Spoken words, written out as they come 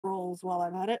candles while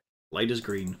I'm at it. Light is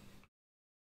green.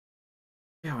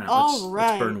 Yeah, why not? All Let's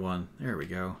right. burn one. There we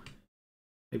go.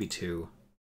 Maybe 2.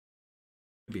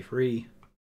 Maybe 3.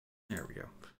 There we go.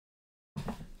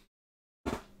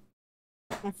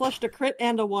 I flushed a crit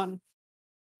and a 1.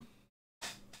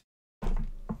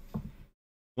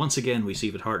 Once again, we see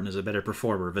that Harton is a better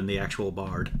performer than the actual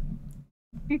bard.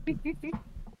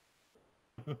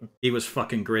 He was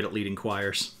fucking great at leading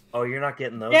choirs. Oh, you're not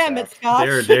getting those Damn back. it, Scott.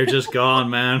 They're just gone,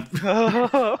 man.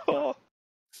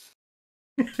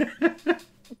 It's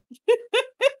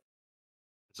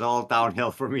all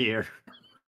downhill from here.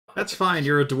 That's fine,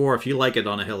 you're a dwarf, you like it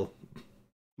on a hill.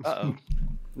 Uh-oh.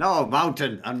 No,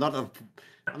 mountain. I'm not a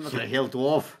hill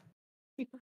dwarf.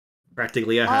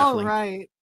 Practically a halfling. All right.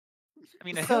 I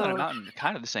mean, a hill and So- a mountain are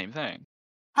kind of the same thing.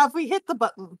 Have we hit the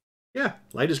button? Yeah,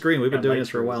 light is green. We've been Yeah, doing light this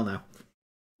for a green. while now.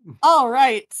 All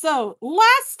right. So,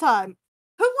 last time,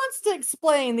 who wants to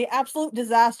explain the absolute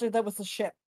disaster that was the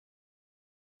ship?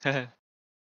 How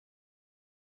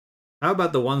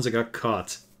about the ones that got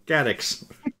caught? Gaddix.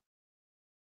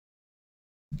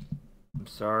 I'm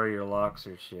sorry, your locks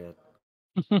are shit.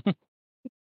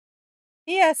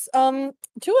 Yes, 2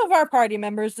 of our party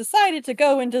members decided to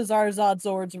go into Zarzod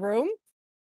Zord's room.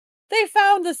 They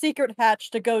found the secret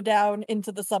hatch to go down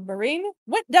into the submarine,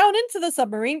 went down into the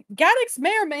submarine. Gaddix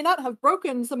may or may not have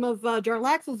broken some of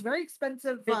Jarlaxle's very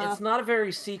expensive... It's not a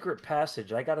very secret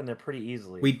passage. I got in there pretty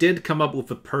easily. We did come up with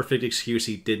the perfect excuse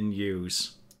he didn't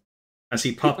use. As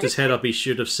he popped his head up, he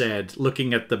should have said,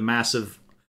 looking at the massive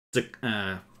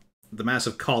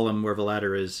column where the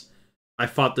ladder is, I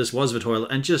thought this was the toilet,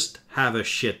 and just have a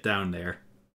shit down there.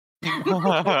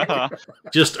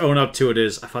 Just own up to it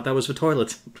is, I thought that was the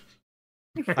toilet.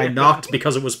 I knocked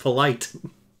because it was polite.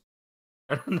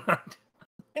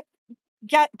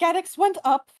 Gaddix went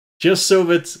up. Just so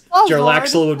that Oh,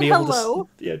 Jarlaxle Lord. would be able Hello.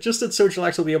 to... Yeah, just that so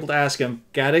Jarlaxle would be able to ask him,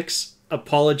 Gaddix,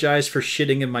 apologize for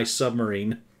shitting in my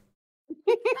submarine.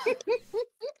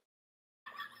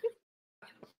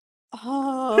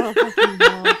 Oh, fucking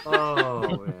hell.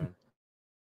 Oh, man.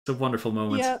 It's a wonderful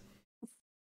moment. Yeah.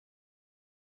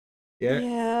 Yeah.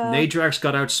 Yeah. Nadrax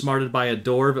got outsmarted by a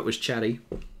door that was chatty.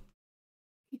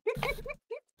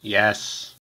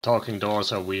 Yes. Talking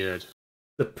doors are weird.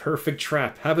 The perfect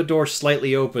trap. Have a door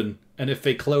slightly open, and if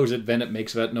they close it, then it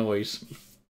makes that noise.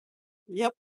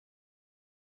 Yep.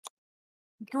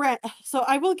 Grant, so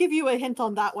I will give you a hint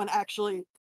on that one, actually.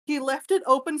 He left it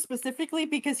open specifically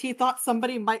because he thought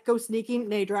somebody might go sneaking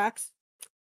Nadrax,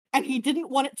 and he didn't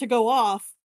want it to go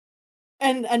off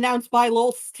and announce by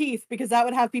Lolth's teeth, because that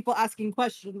would have people asking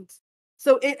questions.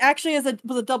 So it actually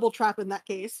was a double trap in that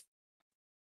case.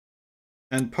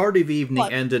 And part of the evening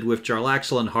What? ended with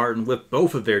Jarlaxle and Harton with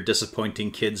both of their disappointing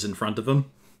kids in front of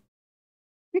them,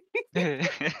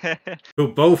 who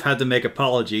both had to make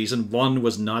apologies, and one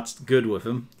was not good with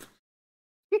him.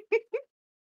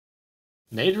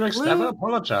 Nadrax Blue- never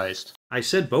apologized. I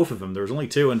said both of them. There was only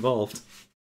 2 involved.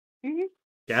 Mhm.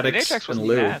 Gaddix Nadrax and wasn't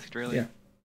Lou. asked, really. Yeah.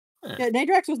 Yeah,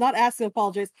 Nadrax was not asked to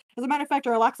apologize. As a matter of fact,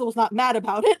 Alexa was not mad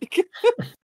about it.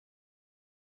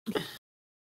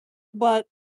 But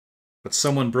But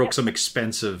someone broke some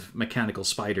expensive mechanical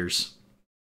spiders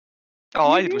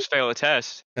All I did was fail a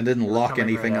test. and didn't You're lock coming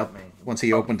anything right up at me. once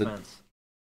he Fuck opened it. fence.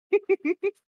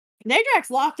 Nadrax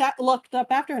looked up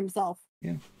after himself.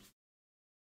 Yeah.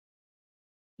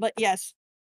 But yes.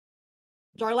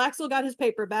 Jarlaxle got his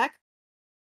paper back,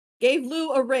 gave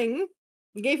Lou a ring,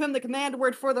 gave him the command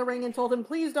word for the ring, and told him,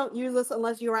 please don't use this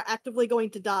unless you are actively going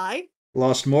to die.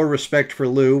 Lost more respect for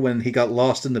Lou when he got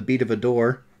lost in the beat of a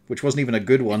door, which wasn't even a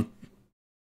good one.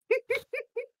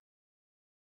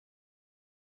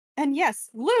 And yes,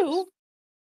 Lou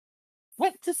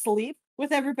went to sleep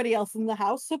with everybody else in the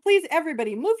house, so please,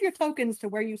 everybody, move your tokens to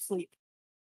where you sleep.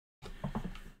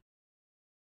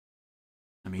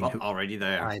 I mean, Well, already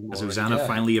there. I'm has already Uzana there.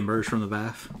 finally emerged from the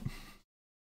bath?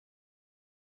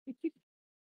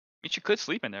 You could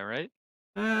sleep in there, right?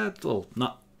 Well,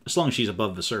 not as long as she's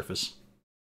above the surface.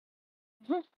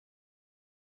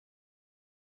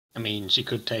 I mean, she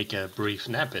could take a brief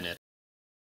nap in it.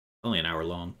 Only an hour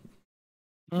long.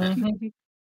 I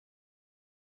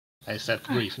said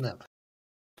brief nap.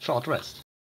 Short rest.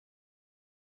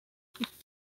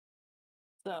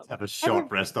 So Have a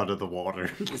short rest under the water.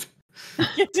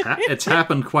 It's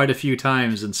happened quite a few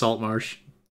times in Saltmarsh.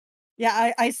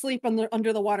 yeah, I sleep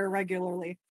under the water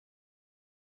regularly.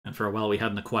 And for a while we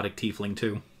had an aquatic tiefling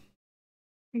too.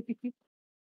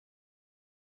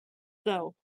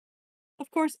 So,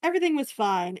 of course, everything was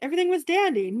fine. Everything was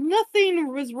dandy. Nothing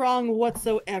was wrong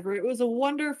whatsoever. It was a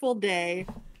wonderful day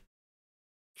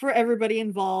for everybody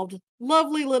involved.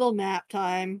 Lovely little nap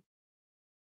time.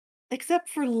 Except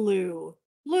for Lou.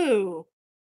 Lou,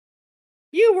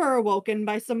 you were awoken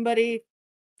by somebody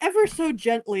ever so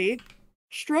gently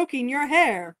stroking your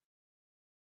hair.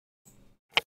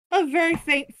 A very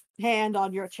faint hand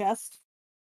on your chest.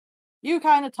 You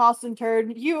kind of toss and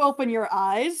turn. You open your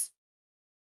eyes.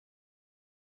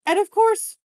 And of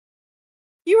course,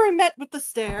 you are met with the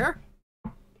stare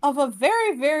of a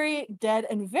very, very dead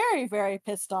and very, very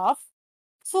pissed off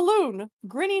Saloon,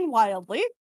 grinning wildly,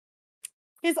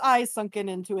 his eyes sunken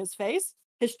into his face,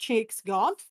 his cheeks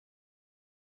gaunt.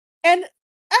 And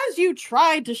as you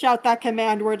tried to shout that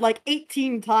command word like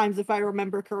 18 times, if I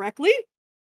remember correctly,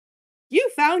 you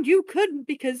found you couldn't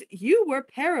because you were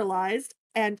paralyzed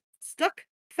and stuck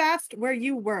fast where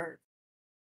you were.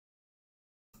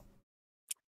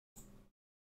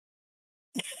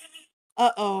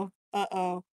 Uh-oh.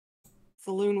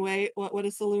 Saloon wait. What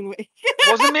is Saloon wait?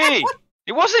 It wasn't me!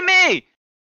 It wasn't me!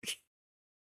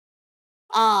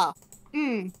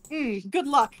 Good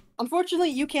luck. Unfortunately,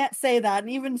 you can't say that, and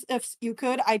even if you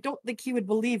could, I don't think he would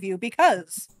believe you,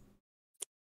 because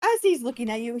as he's looking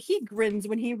at you, he grins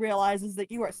when he realizes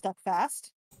that you are stuck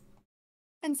fast,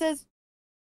 and says,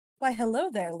 "Why, hello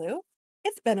there, Lou.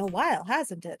 It's been a while,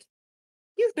 hasn't it?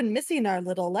 You've been missing our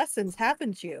little lessons,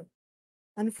 haven't you?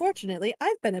 Unfortunately,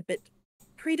 I've been a bit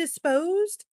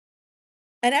predisposed."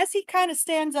 And as he kind of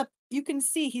stands up, you can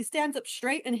see he stands up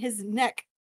straight, and his neck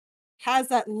has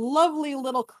that lovely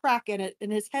little crack in it,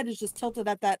 and his head is just tilted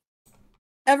at that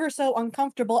ever so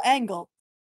uncomfortable angle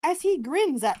as he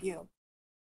grins at you.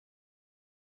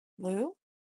 "Lou,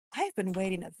 I've been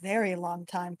waiting a very long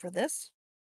time for this.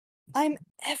 I'm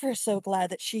ever so glad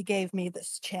that she gave me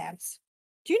this chance.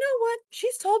 Do you know what?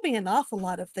 She's told me an awful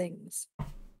lot of things.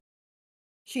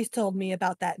 She's told me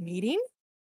about that meeting.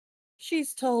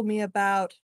 She's told me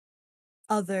about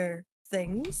other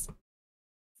things."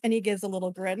 And he gives a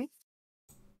little grin.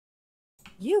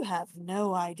 "You have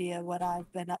no idea what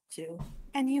I've been up to,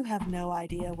 and you have no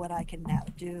idea what I can now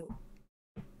do.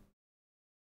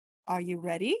 Are you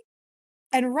ready?"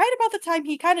 And right about the time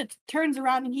he kind of turns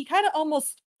around and he kind of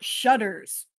almost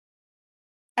shudders.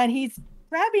 And he's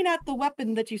grabbing at the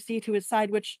weapon that you see to his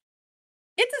side, which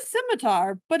it's a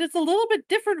scimitar, but it's a little bit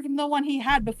different from the one he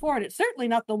had before, and it's certainly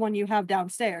not the one you have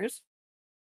downstairs.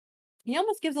 He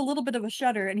almost gives a little bit of a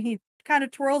shudder, and he kind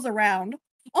of twirls around,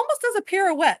 almost does a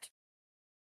pirouette.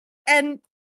 And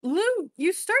Lou,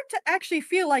 you start to actually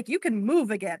feel like you can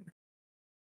move again.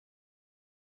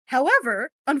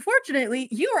 However, unfortunately,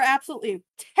 you are absolutely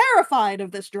terrified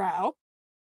of this drow.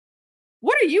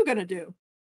 What are you gonna do?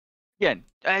 Again.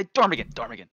 Dorm again.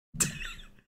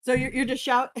 So you're just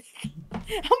shout. How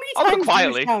many I'll do it times do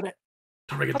quietly. you shout it?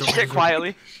 I'll just say it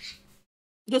quietly.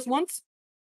 Just once?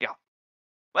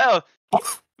 Well,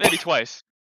 maybe twice.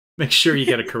 Make sure you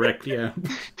get it correct, yeah.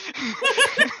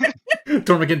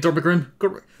 Dormagin.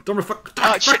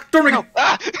 Shit. Dormagin! No.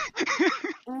 Ah!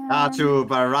 Ratu,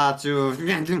 Baratu.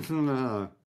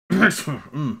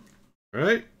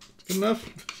 Right? Good enough?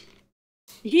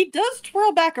 He does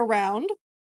twirl back around,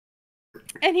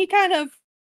 and he kind of...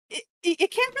 You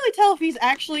can't really tell if he's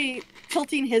actually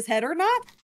tilting his head or not,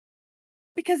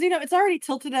 because, it's already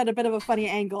tilted at a bit of a funny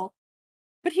angle.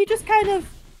 But he just kind of...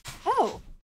 "Oh,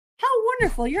 how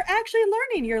wonderful. You're actually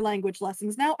learning your language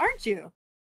lessons now, aren't you?"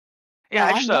 Yeah,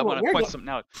 Well, I just know want what to we're point doing. something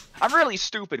out. I'm really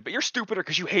stupid, but you're stupider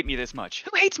because you hate me this much. Who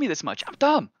hates me this much? I'm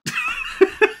dumb.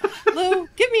 Lou,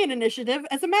 give me an initiative.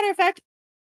 As a matter of fact,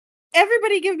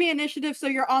 everybody give me initiative so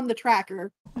you're on the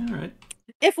tracker. Alright.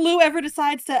 If Lou ever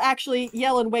decides to actually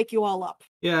yell and wake you all up.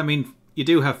 Yeah, I mean, you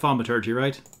do have thaumaturgy,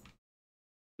 right?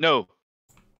 No.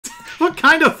 What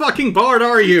kind of fucking bard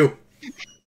are you?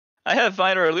 I have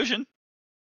minor illusion.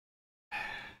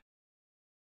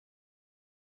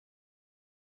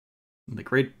 The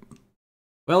great...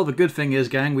 Well, the good thing is,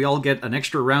 gang, we all get an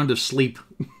extra round of sleep.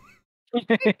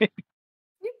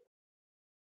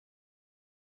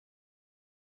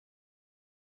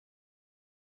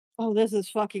 Oh, this is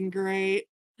fucking great.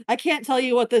 I can't tell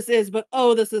you what this is, but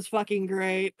oh, this is fucking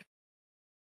great.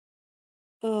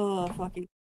 Oh, fucking...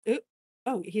 Oop.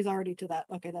 Oh, he's already to that.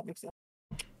 Okay, that makes sense.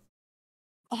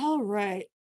 Alright.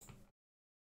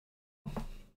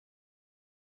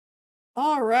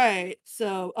 Alright,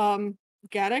 so,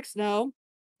 Gaddix, no.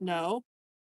 No.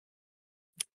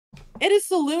 It is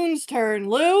Saloon's turn,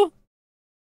 Lou!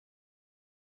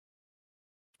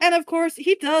 And of course,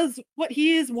 he does what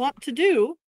he is wont to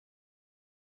do,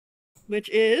 which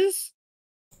is...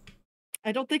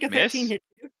 I don't think a 13 Miss? hit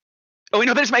you. Oh, wait,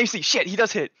 no, there's my AC. Shit, he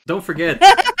does hit. Don't forget,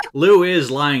 Lou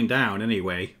is lying down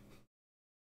anyway.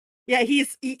 Yeah,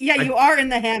 you are in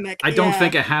the hammock. I don't yeah.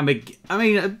 think a hammock... I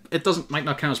mean, it might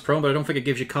not count as prone, but I don't think it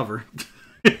gives you cover.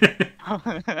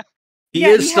 He Yeah,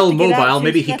 is you still have to get out mobile. to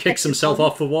Maybe he stuff kicks like himself this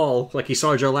off the wall, like he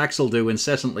saw Joe Axel do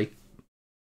incessantly.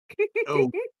 Oh.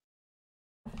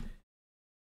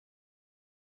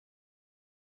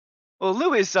 Well,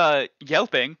 Lou is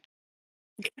yelping.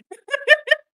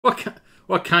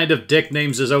 What kind of dick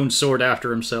names his own sword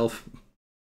after himself?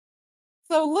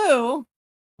 So Lou,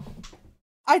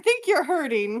 I think you're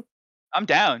hurting. I'm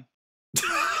down.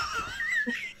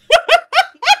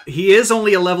 He is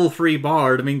only a level 3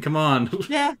 bard. I mean, come on.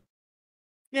 Yeah.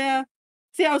 Yeah.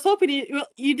 See, I was hoping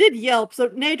you did yelp, so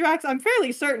Nadrax, I'm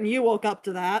fairly certain you woke up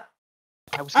to that.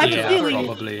 I was I have a Yeah, feeling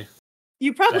probably.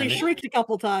 you probably Danny? shrieked a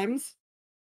couple times.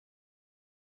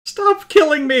 Stop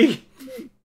killing me!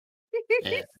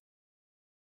 Yeah.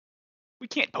 We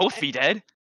can't both be dead.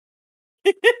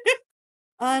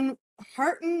 On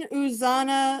Harton,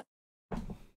 Uzana,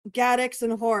 Gaddix,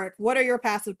 and Horik, what are your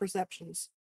passive perceptions?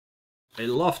 A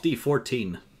lofty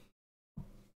 14.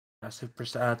 Passive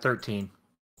 13.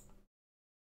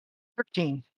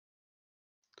 13.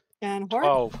 And Horik?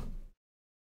 12.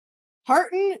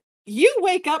 Harton, you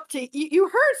wake up to you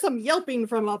heard some yelping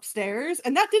from upstairs,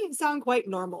 and that didn't sound quite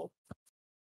normal.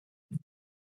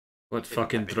 What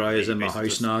fucking I've been dry is in my basically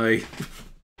house just-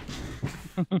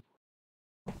 now?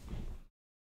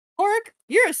 Horik,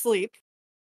 you're asleep.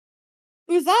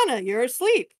 Uzana, you're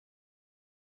asleep.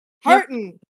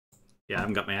 Harton, Yeah, I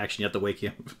haven't got my action yet to wake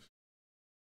you.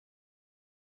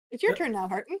 it's your turn now,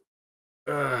 Harton.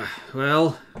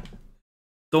 Well,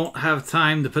 don't have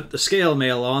time to put the scale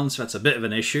mail on, so that's a bit of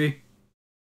an issue.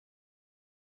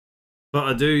 But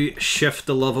I do shift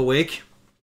the love awake.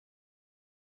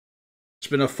 It's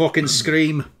been a fucking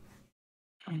scream.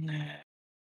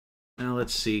 Now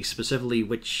let's see specifically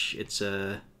which it's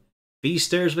these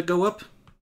stairs that go up.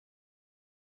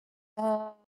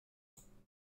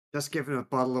 Just give him a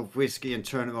bottle of whiskey and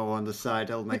turn him over on the side.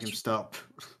 That'll make him stop.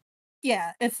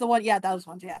 Yeah, it's the one. Yeah, those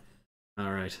ones. Yeah.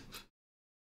 All right.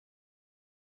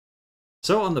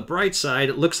 So on the bright side,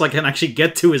 it looks like I can actually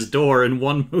get to his door in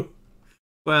one move.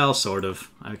 Well, sort of.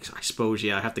 I suppose,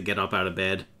 yeah, I have to get up out of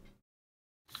bed.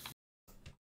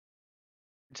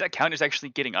 Does that count as actually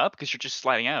getting up? Because you're just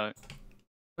sliding out.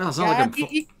 Well, it's not Yeah, like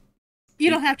I'm... you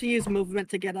don't have to use movement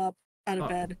to get up out of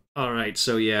bed. Alright,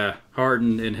 so yeah,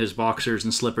 Harden in his boxers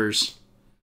and slippers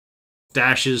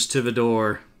dashes to the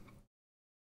door,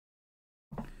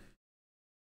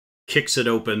 kicks it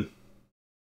open.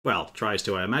 Well, tries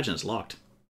to. I imagine it's locked.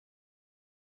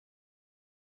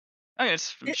 I mean,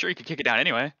 I'm sure you could kick it down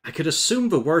anyway. I could assume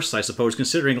the worst, I suppose,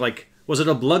 considering, like, was it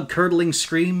a blood-curdling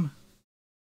scream?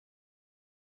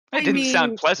 It didn't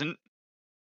sound pleasant.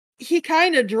 He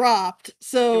kind of dropped,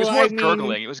 so It was more of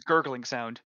gurgling. It was gurgling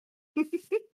sound.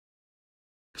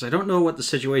 Because I don't know what the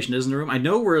situation is in the room. I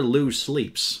know where Lou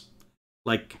sleeps.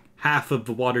 Like, half of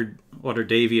the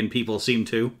Waterdavian people seem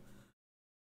to.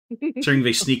 Considering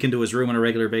they sneak into his room on a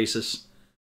regular basis.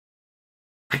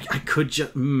 I could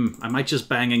just... I might just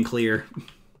bang and clear.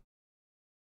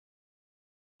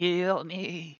 Heal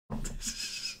me.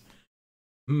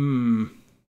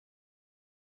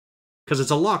 Because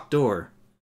it's a locked door.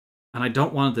 And I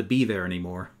don't want it to be there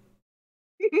anymore.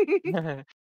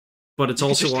 But it's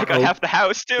also just our took out half the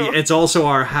house too. It's also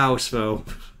our house, though.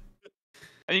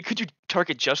 I mean, could you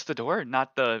target just the door,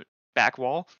 not the back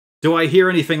wall? Do I hear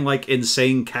anything like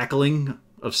insane cackling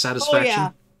of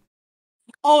satisfaction?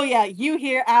 Oh yeah, you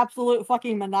hear absolute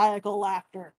fucking maniacal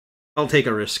laughter. I'll take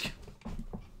a risk.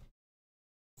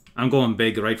 I'm going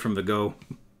big right from the go.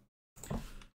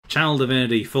 Channel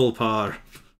Divinity, full power.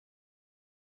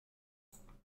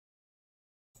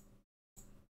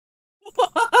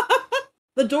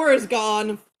 The door is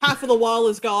gone. Half of the wall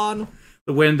is gone.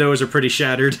 The windows are pretty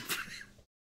shattered.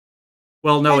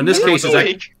 Well, no, in this case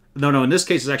it's in this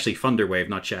case it's actually Thunderwave,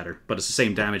 not Shatter, but it's the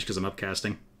same damage because I'm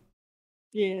upcasting.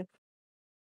 Yeah.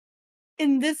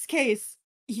 In this case,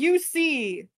 you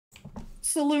see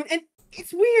Saloon, and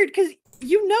it's weird because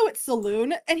you know it's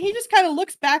Saloon, and he just kind of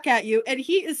looks back at you, and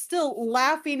he is still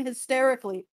laughing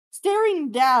hysterically,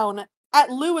 staring down at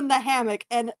Lou in the hammock,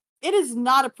 and it is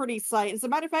not a pretty sight. As a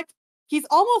matter of fact, he's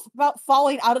almost about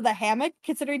falling out of the hammock,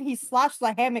 considering he slashed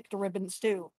the hammock to ribbons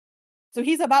too. So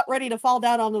he's about ready to fall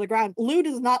down onto the ground. Lou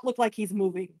does not look like he's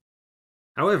moving.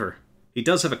 However, he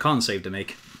does have a con save to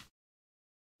make.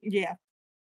 Yeah.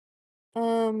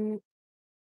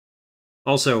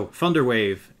 Also,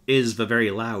 Thunderwave is the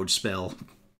very loud spell.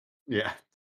 Yeah.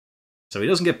 So he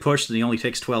doesn't get pushed and he only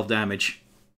takes 12 damage.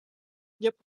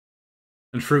 Yep.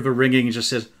 And through the ringing he just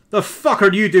says, "The fuck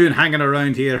are you doing hanging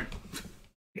around here?"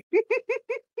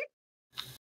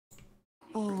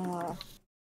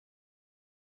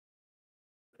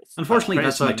 Unfortunately, Pretty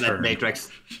that's my certain that turn.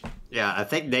 Nadrax. Yeah, I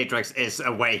think Nadrax is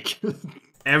awake.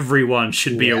 Everyone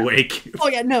should be awake. Oh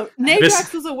yeah, no.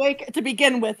 Nadrax is awake to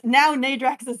begin with. Now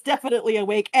Nadrax is definitely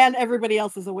awake, and everybody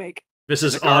else is awake. This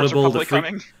is The guards are audible. probably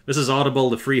coming. This is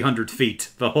audible to 300 feet.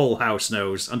 The whole house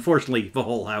knows. Unfortunately, the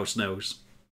whole house knows.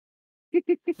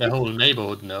 The whole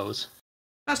neighborhood knows.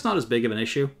 That's not as big of an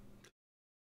issue.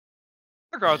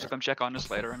 The guards will come check on us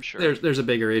later, I'm sure. There's a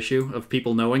bigger issue of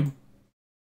people knowing.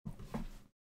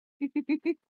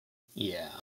 Yeah.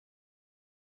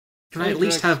 Can I at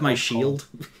least have my shield?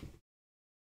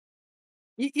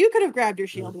 You could have grabbed your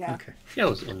shield, yeah. Okay.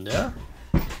 Goes in there.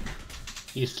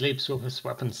 He sleeps with his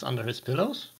weapons under his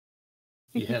pillows.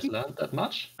 He has learned that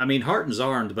much. I mean, Harton's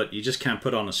armed, but you just can't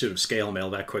put on a suit of scale mail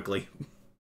that quickly.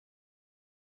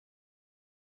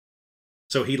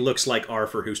 So he looks like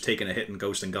Arthur, who's taken a hit in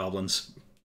Ghost and Goblins.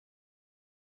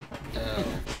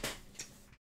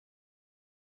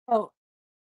 Oh,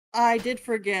 I did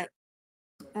forget.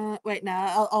 Wait,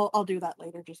 nah, I'll do that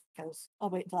later, just because I'll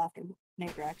wait until after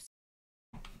Nadrax.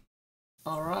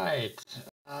 All right.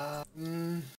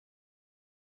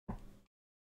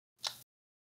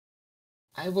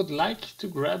 I would like to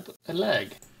grab a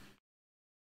leg.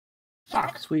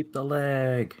 Fuck. Sweep the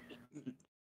leg.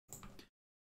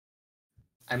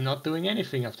 I'm not doing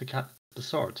anything after the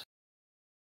sword.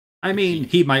 I mean,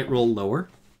 he might roll lower.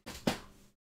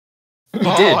 He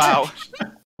Oh, did. wow.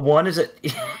 One is it?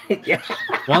 Yeah.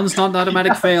 One's not an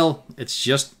automatic fail. It's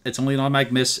only an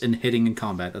automatic miss in hitting in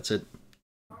combat. That's it.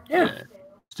 Yeah.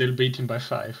 Still beat him by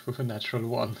 5 with a natural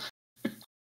 1.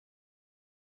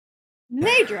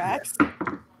 Nadrax,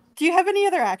 do you have any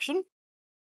other action?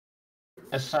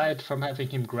 Aside from having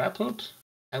him grappled,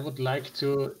 I would like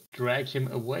to drag him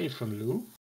away from Lou.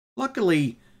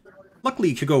 Luckily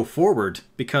you could go forward,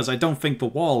 because I don't think the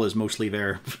wall is mostly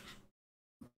there.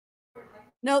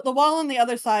 No, the wall on the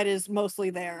other side is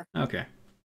mostly there. Okay.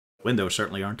 Windows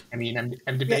certainly aren't. I mean,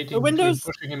 I'm debating between windows-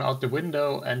 pushing him out the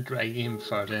window and dragging him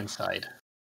further inside.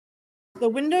 The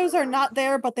windows are not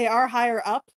there, but they are higher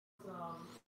up.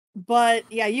 But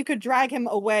yeah, you could drag him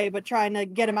away, but trying to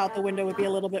get him out the window would be a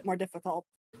little bit more difficult.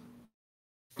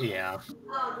 Yeah.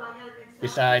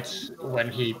 Besides,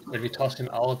 when we toss him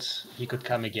out, he could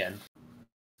come again.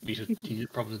 We should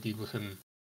probably deal with him.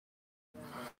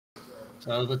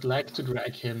 So I would like to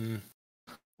drag him.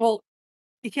 Well,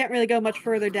 you can't really go much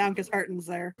further down because Harton's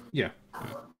there. Yeah.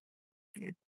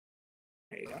 There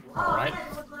you go. Alright.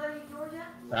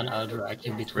 Then I'll drag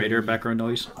him between. Raider background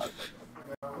noise.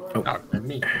 Arthur and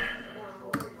me.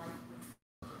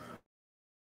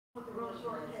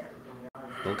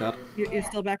 Oh god. You're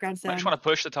still background I sound. just want to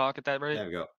push the talk at that rate. There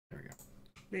we go. There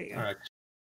you go. Alright.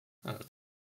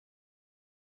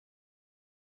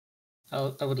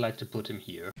 I would like to put him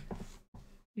here,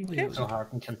 Okay. so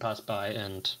Harkin can pass by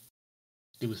and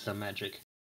do some magic.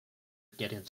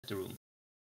 Get inside the room.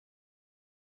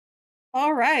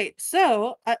 All right.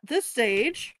 So at this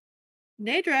stage,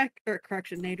 Nadrax.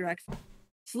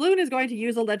 Saloon is going to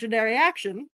use a legendary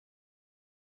action.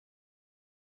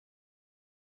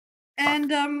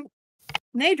 And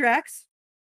Nadrax,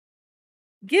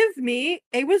 give me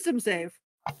a wisdom save.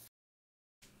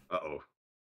 Uh-oh.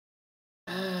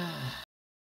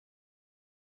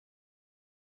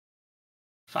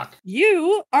 Fuck.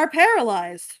 You are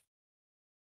paralyzed.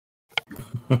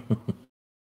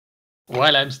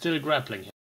 While I'm still grappling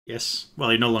him. Yes.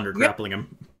 Well, you're no longer grappling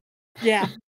him. Yeah.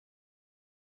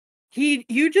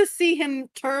 You just see him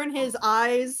turn his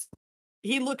eyes.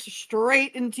 He looks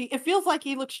straight into, it feels like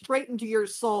he looks straight into your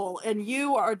soul, and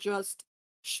you are just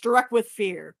struck with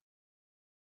fear.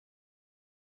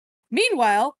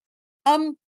 Meanwhile,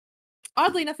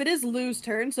 oddly enough, it is Lou's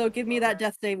turn, so give me that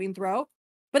death saving throw.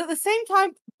 But at the same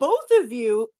time, both of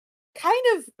you kind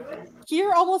of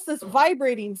hear almost this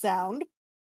vibrating sound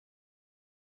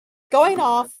going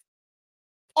off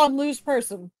on Lou's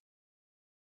person.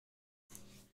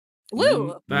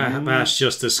 Lou! That's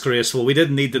just disgraceful. We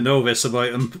didn't need to know this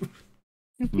about him.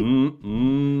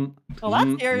 Well,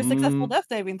 that's your successful death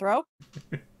saving throw.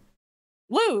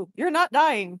 Lou, you're not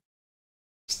dying.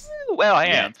 Well, I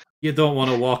am. You don't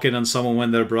want to walk in on someone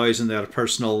when they're browsing their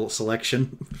personal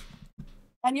selection.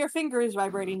 And your finger is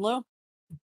vibrating, Lou.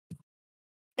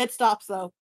 It stops,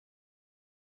 though.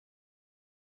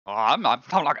 Oh, I'm not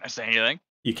going to say anything.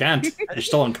 You can't. You're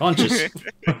still unconscious.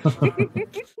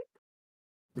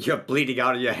 You're bleeding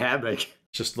out of your hammock.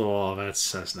 Just, oh,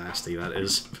 that's nasty, that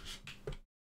is.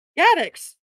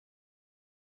 Gaddix,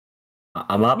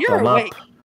 I'm up. you're I'm awake. up.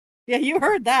 Yeah, you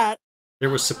heard that. There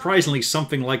was surprisingly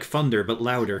something like thunder, but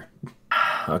louder.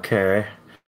 Okay.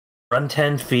 Run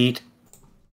 10 feet.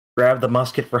 Grab the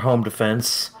musket for home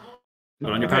defense.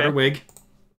 Put on your Okay. powder wig.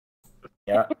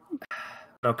 Yeah.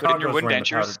 No, Put in your Kago's wood wearing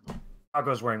dentures.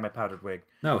 Kago's wearing my powdered wig.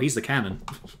 No, he's the cannon.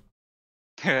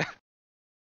 As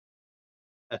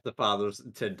the father's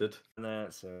intended. And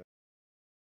that's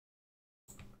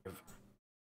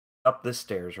up this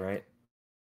stairs, right?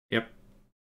 Yep.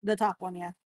 The top one,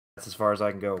 yeah. That's as far as I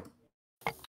can go.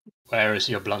 Where is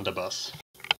your blunderbuss?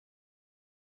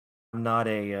 I'm not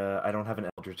a. I don't have an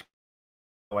eldritch.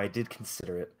 Oh, I did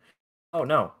consider it. Oh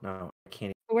no, I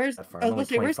can't. Where's That far. I I'm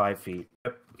was only gonna say, where's 25 feet.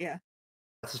 Yep. Yeah.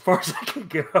 That's as far as I can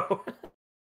go.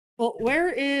 well, where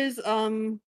is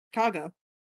Kago?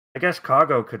 I guess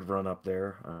Kago could run up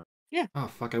there. Oh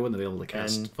fuck! I wouldn't be able to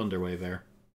cast And- Thunderwave there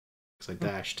because I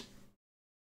dashed.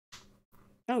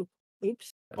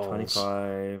 Oops. At Balls.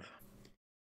 25.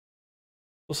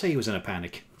 We'll say he was in a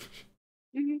panic.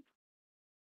 hmm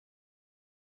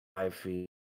 5 feet.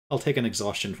 I'll take an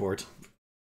exhaustion for it.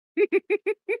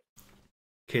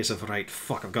 Case of right,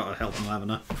 fuck! I've got to help him,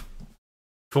 haven't I?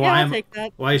 For Yeah, why I'll am? take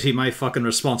that. Why is he my fucking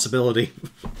responsibility?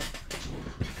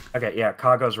 Okay, yeah,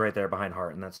 Kago's right there behind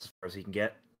Hart, and that's as far as he can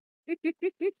get.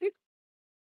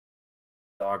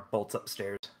 Dog bolts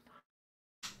upstairs.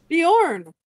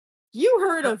 Bjorn, you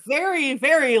heard a very,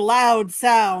 very loud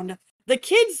sound. The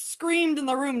kids screamed in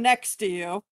the room next to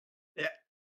you.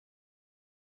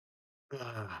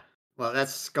 Well,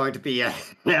 that's going to be a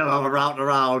hell of a round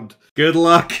around. Good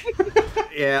luck.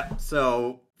 Yeah,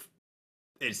 so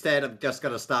instead I'm just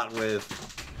gonna start with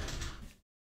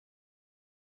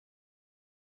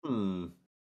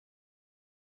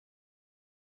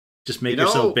Just make You know-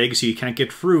 yourself big so you can't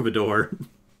get through the door.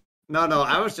 No,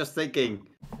 I was just thinking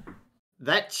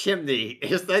that chimney,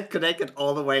 is that connected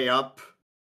all the way up?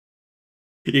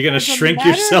 You're gonna As a shrink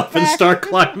matter of yourself and fact- start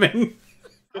climbing.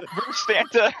 Bruce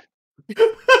Santa.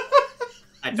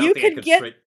 I You think I could could get-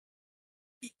 shrink.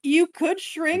 You could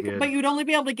shrink, Good. but you'd only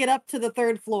be able to get up to the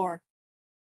 3rd floor.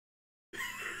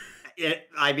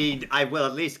 I mean, I will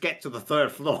at least get to the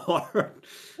 3rd floor.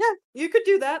 Yeah, you could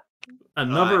do that.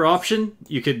 Another Alright. option,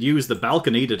 you could use the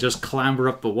balcony to just clamber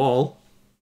up the wall.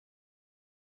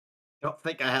 I don't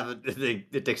think I have the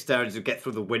dexterity to get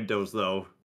through the windows, though.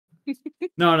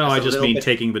 No, That's I a just little mean bit-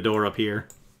 taking the door up here.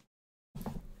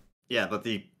 Yeah, but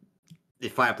the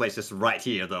fireplace is right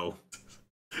here, though.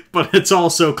 But it's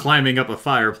also climbing up a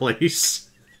fireplace.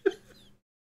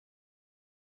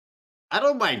 I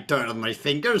don't mind dirt on my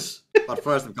fingers, but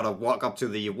first I'm gonna walk up to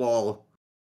the wall,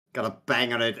 gotta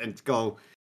bang on it and go,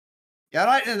 "You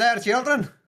alright in there, children?"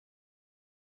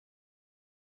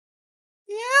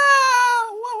 Yeah,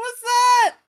 what was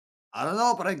that? I don't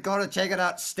know, but I'm gonna check it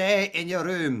out. Stay in your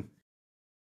room.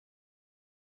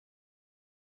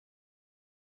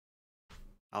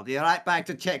 I'll be right back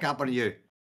to check up on you.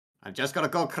 I'm just gonna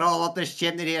go crawl up this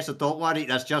chimney here, so don't worry,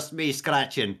 that's just me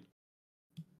scratching.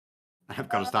 I'm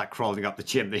gonna start crawling up the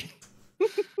chimney.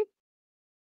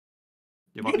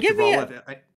 You want me to Give me roll a- with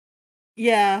it?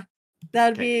 Yeah,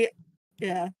 that'd Okay. be,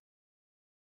 yeah,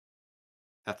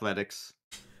 Athletics.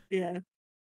 yeah.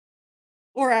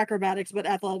 Or acrobatics, but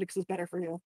athletics is better for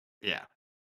you. Yeah.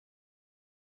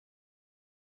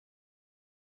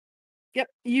 Yep,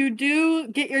 you do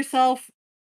get yourself.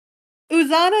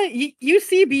 Uzana, you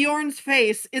see Bjorn's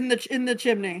face in the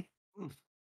chimney.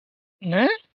 Eh?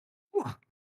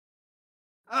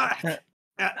 Ah,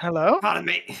 Hello? pardon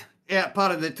me. Yeah,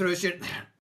 pardon the intrusion.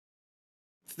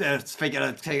 Just figured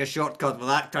I'd take a shortcut with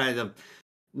that kind of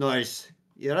noise.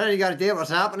 You already got a idea what's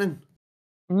happening?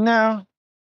 No.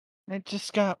 I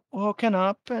just got woken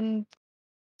up and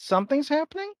something's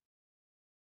happening?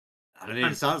 I don't know,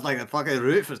 it sounds like the fucking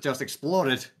roof has just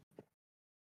exploded.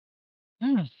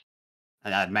 Hmm.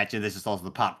 And I imagine this is also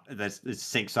the part that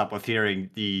syncs up with hearing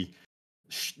the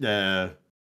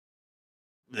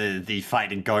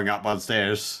fighting going up on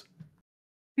stairs.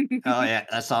 Oh yeah,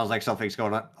 that sounds like something's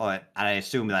going on. Oh, and I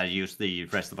assume that I used the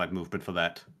rest of my movement for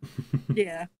that.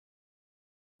 Yeah.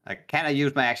 Can I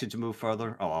use my action to move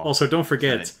further? Oh, Also, don't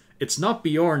forget, it. it's not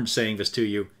Bjorn saying this to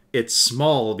you, it's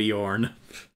small Bjorn.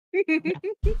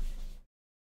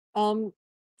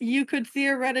 You could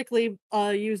theoretically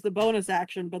use the bonus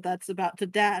action, but that's about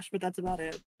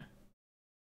it.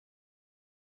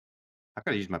 I'm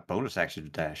gonna use my bonus action to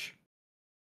dash.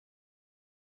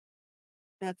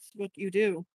 That's what you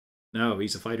do. No,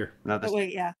 he's a fighter. No, Oh that's,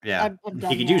 wait, yeah. yeah. I'm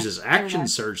dumb He could now. use his Never action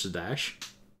mind. surge to dash.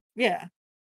 Yeah.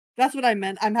 That's what I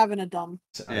meant. I'm having a dumb.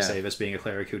 I Yeah. say this being a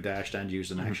cleric who dashed and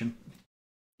used an action.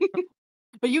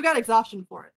 But you got exhaustion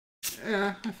for it.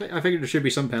 Yeah, I figured there should be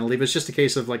some penalty, but it's just a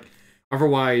case of, like,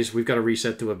 otherwise we've got to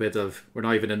reset to a bit of, we're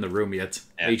not even in the room yet.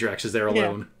 Yeah. Ajax is there Yeah.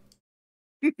 alone.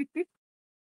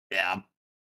 Yeah.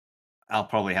 I'll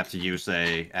probably have to use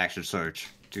a action surge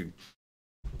to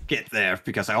get there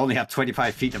because I only have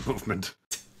 25 feet of movement.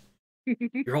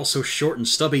 You're all so short and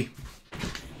stubby.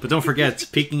 But don't forget,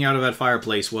 peeking out of that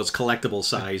fireplace was collectible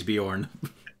size, Bjorn.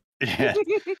 Yeah.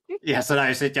 Yes, and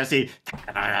I said, Jesse.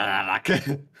 Got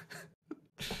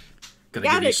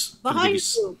it.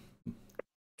 Behind you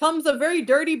comes a very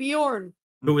dirty Bjorn.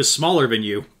 Who is smaller than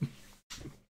you.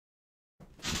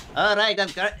 All right,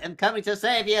 I'm coming to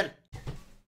save you.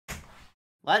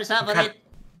 What is happening?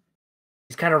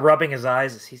 He's kind of rubbing his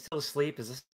eyes. Is he still asleep? Is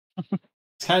this?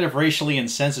 It's kind of racially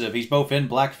insensitive. He's both in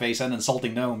blackface and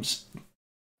insulting gnomes.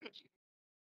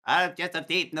 I'm just a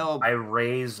deep gnome. I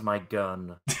raise my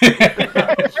gun.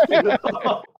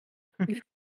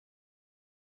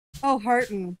 Oh,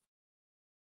 Harton.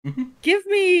 Give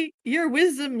me your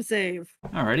wisdom save.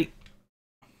 Alrighty.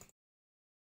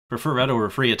 Prefer that over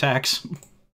free attacks.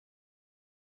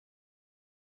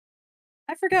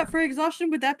 I forgot, for exhaustion,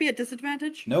 would that be at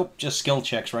disadvantage? Nope, just skill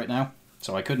checks right now.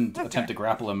 So I couldn't attempt to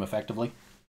grapple him effectively.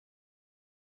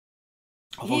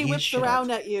 Although He whips around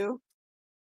at you.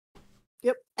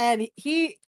 Yep, and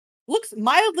he looks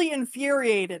mildly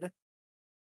infuriated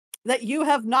that you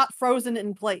have not frozen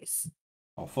in place.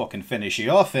 I'll fucking finish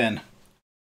you off then.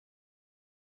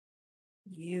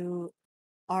 You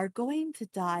are going to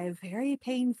die very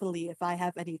painfully if I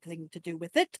have anything to do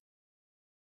with it.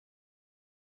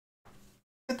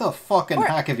 Get the fucking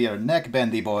hack of your neck,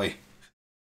 bendy boy.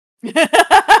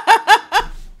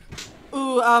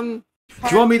 Ooh, Do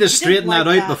you want me to straighten that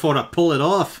out before I pull it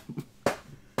off?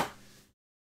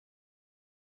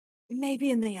 Maybe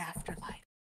in the afterlife.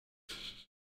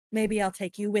 Maybe I'll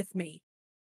take you with me.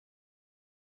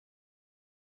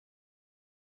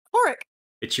 Oric!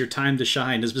 It's your time to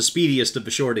shine as the speediest of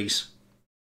the shorties.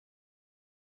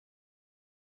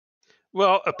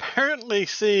 Well, apparently,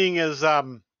 seeing as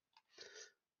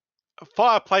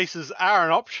fireplaces are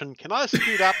an option, can I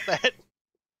scoot up that?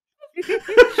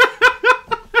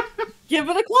 Give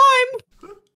it a climb!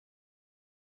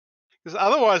 Because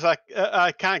otherwise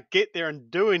I can't get there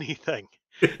and do anything.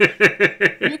 You can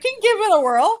give it a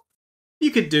whirl.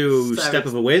 You could do Step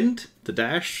of the Wind to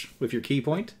dash with your key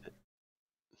point.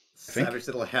 Savage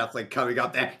little halfling coming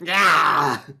up there.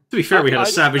 Yeah! To be fair, we had a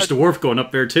savage dwarf going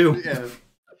up there too.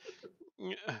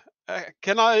 Yeah.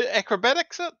 Can I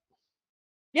acrobatics it?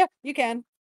 Yeah, you can.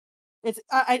 It's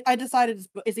I decided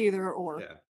it's either or.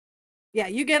 Yeah,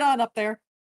 you get on up there.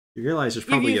 You realize there's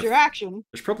You've probably used your action.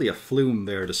 There's probably a flume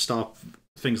there to stop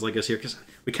things like this here, because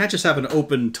we can't just have an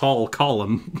open, tall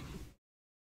column.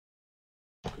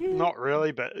 Not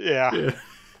really, but yeah.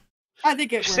 I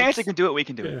think it If works. Sansa can do it, we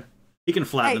can do it. He can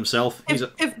flatten himself.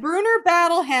 If Bruner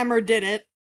Battlehammer did it,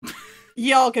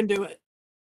 y'all can do it.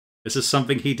 This is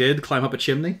something he did, climb up a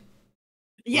chimney?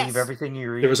 Yes. Leave everything you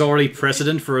read. There was already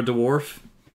precedent for a dwarf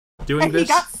doing And this. he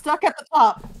got stuck at the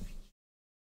top.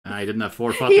 He didn't have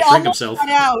forethought to He shrink almost himself. got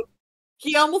out.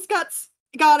 He almost got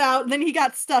out, and then he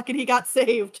got stuck, and he got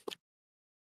saved.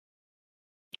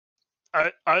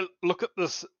 I look at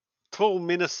this tall,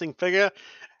 menacing figure,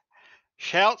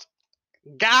 shout,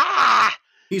 "Gah!"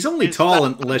 He's only and tall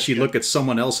start unless you punching. look at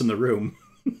someone else in the room.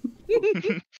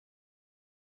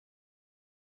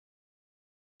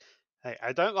 Hey,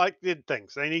 I don't like dead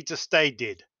things. They need to stay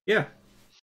dead. Yeah.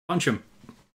 Punch him.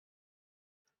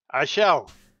 I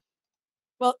shall.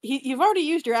 Well, you've already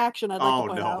used your action, I'd like to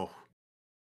point out.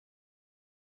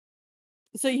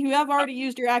 So you have already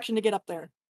used your action to get up there.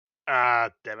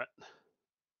 Damn it.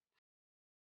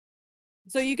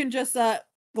 So you can just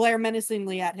glare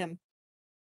menacingly at him.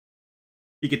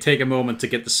 You could take a moment to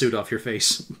get the suit off your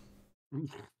face.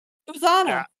 Uzana!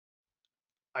 Yeah.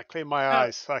 I clear my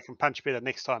eyes so I can punch better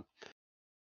next time.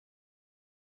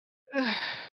 All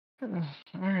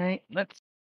right, let's.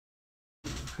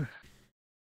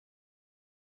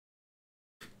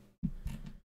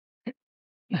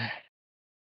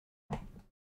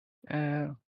 Okay,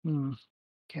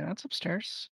 that's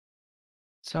upstairs.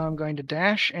 So I'm going to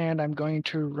dash, and I'm going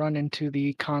to run into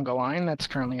the conga line that's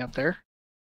currently up there.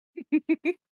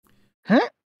 Huh?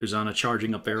 Uzana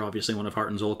charging up there, obviously one of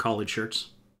Harton's old college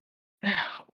shirts.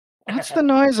 What's the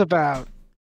noise about?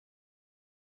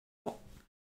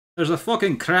 There's a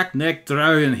fucking crack-necked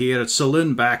drow in here at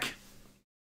Saloon back.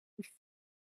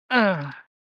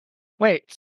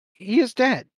 Wait, he is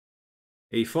dead.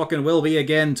 He fucking will be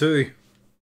again, too.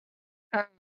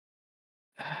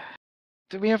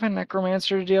 Do we have a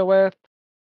necromancer to deal with?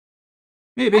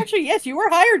 Maybe. Actually, yes, you were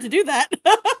hired to do that.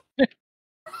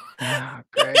 Oh,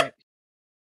 great.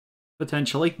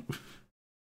 Potentially.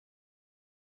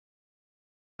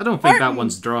 I don't think that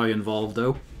one's dry involved,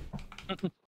 though.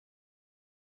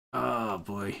 Oh,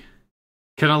 boy.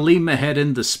 Can I lean my head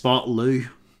in to spot Lou?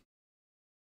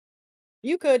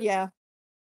 You could, yeah.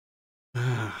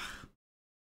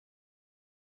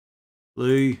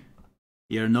 Lou,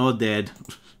 you're not dead.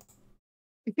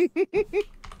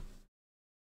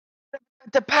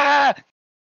 The pa!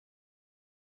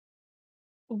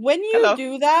 When you Hello.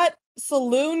 do that,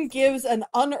 Saloon gives an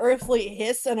unearthly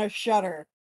hiss and a shudder.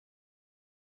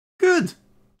 Good.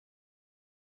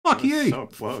 Fuck You're you. so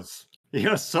close.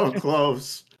 You're so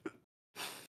close.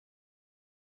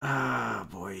 Ah,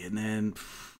 boy, and then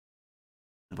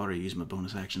I've already used my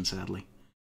bonus action, sadly.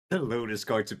 Loon is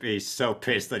going to be so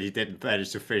pissed that he didn't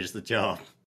manage to finish the job.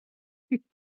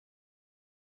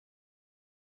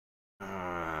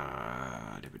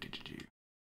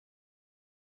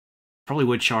 Probably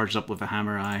would charge up with a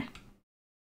hammer eye.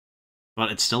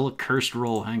 But it's still a cursed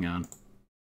roll, hang on.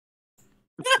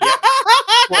 Of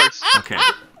course. Okay.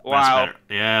 Wow. That's better.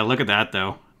 Yeah, look at that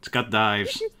though. It's got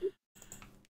dives.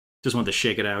 Just wanted to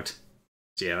shake it out.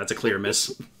 So yeah, that's a clear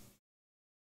miss.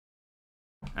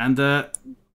 And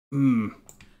can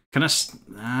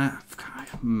I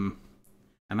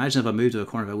imagine if I moved to a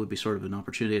corner that would be sort of an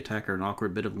opportunity attack or an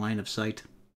awkward bit of line of sight.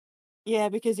 Yeah,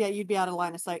 because you'd be out of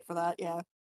line of sight for that, yeah.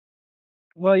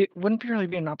 Well, it wouldn't really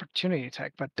be an opportunity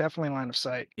attack, but definitely line of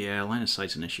sight. Yeah, line of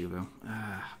sight's an issue though.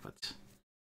 But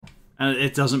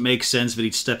it doesn't make sense that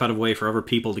he'd step out of the way for other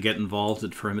people to get involved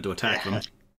and for him to attack them.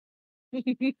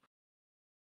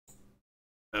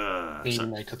 I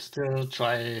mean, I could still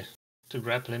try to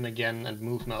grapple him again and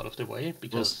move him out of the way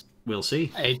because we'll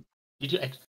see.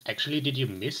 Did you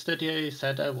miss that I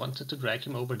said I wanted to drag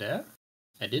him over there?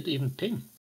 I did even ping.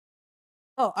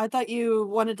 Oh, I thought you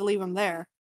wanted to leave him there.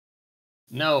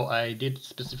 No, I did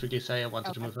specifically say I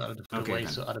wanted to Okay. move out of the Okay, way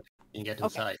then. so other people can get Okay.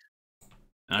 inside.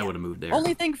 I would have moved there.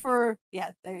 Only thing for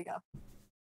yeah, there you go.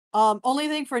 Only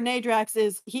thing for Nadrax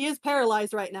is he is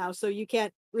paralyzed right now, so you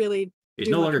can't really. He's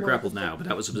do no much longer more grappled with now, but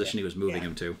that was the position he was moving Yeah.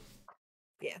 him to.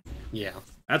 Yeah.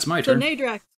 That's my So turn.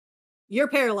 Nadrax, you're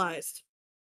paralyzed.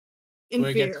 In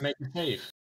We get to fear. make a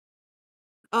save.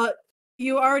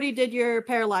 You already did your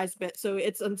paralyzed bit, so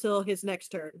it's until his next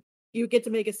turn. You get to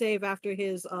make a save after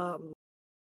his at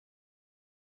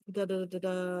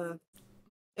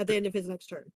the end of his next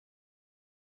turn.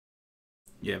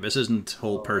 Yeah, this isn't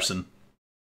whole person.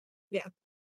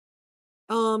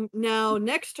 Now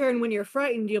next turn when you're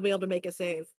frightened, you'll be able to make a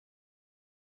save.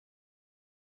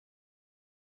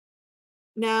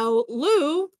 Now,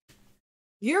 Lou,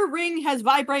 your ring has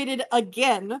vibrated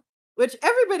again, which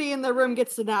everybody in the room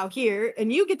gets to now hear,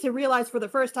 and you get to realize for the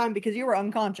first time because you were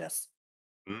unconscious.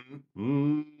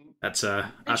 That's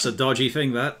a dodgy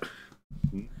thing. That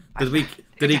did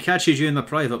he catch you in the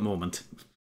private moment?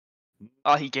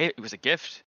 Oh, it was a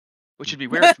gift, which would be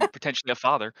weird from potentially a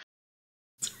father.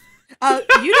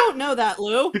 You don't know that,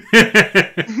 Lou.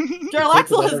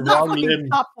 Jarlaxle has not fucking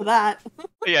stopped for that.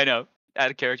 Yeah, I know. Out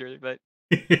of character, but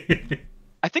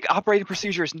I think operating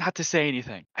procedure is not to say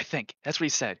anything. I think that's what he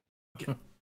said. Did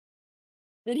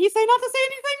he say not to say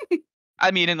anything?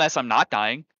 I mean, unless I'm not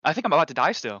dying. I think I'm about to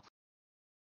die still.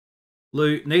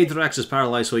 Lou, Nadrax is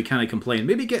paralyzed, so he can't complain.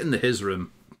 Maybe get into his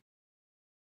room.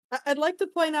 I'd like to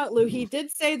point out, Lou, he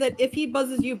did say that if he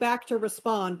buzzes you back to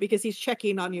respond because he's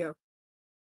checking on you.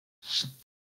 Something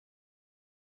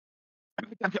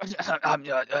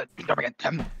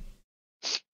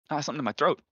in my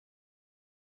throat.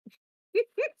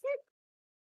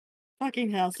 Fucking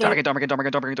hell. So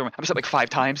Darmagan. I've said like 5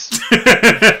 times.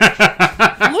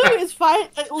 Lou is fine.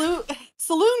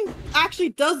 Saloon actually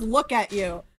does look at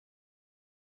you.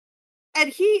 And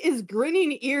he is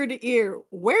grinning ear to ear.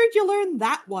 Where'd you learn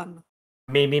that one?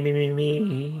 Me.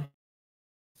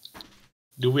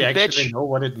 Do we You actually bitch. know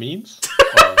what it means?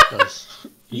 Or does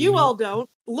he You know? all don't.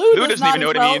 Lou does doesn't not even know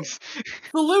as what well. it means.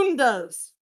 Saloon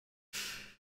does.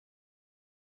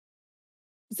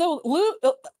 So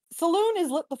Saloon is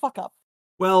lit the fuck up.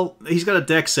 Well, he's got a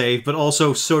deck save, but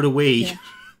also so do we.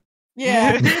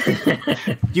 Yeah.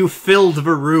 You filled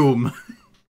the room.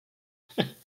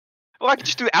 Well, I could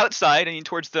just do it outside. I mean,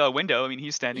 towards the window. I mean,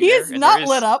 he's standing He there. is and not there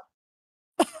lit up.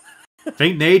 I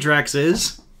think Nadrax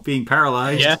is being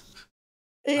paralyzed. Yeah.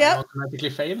 I Yep. automatically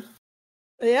fail.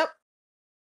 Yep.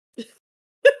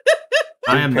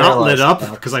 I am not lit up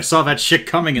because I saw that shit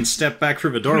coming and stepped back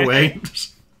through the doorway.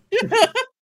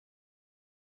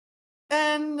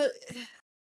 And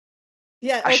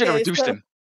yeah, I should have okay, reduced so- him.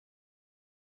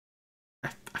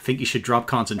 I think you should drop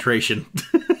concentration.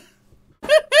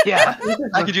 Yeah,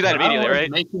 I could do that immediately, I was right?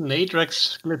 Making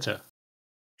Nadrax glitter.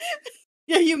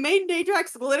 Yeah, you made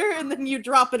Nadrax glitter and then you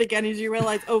drop it again as you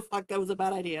realize, oh fuck, that was a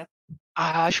bad idea.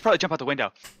 I should probably jump out the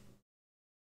window.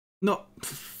 No,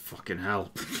 fucking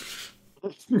hell.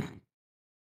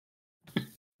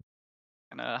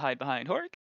 Gonna hide behind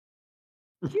Hork.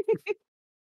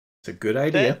 It's a good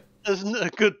idea. That isn't a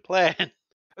good plan.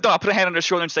 I'll put a hand on her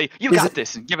shoulder and say, "You got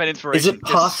this," and give it inspiration.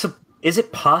 Is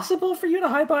it possible for you to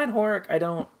hide behind Hork? I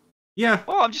don't. Yeah.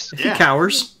 Well, I'm just. If he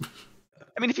cowers.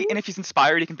 I mean, if he's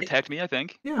inspired, he can protect me. I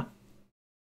think. Yeah.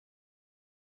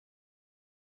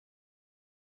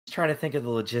 Trying to think of the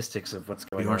logistics of what's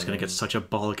going on. Bjorn's gonna get such a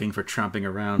bollocking for tramping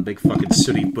around big fucking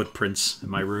sooty footprints in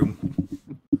my room.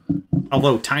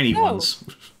 Although tiny ones.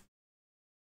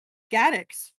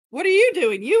 Gaddix, what are you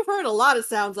doing? You've heard a lot of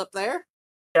sounds up there.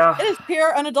 Yeah. It is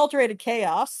pure, unadulterated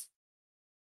chaos.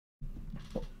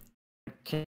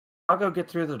 I'll go get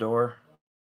through the door.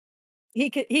 He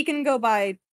can go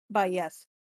by yes.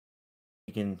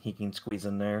 He can squeeze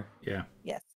in there. Yeah.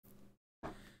 Yes.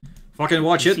 Fucking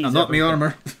watch it, I'm not me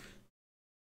armor.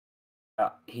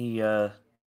 He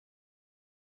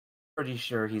pretty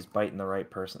sure he's biting the right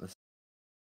person.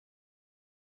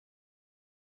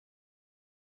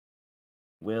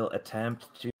 Will attempt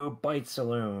to bite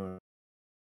Saloon.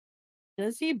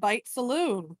 Does he bite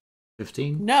Saloon?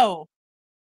 15? No.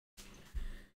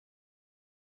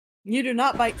 You do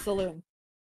not bite Saloon.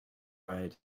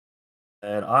 Right.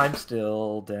 And I'm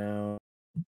still down.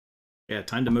 Yeah,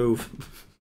 time to move.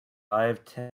 5,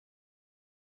 10.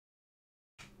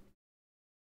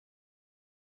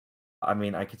 I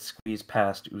mean, I could squeeze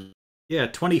past. Yeah,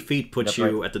 20 feet puts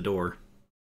you at the door.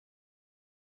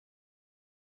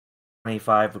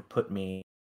 25 would put me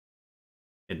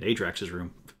in Nadrax's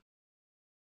room.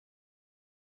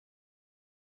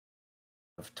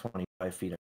 Of 25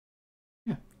 feet.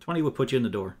 Yeah, 20 would put you in the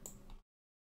door.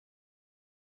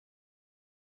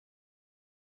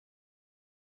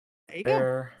 There you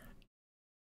go.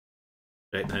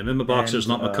 Right, I'm in my boxers,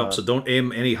 not my cup, so don't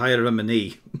aim any higher than my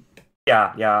knee.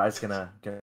 Yeah, I was gonna.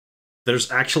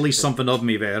 There's actually something of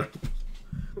me there.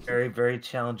 Very, very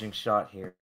challenging shot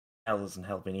here. Hell isn't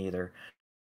helping either.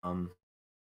 I'll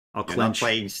you're clench. Not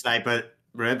playing sniper.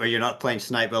 Remember, you're not playing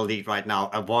sniper elite right now.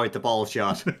 Avoid the ball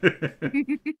shot.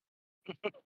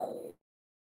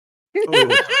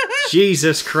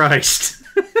 Jesus Christ.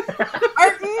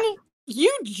 Arton,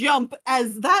 you jump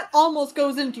as that almost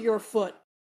goes into your foot.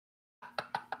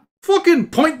 Fucking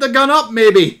point the gun up,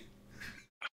 maybe.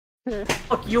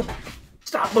 Look, you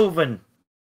stop moving.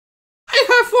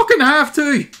 I fucking have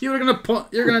to. You're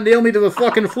gonna nail me to the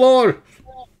fucking floor.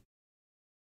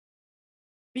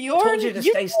 Bjorn, Told you to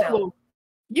stay still.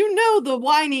 You know the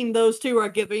whining those two are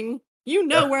giving. You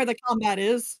know where the combat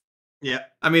is. Yeah.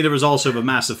 I mean, there was also a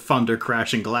massive thunder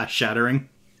crash and glass shattering.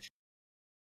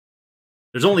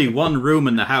 There's only one room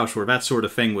in the house where that sort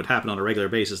of thing would happen on a regular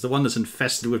basis. The one that's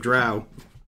infested with drow.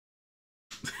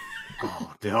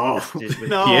 Oh, no.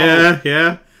 No.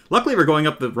 Yeah. Luckily, we're going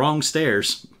up the wrong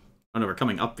stairs. Oh, no, we're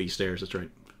coming up these stairs, that's right.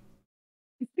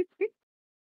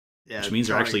 Yeah, which means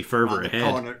they're actually further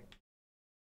ahead.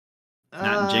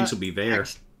 Nat and Jinx will be there.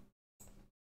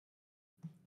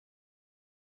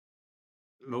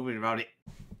 Moving around it.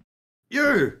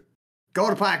 You!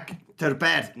 Go back to the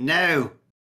bed, now!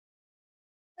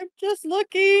 I'm just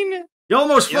looking. You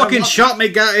almost fucking shot me,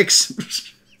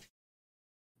 Gattix!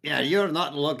 Yeah, you're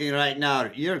not looking right now.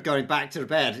 You're going back to the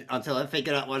bed until I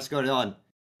figure out what's going on.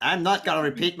 I'm not gonna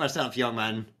repeat myself, young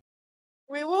man.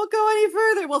 We won't go any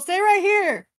further. We'll stay right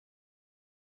here.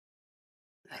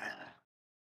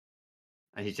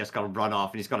 And he's just gonna run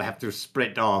off, and he's gonna have to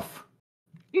sprint off.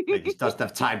 Like, he doesn't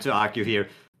have time to argue here.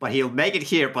 But he'll make it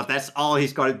here, but that's all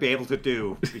he's going to be able to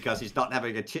do, because he's not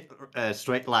having a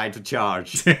straight line to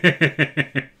charge.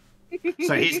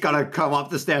 So he's gonna come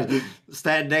up the stairs,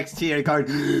 stand next to you, and go.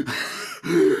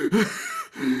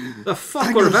 The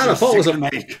fuck was that? I thought it was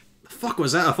the fuck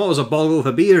was that? I thought it was a ball with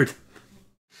a beard.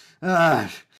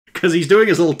 Because he's doing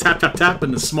his little tap tap tap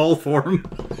in the small form.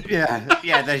 Yeah.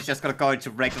 Then he's just gonna go into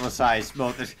regular size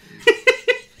mode.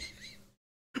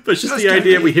 But it's just the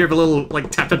idea we hear the little like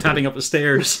tap tap tapping up the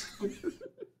stairs.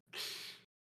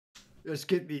 Just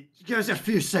give us a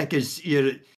few seconds,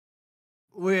 you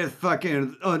weird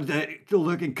fucking undead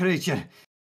looking creature,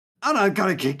 and I'm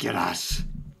gonna kick your ass.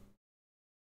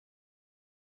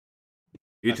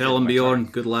 You tell him, Bjorn,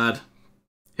 good lad.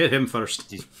 Hit him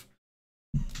first.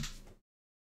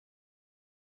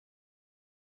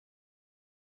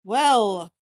 Well.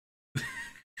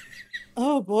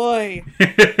 Oh boy.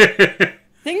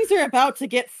 Things are about to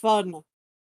get fun.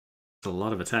 It's a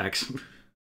lot of attacks.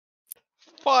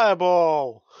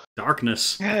 Fireball.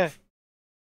 Darkness.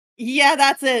 Yeah,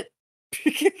 that's it.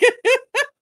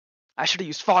 I should have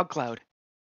used fog cloud.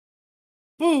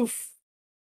 Boof.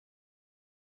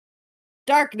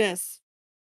 Darkness.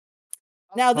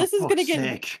 Now this is going to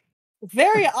get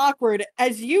very awkward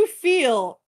as you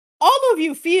feel all of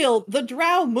you feel the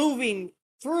drow moving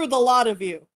through the lot of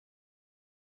you.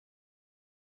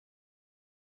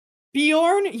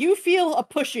 Bjorn, you feel a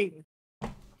pushing.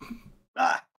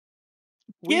 Ah,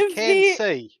 We Give can me-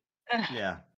 see.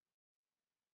 yeah.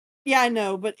 Yeah, I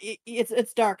know, but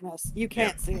it's darkness. You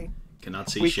can't see. Cannot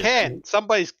see We shit. can.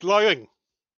 Somebody's glowing.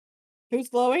 Who's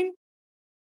glowing?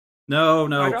 No,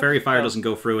 Right Fairy up? Fire Oh. doesn't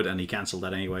go through it, and he cancelled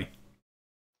that anyway.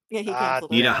 Yeah, he Ah,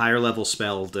 canceled Need it. a higher level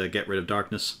spell to get rid of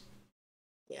darkness.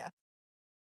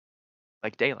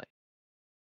 Like daylight.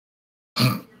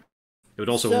 It would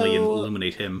also only So-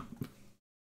 illuminate him.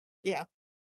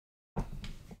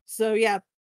 So yeah,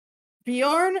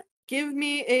 Bjorn, give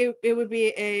me a. It would be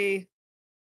a.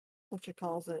 What you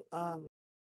calls it?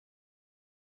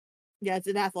 Yeah, it's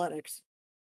in athletics.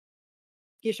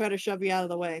 He's trying to shove you out of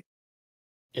the way.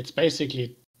 It's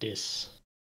basically this.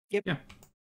 He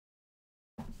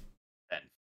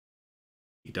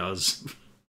does.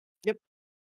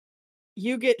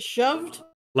 You get shoved.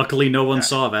 Luckily, no one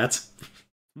saw that.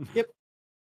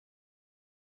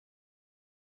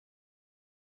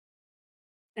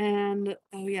 And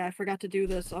oh yeah, I forgot to do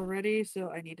this already, so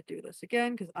I need to do this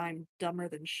again because I'm dumber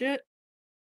than shit.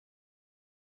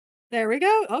 There we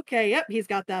go. Okay, yep, he's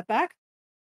got that back.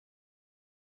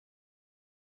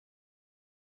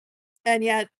 And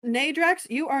yet, Nadrax,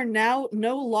 you are now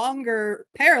no longer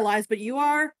paralyzed, but you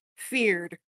are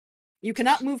feared. You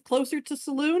cannot move closer to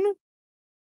Saloon,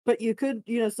 but you could,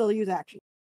 still use action.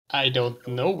 I don't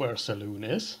know where Saloon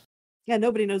is. Yeah,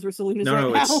 nobody knows where Saloon is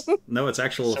No, right now. it's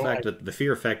actual So effect. I- The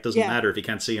fear effect doesn't Yeah. matter if you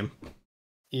can't see him.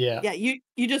 Yeah. Yeah,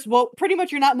 you just won't. Pretty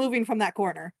much, you're not moving from that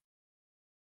corner.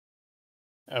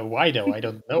 Why though? I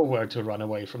don't know where to run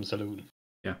away from Saloon.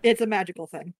 It's a magical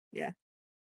thing. Yeah.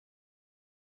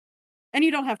 And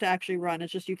you don't have to actually run.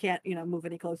 It's just you can't, move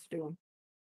any closer to him.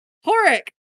 Horik!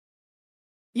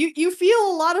 You feel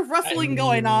a lot of rustling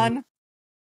going on.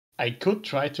 I could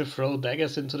try to throw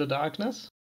daggers into the darkness.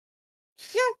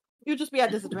 You'd just be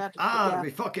at disadvantage. but Ah, yeah.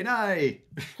 we fucking aye.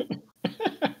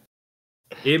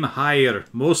 Aim higher.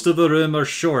 Most of the room are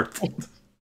short.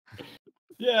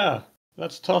 Yeah,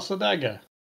 let's toss a dagger.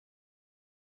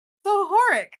 So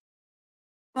Horik.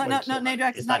 No, Wait, so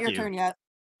Nadrax, is it's not that your you? turn yet.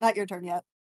 Not your turn yet.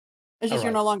 It's just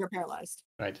you're Alright. no longer paralyzed.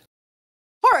 Right.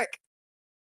 Horik!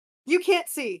 You can't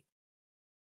see.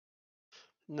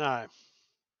 No.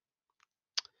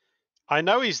 I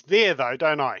know he's there though,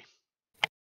 don't I?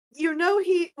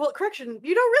 Correction,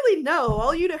 you don't really know.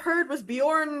 All you'd heard was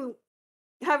Bjorn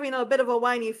having a bit of a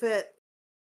whiny fit.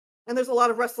 And there's a lot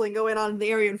of wrestling going on in the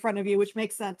area in front of you, which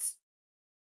makes sense.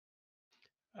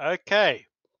 Okay.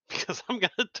 Because I'm going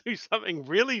to do something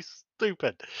really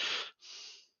stupid.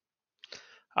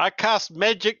 I cast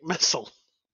Magic Missile.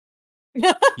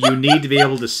 You need to be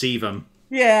able to see them.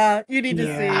 Yeah, you need to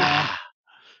see. Yeah.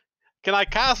 Can I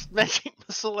cast Magic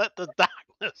Missile at the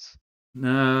darkness?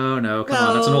 No, come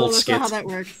on, that's an old that's skit. not how that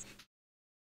works.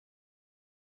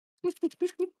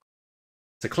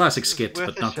 It's a classic skit, worth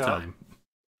but a not the shot. time.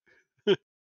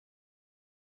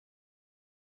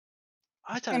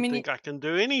 I don't mean, think I can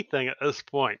do anything at this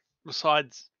point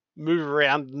besides move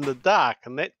around in the dark,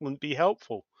 and that wouldn't be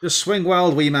helpful. Just swing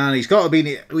wild, wee man. He's got to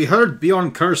be. We heard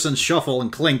Bjorn curse and shuffle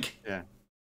and clink.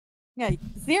 Yeah,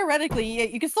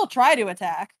 theoretically, you can still try to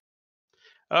attack.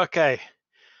 Okay.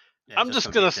 Yeah, I'm it's just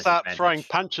gonna going be to a start throwing disadvantage.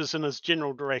 punches in his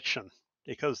general direction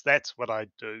because that's what I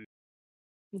do.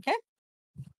 Okay.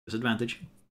 Disadvantage.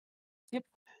 Yep.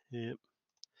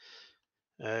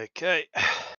 Okay.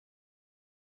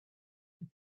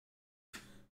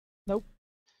 Nope.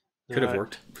 Could have No,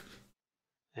 worked.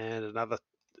 And another.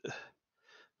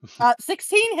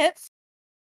 16 hits.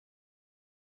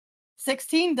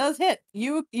 16 does hit.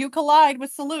 You collide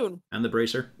with Saloon. And the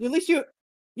bracer. At least you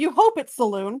hope it's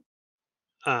Saloon.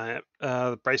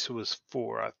 The bracer was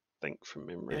 4, I think, from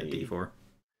Yeah, memory. D4.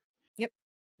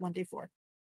 1d4.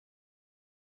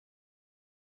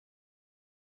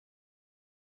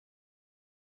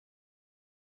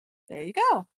 There you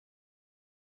go.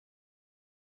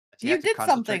 Does he You have to did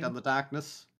concentrate something. on the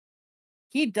darkness.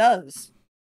 He does.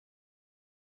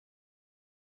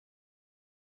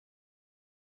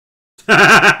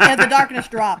 And the darkness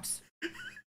drops.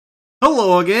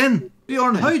 Hello again,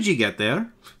 Bjorn. How'd you get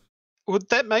there? Would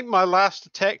that make my last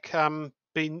attack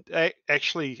be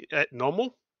actually at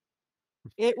normal?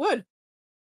 It would.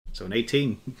 So an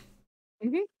 18.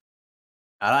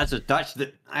 I had to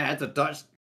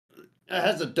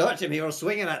dodge him. He was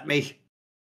swinging at me.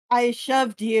 I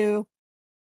shoved you.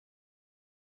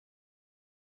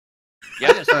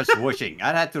 Yeah, it starts whooshing. I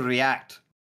had to react.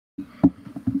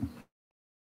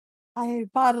 I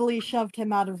bodily shoved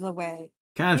him out of the way.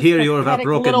 Can't hear you without Pathetic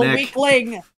broken little neck.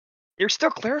 weakling. You're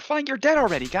still clarifying you're dead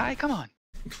already, guy. Come on.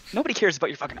 Nobody cares about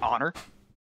your fucking honor.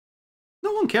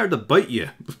 No one cared about you,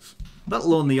 let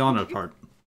alone the honor part.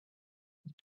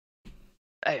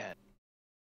 Hey,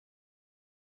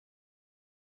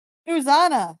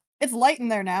 Uzana, it's light in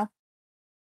there now.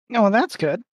 Oh, well, that's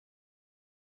good.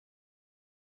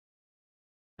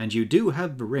 And you do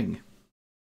have the ring.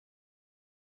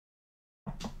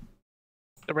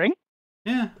 The ring?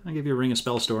 Yeah, I give you a ring of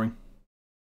spell storing.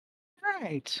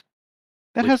 Right.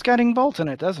 That Wait. has guiding bolt in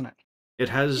it, doesn't it? It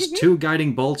has 2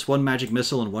 guiding bolts, 1 magic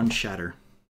missile, and 1 shatter.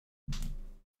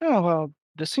 Oh, well,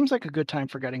 this seems like a good time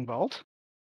for guiding bolt.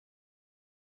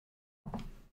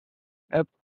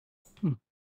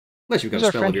 Unless you've got Who's a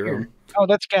our spell friend of your here? own. Oh,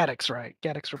 that's Gaddix, right.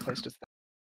 Gaddix replaced his.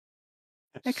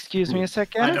 Excuse me a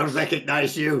sec, I don't Gaddix.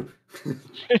 recognize you.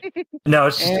 No,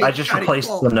 it's And- I just Guiding replaced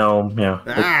bolt. the gnome. Yeah.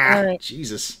 Ah, Alright.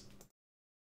 Jesus.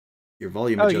 Your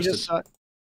volume Oh, you adjusted. just saw it.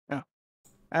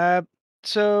 Oh.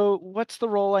 So, what's the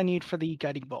roll I need for the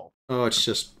guiding bolt? Oh, it's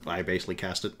just, I basically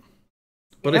cast it.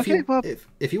 But Okay, well-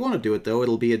 if you want to do it, though,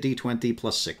 it'll be a d20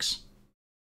 plus 6.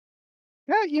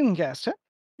 Yeah, you can guess it.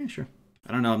 Yeah, sure.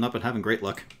 I don't know, I've not been having great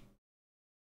luck.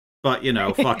 But, you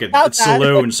know, fuck it. Not It's bad.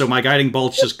 Saloon, so my guiding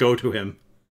bolts just go to him.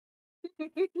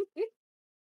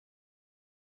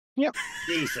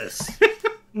 Jesus.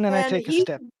 And then I And take a he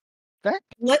step back.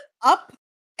 lit up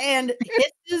and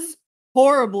hisses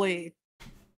horribly.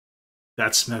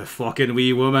 That's my fucking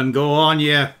wee woman. Go on,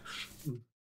 yeah.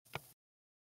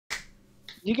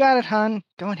 You got it, hon.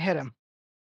 Go and hit him.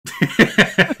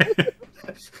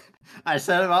 I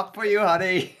set him up for you,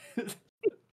 honey.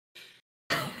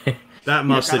 That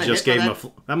must have kinda just hit gave with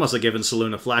him that must have given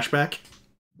Saloon a flashback.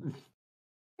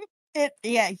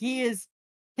 Yeah, he is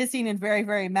hissing and very,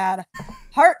 very mad.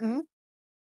 Harton,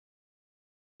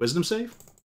 Wisdom save?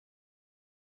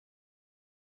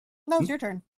 no, it's your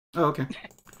turn. Oh, okay.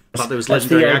 I thought there was That's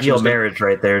legendary the action ideal was gonna- marriage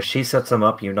right there. She sets him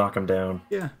up, you knock him down.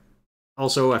 Yeah.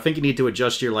 Also, I think you need to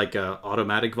adjust your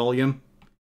automatic volume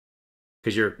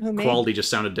because your Who, me? quality just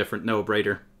sounded different. No,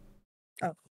 Braider.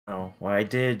 Oh, well, I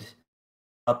did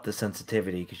up the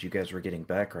sensitivity because you guys were getting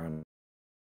background.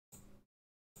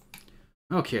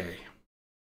 Okay.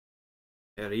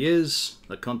 There he is,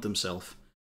 the cunt himself.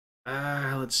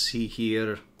 Let's see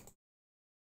here.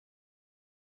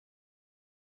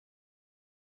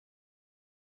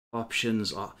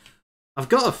 Options. I've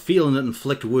got a feeling that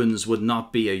Inflict Wounds would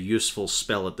not be a useful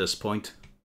spell at this point.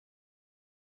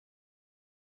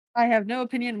 I have no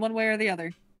opinion one way or the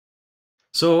other.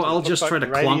 So Does it I'll look just like try to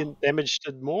clunk. radiant damage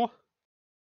did more.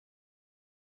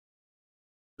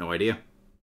 No idea.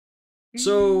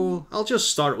 So I'll just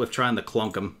start with trying to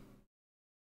clunk him.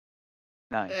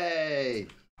 nice. Hey,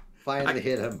 finally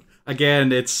hit him.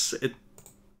 Again, it.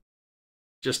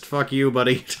 Just fuck you,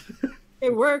 buddy.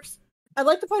 It works. I'd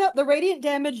like to point out the radiant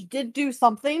damage did do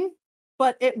something,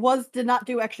 but it did not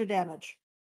do extra damage.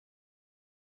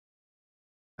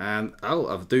 And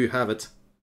I do have it.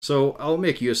 So I'll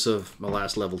make use of my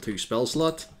last level 2 spell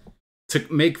slot to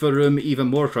make the room even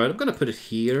more crowded. I'm going to put it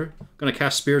here. I'm going to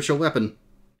cast Spiritual Weapon,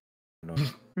 No.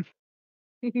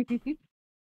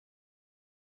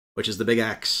 which is the big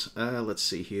axe. Let's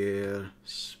see here.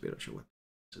 Spiritual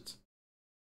Weapon.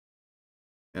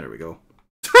 There we go.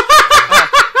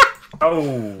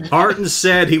 Oh, Harton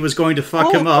said he was going to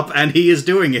fuck him up, and he is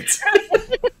doing it.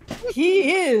 He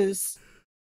is.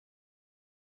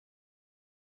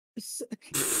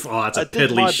 Oh, that's a I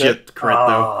did my piddly bit. shit crit,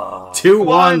 though. oh, 2 Come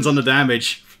ones on. on the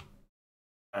damage.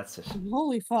 that's just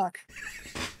Holy fuck.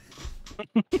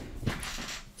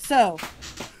 So,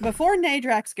 before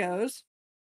Nadrax goes,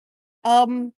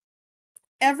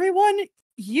 everyone,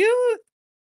 you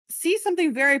see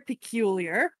something very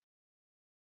peculiar.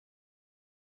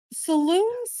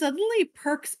 Saloon suddenly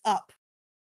perks up.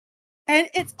 And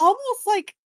it's almost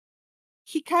like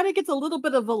he kind of gets a little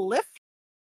bit of a lift,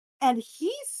 and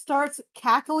he starts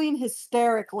cackling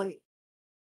hysterically.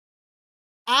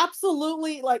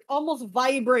 Absolutely, like, almost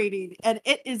vibrating, and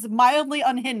it is mildly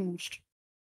unhinged.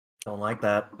 don't like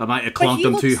that. I might have But clonked he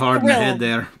him too looks hard in the head thrilled.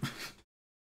 there.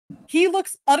 He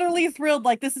looks utterly thrilled,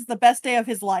 like this is the best day of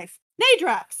his life.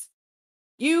 Nadrax,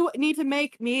 you need to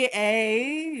make me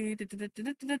a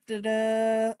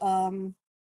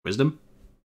Wisdom?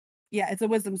 yeah, it's a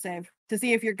wisdom save to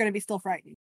see if you're going to be still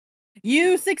frightened.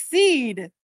 You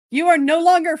succeed. You are no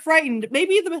longer frightened.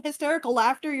 Maybe the hysterical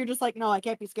laughter, you're just like, no, I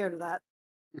can't be scared of that.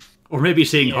 Or maybe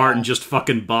seeing Yeah. Harton just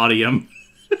fucking body him.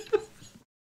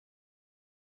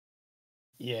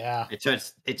 Yeah. It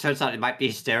turns out it might be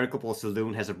hysterical, but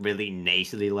Saloon has a really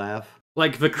nasally laugh.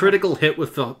 Like, the critical hit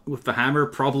with the hammer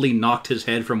probably knocked his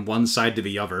head from one side to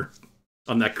the other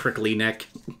on that crickly neck.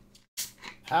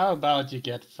 How about you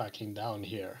get fucking down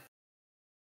here?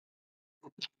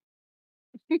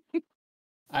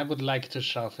 I would like to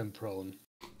shove him prone.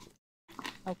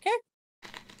 Okay.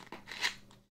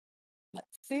 Let's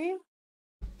see.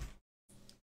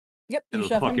 Yep, you Little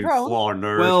shove him fucking prone. floor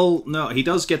nerd. Well, no, he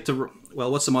does get to.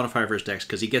 Well, what's the modifier for his dex?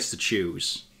 Because he gets to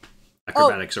choose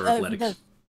acrobatics or he athletics. does.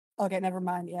 Okay, never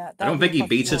mind. Yeah, I don't think he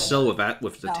beats it plus still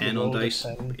with the No. 10 Roll on the dice.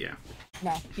 10. But yeah.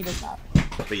 No, he does not.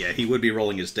 But yeah, he would be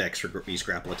rolling his dex for these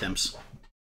grapple attempts.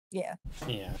 Yeah.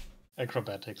 Yeah,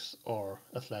 acrobatics or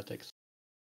athletics.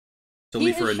 It's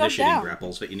only He for is shoved initiating down.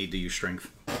 grapples that you need to use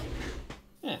strength.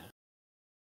 Yeah.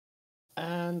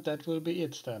 And that will be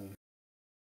it then.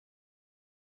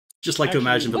 Just like to Actually,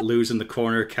 imagine that Lou's in the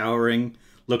corner, cowering,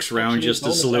 looks around Actually, just as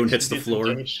bonus Saloon action hits the floor.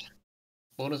 disengage.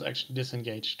 Bonus action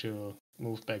disengage to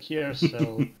move back here,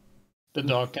 so the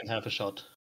dog can have a shot.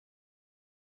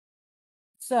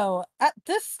 So at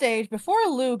this stage, before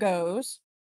Lou goes,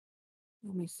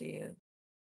 let me see. If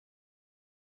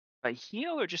I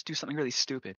heal or just do something really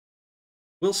stupid?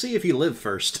 We'll see if you live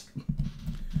first.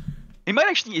 He might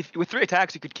actually, with 3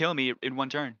 attacks, he could kill me in 1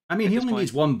 turn. I mean, at he this only point.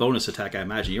 needs 1 bonus attack, I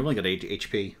imagine. You only got 8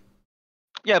 HP.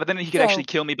 Yeah, but then he could So- actually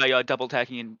kill me by double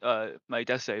attacking in my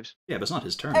death saves. Yeah, but it's not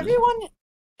his turn. is it? Everyone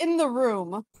in the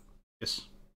room, Yes.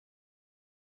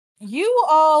 you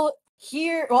all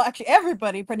hear. Well, actually,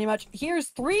 everybody pretty much hears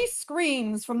 3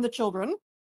 screams from the children.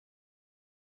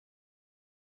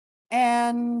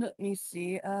 And let me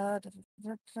see. What's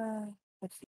the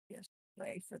easiest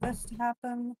way for this to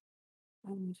happen?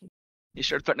 You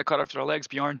started threatening to cut off their legs,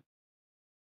 Bjorn.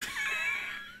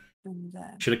 And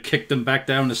then Should have kicked them back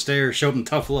down the stairs, showed them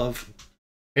tough love.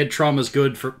 Head trauma's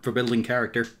good for building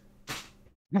character.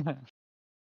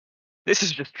 This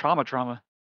is just trauma.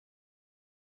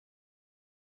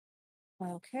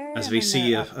 okay. As and we then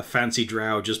see they're a, up. a fancy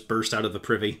drow just burst out of the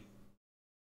privy.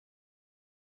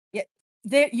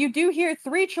 You do hear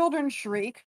 3 children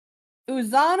shriek.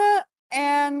 Uzana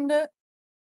and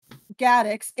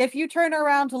Gaddix, if you turn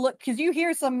around to look, because you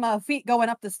hear some feet going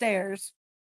up the stairs,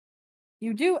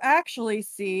 you do actually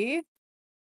see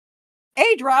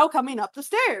a drow coming up the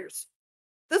stairs.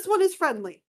 This one is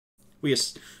friendly.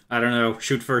 I don't know,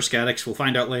 shoot first, Gaddix, we'll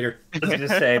find out later. I was gonna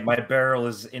say my barrel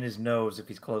is in his nose if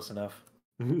he's close enough.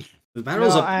 The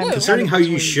barrel's No, up, I'm considering how you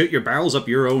between- shoot, your barrel's up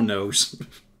your own nose.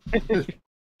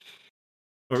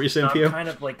 What were you saying, I'm Pio? kind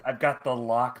of like I've got the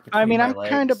lock between I mean, my I'm legs,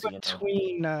 kind of you know.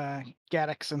 between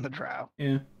Gaddix and the Drow.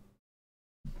 Yeah.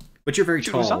 But you're very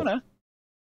Shoot tall. Uzana.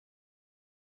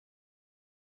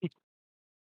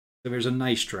 So there's a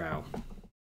nice drow.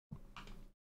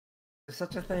 Does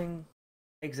such a thing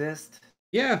exist?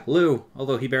 Yeah, Lou,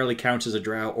 although he barely counts as a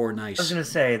drow or I was nice. gonna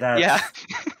say that. Yeah.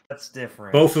 That's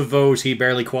different. Both of those he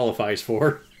barely qualifies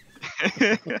for.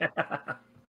 I'm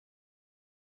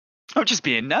just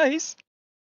being nice.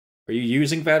 Are you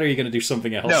using that, or are you going to do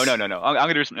something else? No. I'm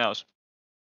gonna do something else.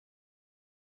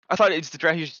 I thought it's the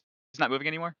dragon. He's not moving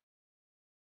anymore.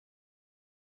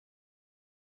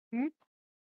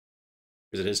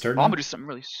 Is it his turn? Oh, I'm now? gonna do something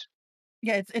really.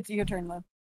 Yeah, it's your turn, Lou.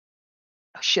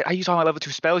 Oh, shit! I used all my level 2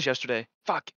 spells yesterday.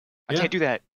 Fuck! I Yeah. can't do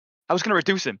that. I was gonna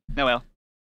reduce him. No, well.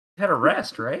 Had a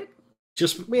rest, right?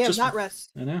 Just We have just, not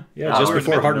rest. I know. Yeah, Oh, just we're in the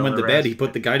before middle Harden of went the to bed, rest. he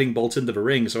put the guiding bolts into the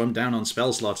ring, so I'm down on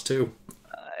spell slots too.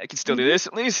 I can still do this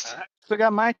at least. Still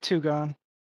got my 2 gone.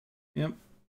 Yep.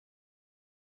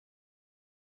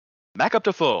 Back up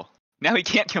to full. Now he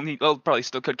can't kill me. Well, probably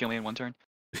still could kill me in 1 turn.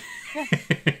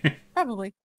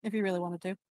 Probably, if you really wanted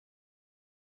to.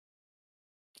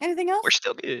 Anything else? We're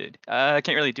still good. I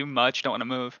can't really do much. Don't want to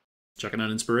move. Checking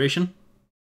on inspiration.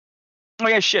 Oh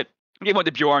yeah, shit. I gave one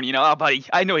to Bjorn. You know, oh buddy,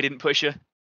 I know he didn't push you.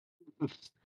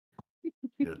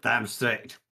 You're damn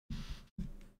straight.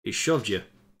 He shoved you.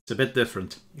 It's a bit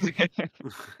different.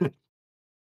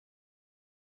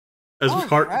 As All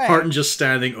right. Harton just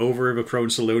standing over the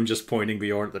prone saloon, just pointing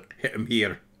beyond, like, hit him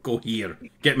here, go here,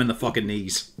 get him in the fucking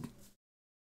knees.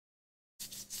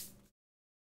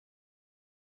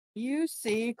 You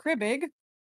see Kribbig.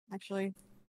 Actually,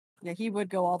 yeah, he would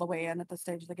go all the way in at this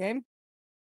stage of the game.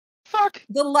 Fuck.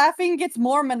 The laughing gets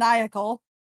more maniacal.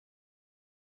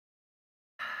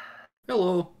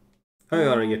 Hello. How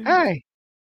are you? Hey,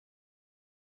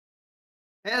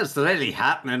 It's really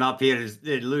happening up here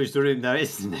in Lou's room there,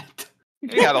 isn't it?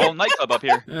 Yeah, the whole nightclub up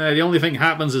here. The only thing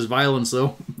happens is violence,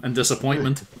 though, and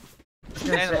disappointment. I was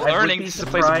gonna And say, I would learning, be this is a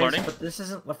place of surprised, learning. But this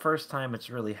isn't the first time it's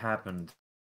really happened.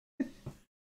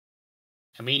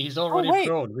 I mean, he's already wait.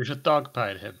 prone. We should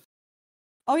dogpile him.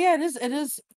 Oh yeah, it is. It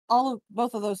is all of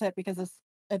both of those hit because it's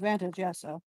advantage. Yeah,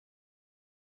 so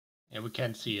And we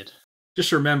can't see it.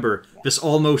 Just remember, this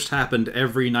almost happened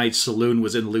every night Saloon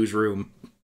was in Lou's room.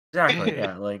 Exactly.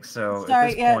 Yeah. Like so. Sorry, at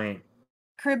this yeah. point,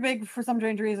 Cribbig, for some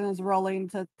strange reason, is rolling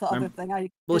to the other thing. Well, it's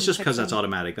didn't just fix because that's him.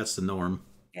 automatic. That's the norm.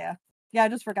 Yeah, I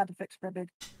just forgot to fix Cribbig.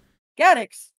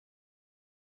 Gaddix!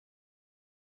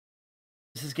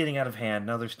 this is getting out of hand.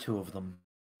 Now there's 2 of them.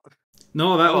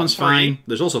 No, that Oh, one's 3. fine.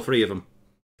 There's also 3 of them,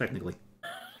 technically.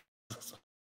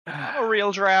 I'm a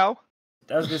real drow.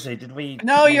 I was gonna say, did we?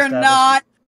 No, did we you're establish not!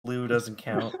 Blue doesn't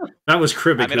count. That was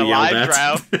Kribbik I'm in who a yelled live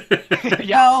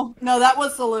at. No, that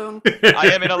was Saloon. I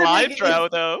am in a live drow,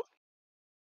 though.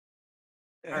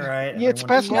 All right. Yeah, it's everyone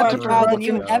best just not More to go. drow provoke than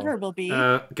you him. ever will be.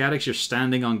 Gaddix, you're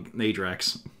standing on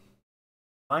Nadrax.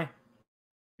 Why?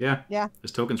 Yeah. Yeah.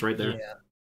 There's tokens right there. Yeah.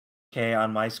 Okay,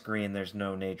 on my screen, there's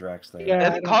no Nadrax there. Yeah, I I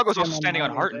think don't Coggo's see also him standing on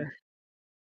mine Harton. either.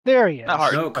 There he is. Not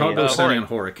Harton. No, Coggo's yeah. standing on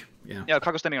Horik. Yeah. Yeah,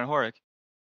 Coggo's standing on Horik.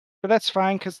 But that's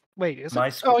fine, because, wait, is My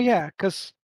it? screen- Oh, yeah,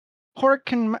 because Horik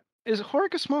can... Is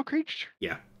Horik a small creature?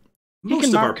 Yeah. He Most can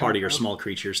of our mount party are combo. small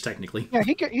creatures, technically. Yeah,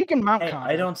 he can mount Hey, combo.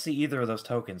 I don't see either of those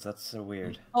tokens. That's so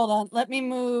weird. Hold on, let me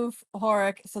move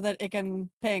Horik so that it can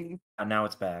ping. Now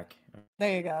it's back.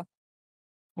 There you go.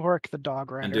 Horik the dog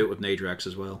rider. And do it with Nadrax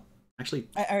as well. Actually,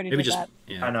 I already maybe did just... that.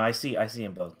 Yeah. I know. I see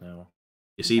them both now.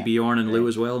 You see Okay. Bjorn and Lou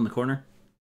as well in the corner?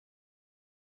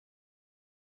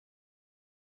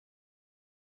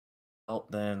 Well,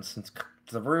 then, since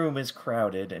the room is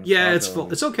crowded and Yeah, it's Coggo-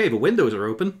 full. It's okay. The windows are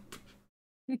open.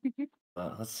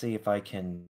 let's see if I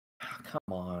can. Come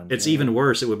on. It's dude. even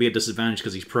worse. It would be a disadvantage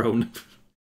because he's prone.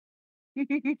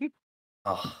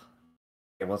 Oh.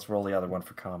 Okay, let's roll the other one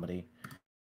for comedy.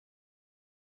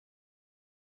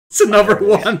 It's another There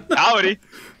it is. one. Comedy.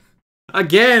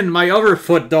 Again, my other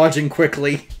foot dodging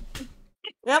quickly.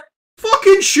 Yep.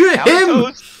 Fucking shit Comedy him!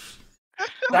 toast.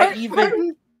 I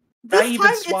even This I even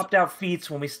time it's- swapped out feats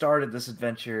when we started this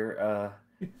adventure.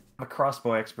 I'm a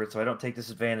crossbow expert, so I don't take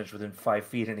disadvantage within 5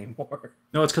 feet anymore.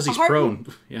 No, it's because he's Harden-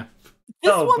 prone. Yeah.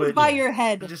 This No, one's but- by your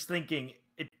head. I'm just thinking.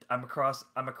 I'm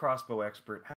a crossbow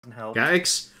expert. Hasn't helped.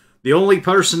 Gaix, the only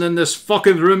person in this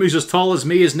fucking room who's as tall as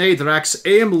me is Nadrax.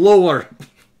 Aim lower.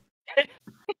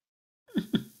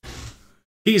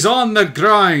 He's on the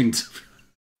ground.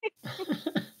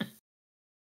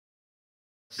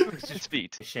 His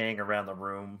feet. Shaying around the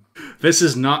room.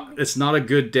 It's not a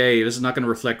good day. This is not going to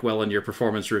reflect well on your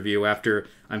performance review after,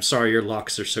 I'm sorry your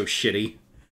locks are so shitty.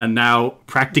 And now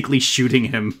practically shooting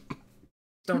him.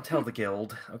 Don't tell the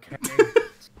guild, okay?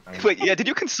 Wait, yeah, did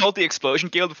you consult the Explosion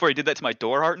Guild before you did that to my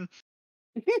door, Harton?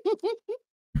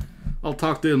 I'll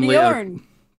talk to him later. Bjorn,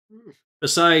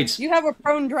 Besides, you have a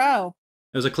prone drow.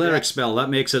 there's a cleric spell. That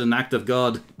makes it an act of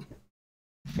God.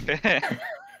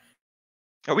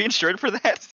 Are we insured for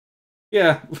that?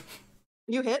 Yeah.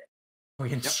 You hit.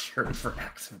 We insured for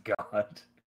acts of God.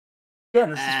 Yeah,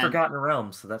 this is And, Forgotten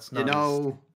Realms, so that's not. You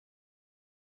know,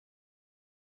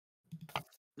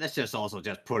 let's just also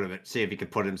just put him. See if we can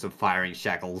put him some firing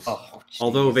shackles. Oh,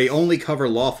 Although they jeez. only cover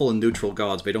lawful and neutral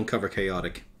gods, they don't cover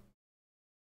chaotic.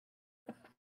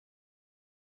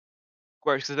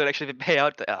 Worse, because they actually pay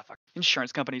out the fuck.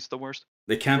 Insurance companies the worst.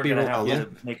 They can't We're be gonna have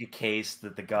rolled. to make a case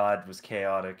that the god was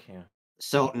chaotic. Yeah.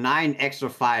 So 9 extra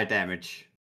fire damage.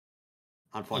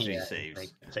 Unfortunately, Yeah, saves. like,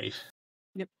 safe.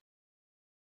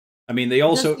 I mean, they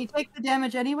also... Does he take the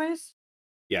damage anyways?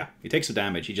 Yeah, he takes the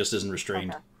damage. He just isn't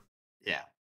restrained. Okay. Yeah.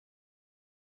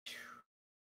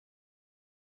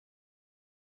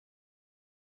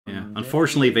 Yeah.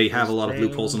 Unfortunately, they have a lot of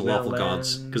loopholes in lawful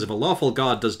gods. Because if a lawful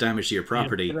god does damage to your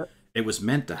property, it was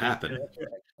meant to happen.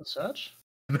 Search.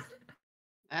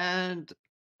 And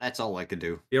that's all I can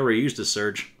do. He already used his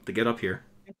surge to get up here.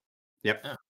 Yep.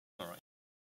 Alright.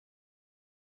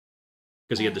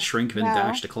 Because he had the shrink and Now-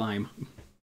 dash to climb.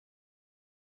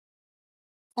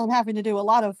 I'm having to do a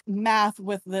lot of math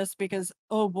with this because,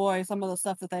 oh boy, some of the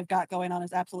stuff that they've got going on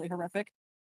is absolutely horrific.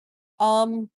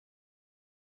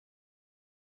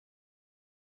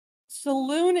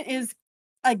 Saloon is,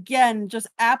 again, just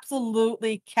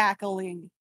absolutely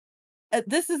cackling.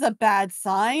 This is a bad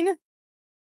sign.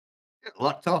 A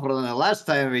lot tougher than the last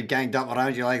time we ganged up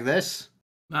around you like this.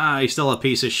 Ah, he's still a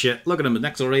piece of shit. Look at him, his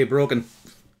neck's already broken.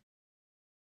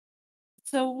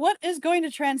 So what is going to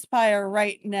transpire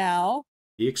right now?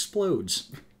 He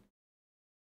explodes.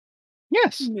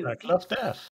 Yes. Like love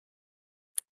death.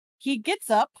 He gets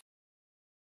up.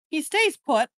 He stays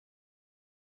put.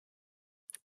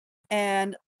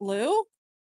 And Lou?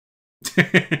 He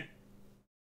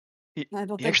I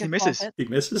don't He think actually it's all misses. hit.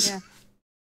 misses? Yeah.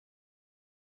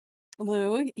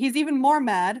 Lou, he's even more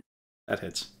mad. That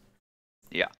hits.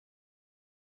 Yeah.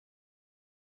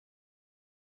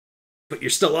 But you're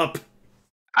still up.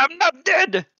 I'm not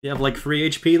dead. You have like 3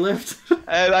 HP left?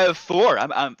 I have 4.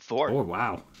 I'm 4. Oh,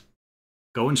 wow.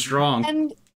 Going strong.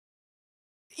 And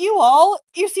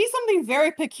you see something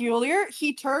very peculiar.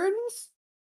 He turns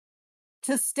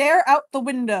to stare out the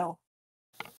window.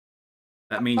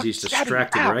 That means he's Stabbing me.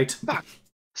 distracted, Ow, right? Fuck.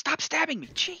 Stop stabbing me.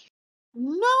 Gee.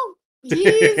 No,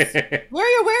 he's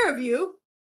very aware of you.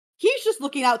 He's just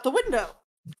looking out the window.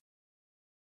 I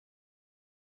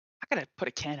gotta put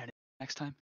a can on it next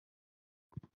time.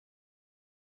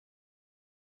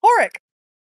 Horik.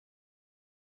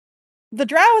 The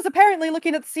drow is apparently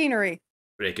looking at the scenery.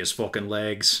 Break his fucking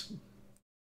legs.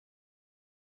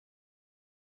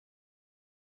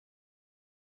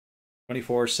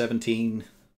 "24, 17,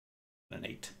 and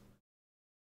 8.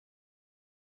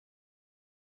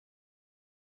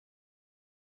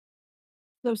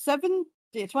 So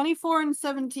 24 and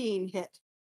 17 hit.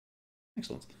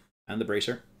 Excellent. And the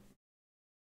bracer.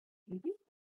 Mhm.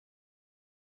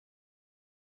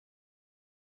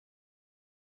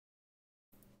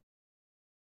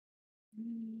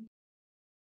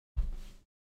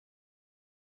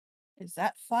 Is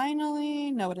that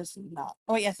finally? No, it is not.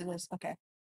 Oh, yes, it is. Okay.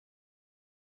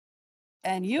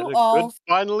 And Is you that a all... good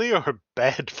finally or a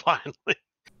bad finally?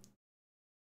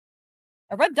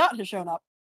 A red dot has shown up.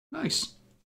 Nice.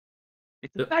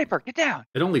 It's a sniper. Get down.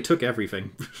 It only took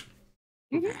everything.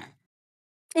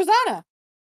 Uzana!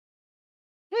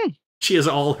 She has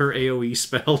all her AoE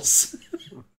spells.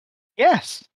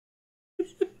 Yes.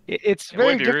 It's It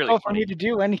very would be really difficult for funny. me to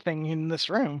do anything in this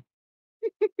room.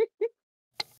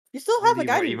 You still have a Only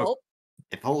guiding were bolt.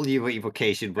 If only you were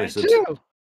evocation I wizards. do.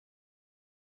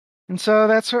 And so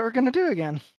that's what we're gonna do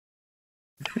again.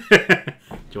 Do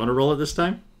you want to roll it this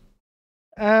time?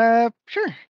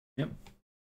 Sure.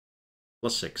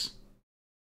 +6.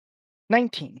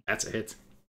 19. That's a hit.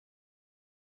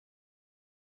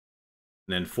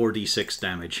 And then 4d6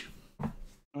 damage.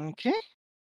 Okay.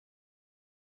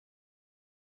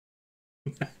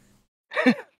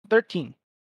 13.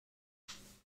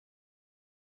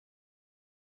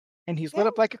 And he's lit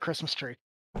up like a Christmas tree.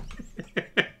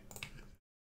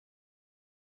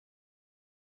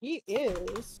 He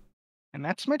is. And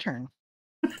that's my turn.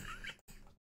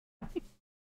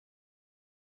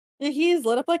 He's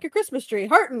lit up like a Christmas tree.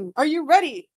 Harton, are you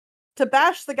ready to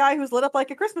bash the guy who's lit up like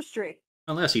a Christmas tree?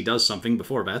 Unless he does something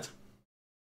before that.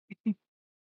 It's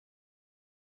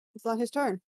not his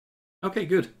turn. Okay,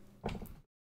 good.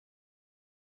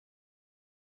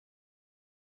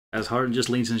 As Harden just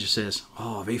leans in and just says,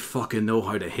 "Oh, they fucking know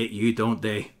how to hit you, don't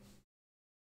they?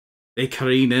 They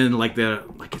careen in like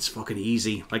it's fucking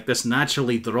easy, like this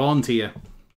naturally drawn to you."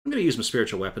 I'm gonna use my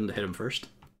spiritual weapon to hit him first,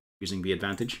 using the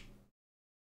advantage,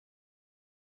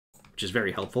 which is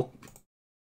very helpful.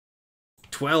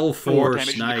 12 More force,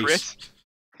 damage than the nice.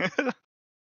 crit.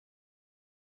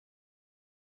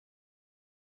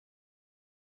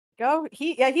 Go.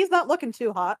 He's not looking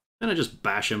too hot. Then I just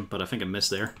bash him, but I think I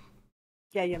missed there.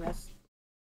 Yeah, you miss.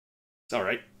 It's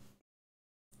alright.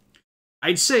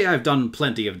 I'd say I've done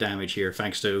plenty of damage here,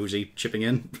 thanks to Uzi chipping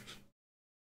in.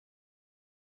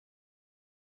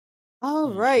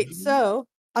 All right, so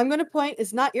I'm going to point.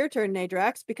 It's not your turn,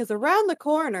 Nadrax, because around the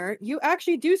corner, you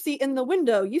actually do see in the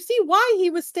window. You see why he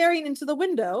was staring into the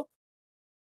window.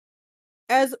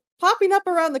 As popping up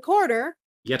around the corner,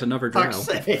 Yet another drow. Fuck's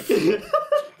sake.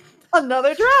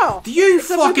 another drow. Do you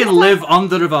So fucking this live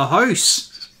under the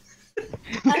house?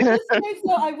 At this point,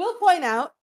 so I will point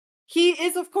out, he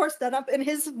is, of course, set up in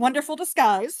his wonderful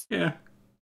disguise. Yeah.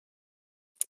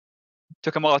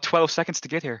 Took him all 12 seconds to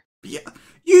get here. Yeah.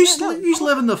 You no.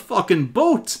 live in the fucking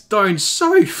boat down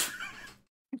south.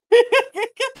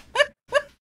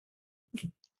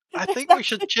 I think we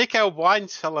should check our wine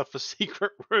cellar for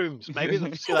secret rooms. Maybe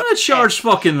they've set I'm up gonna charge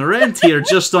fucking rent here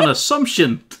just on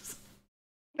assumption.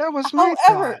 That was my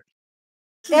However,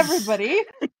 thought. everybody,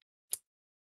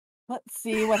 let's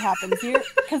see what happens here.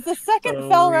 Because the second So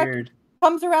Felrek weird.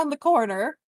 comes around the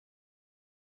corner,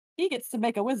 he gets to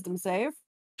make a wisdom save.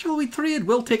 Shall we trade?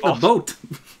 We'll take the Oh. boat.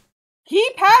 He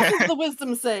passes the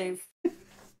wisdom save.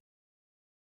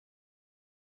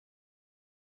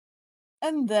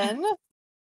 And then,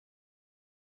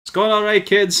 It's going alright,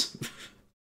 kids.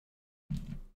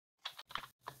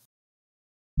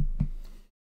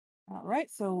 all right,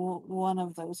 so one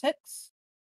of those hits.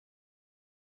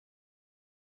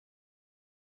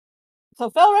 So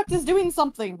Felrek is doing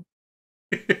something.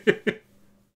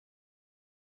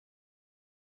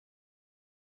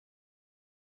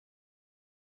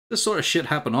 This sort of shit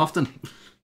happen often.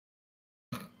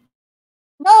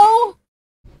 No!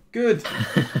 Good.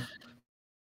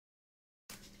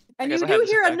 And guess you I had do this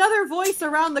hear effect. another voice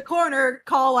around the corner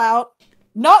call out,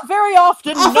 "Not very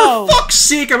often, Oh, no!" for fuck's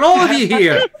sake, are all of you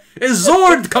here? Is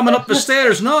Zord coming up the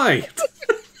stairs now?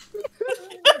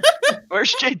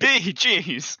 Where's JB?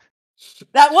 Jeez.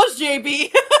 That was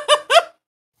JB.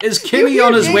 Is You Kimmy hear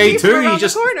on his JB way from too? around He the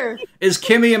just corner. is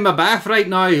Kimmy in my bath right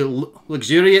now,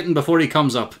 luxuriating before he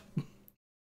comes up.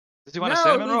 Does he want a No,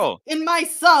 cinnamon he's roll? in my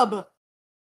sub.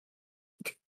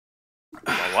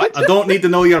 What? I don't need to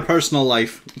know your personal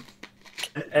life.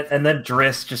 And then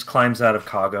Driss just climbs out of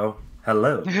Kago.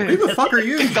 Hello. Who the fuck are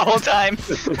you? The whole time.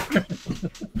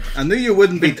 I knew you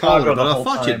wouldn't be taller, Chicago the but I whole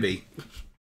thought you'd time. be.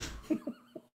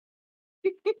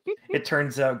 It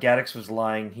turns out Gaddix was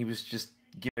lying. He was just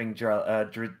giving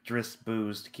Driss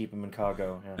booze to keep him in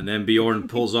Kago. Yeah. And then Bjorn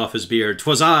pulls off his beard.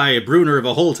 'Twas I, Brunner of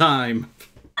a whole time.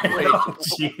 Wait, Oh,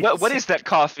 jeez. what is that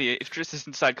coffee if Triss is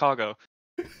inside Cargo?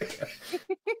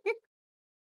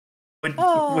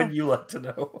 Oh. When you like to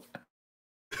know.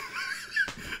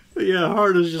 Yeah,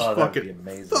 Hard is just Oh, that'd be fucking.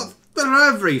 amazing. They're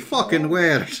every fucking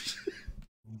where.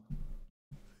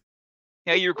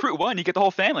 Yeah, you recruit one, you get the whole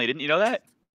family. Didn't you know that?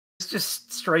 This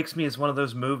just strikes me as one of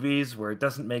those movies where it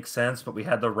doesn't make sense, but we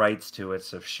had the rights to it,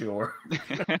 so sure.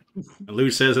 Lou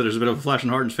says that there's a bit of a flash in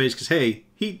Harden's face because, hey,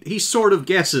 he sort of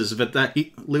guesses that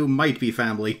Lou might be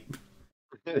family.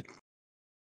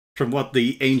 From what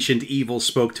the ancient evil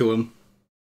spoke to him.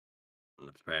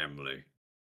 Family.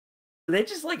 Are they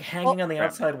just like hanging on the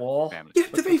outside wall? Family. Yeah,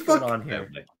 What's to be going fuck. on here?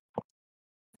 Family.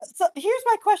 So here's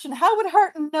my question: how would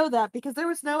Harton know that? Because there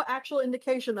was no actual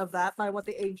indication of that by what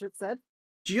the agent said.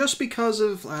 Just because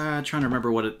of, trying to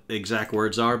remember what exact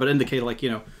words are, but indicate, like,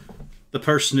 the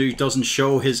person who doesn't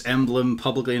show his emblem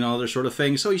publicly and all other sort of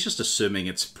thing, so he's just assuming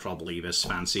it's probably this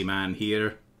fancy man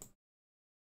here.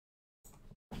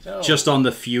 So, Just on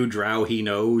the few drow he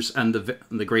knows, and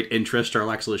the great interest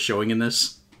Jarlaxle is showing in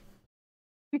this.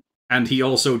 And he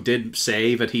also did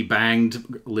say that he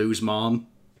banged Lou's mom.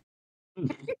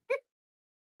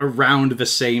 Around the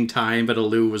same time that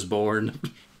Lou was born.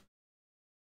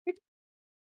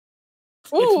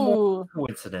 It's more Ooh,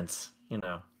 coincidence, you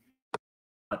know.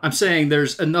 I'm saying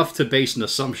there's enough to base an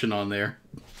assumption on there.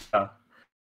 Not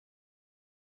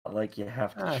like you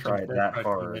have to try that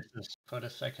hard. For the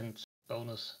second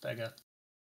bonus dagger.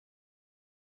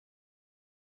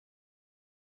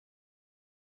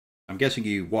 I'm guessing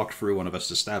you walked through one of us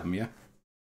to stab him, yeah?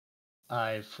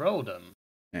 I throw them.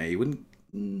 Yeah, you wouldn't...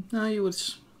 No, you would...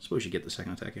 Suppose you get the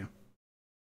second attack, yeah.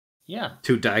 Yeah.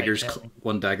 Two daggers, Okay.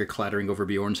 one dagger clattering over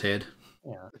Bjorn's head.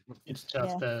 Yeah. It's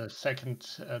just Yeah. the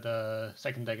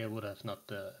second dagger would have not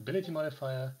the ability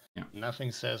modifier. Yeah.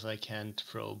 Nothing says I can't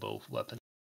throw both weapons.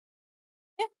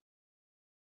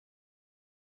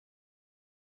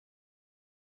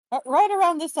 right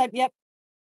around this time. Yep,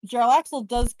 Jarlaxle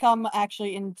does come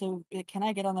actually into. Can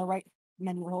I get on the right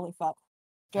menu? Holy fuck!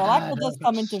 Jarlaxle does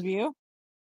come into view.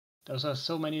 Those are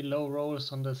so many low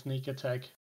rolls on the sneak attack.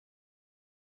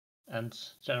 And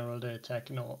general the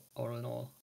attack in all.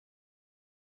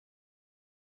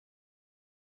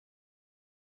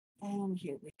 And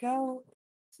here we go.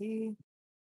 Let's see.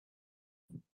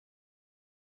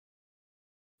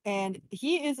 And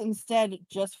he is instead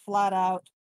just flat out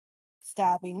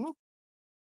stabbing.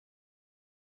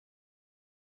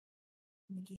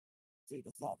 Let me just see,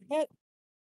 does that hit?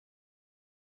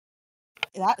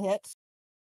 That hits.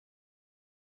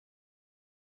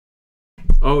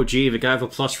 Oh, gee, the guy with a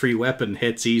 +3 weapon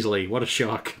hits easily. What a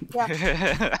shock.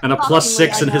 Yeah. And a Shockingly,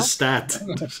 +6 I in know. his stat.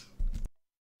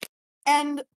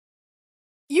 And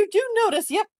you do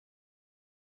notice, yep,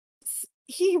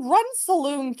 he runs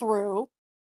Saloon through.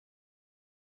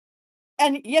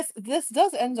 And yes, this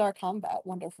does end our combat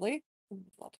wonderfully.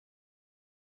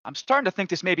 I'm starting to think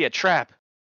this may be a trap.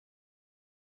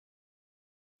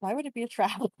 Why would it be a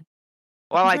trap?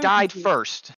 Well, I'm I very died confused.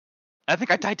 first. I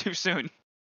think I died too soon.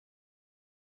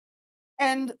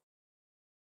 And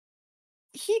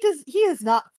he is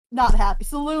not happy.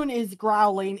 Saloon is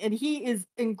growling, and he is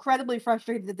incredibly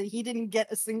frustrated that he didn't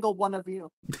get a single one of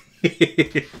you.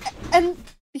 And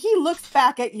he looks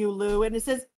back at you, Lou, and it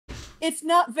says, "It's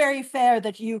not very fair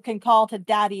that you can call to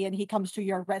Daddy and he comes to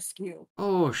your rescue."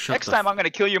 Oh, shut Next the time I'm going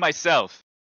to kill you myself.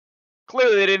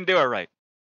 Clearly they didn't do it right.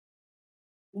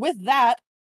 With that,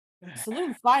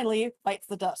 Saloon finally bites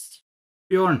the dust.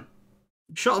 Bjorn,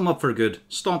 shut him up for good.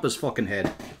 Stomp his fucking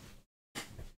head.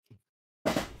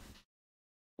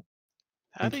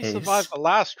 How In did he case. survive the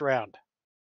last round?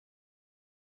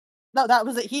 No, that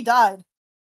was it. He died.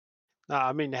 No,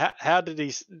 I mean, how did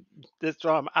he? That's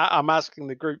why I'm asking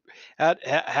the group. How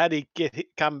did he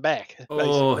come back? Oh,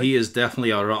 basically? he is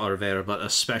definitely a rotter there, but a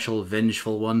special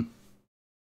vengeful one.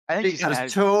 I think he's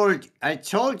I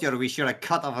told you we should have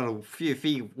cut off a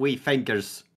few wee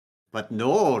fingers. But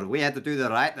no, we had to do the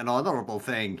right and honorable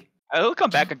thing. he'll come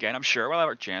back again, I'm sure. We'll have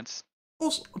our chance.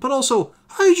 Also,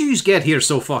 how did you get here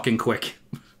so fucking quick?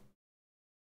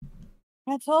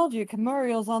 I told you,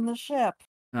 Camuriel's on the ship.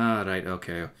 Ah, right,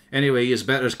 okay. Anyway, it's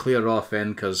better to clear off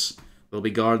then, because we'll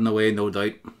be guarding away, no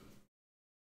doubt.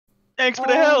 Thanks for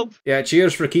the help. Yeah,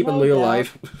 cheers for keeping No Lou doubt.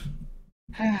 alive.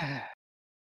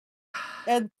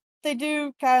 And they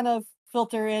do kind of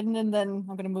filter in, and then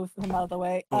I'm gonna move him out of the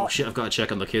way. Oh shit, I've got to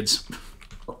check on the kids.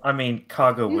 I mean,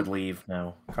 Cargo would leave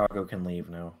now. Cargo can leave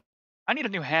now. I need a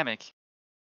new hammock.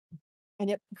 And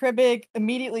yep, Kribbig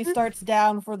immediately starts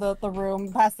down for the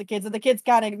room past the kids, and the kids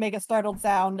kind of make a startled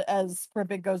sound as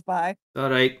Kribbig goes by.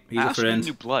 Alright, he's I a also need friend.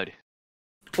 new blood.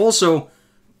 Also,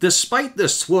 despite the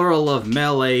swirl of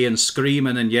melee and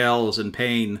screaming and yells and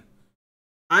pain,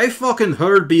 I fucking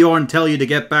heard Bjorn tell you to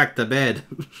get back to bed.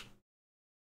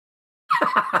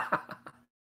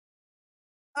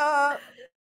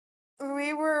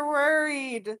 We were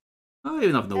worried. I don't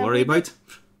even have to Yeah, worry we about.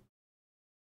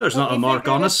 There's Well, not a we mark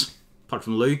figured on it- us, apart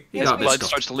from Lou. He Yes, got we- this Blood stuff.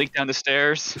 starts to leak down the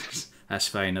stairs. That's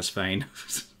fine, that's fine.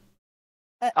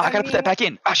 I gotta put that mean, back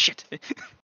in. Ah, shit.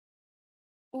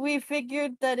 we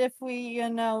figured that if we,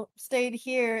 stayed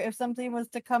here, if something was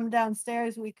to come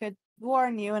downstairs, we could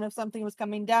warn you, and if something was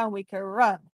coming down, we could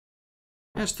run.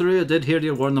 That's true, I did hear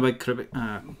you warn about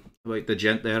about the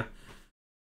gent there.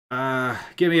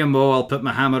 Give me a mo, I'll put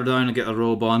my hammer down and get a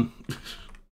robe on.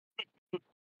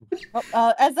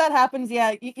 As that happens,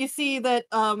 yeah, you see that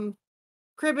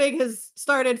Kribbig has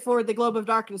started for the globe of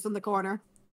darkness in the corner.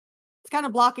 It's kind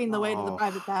of blocking the way to the Oh.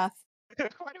 private path.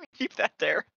 Why do we keep that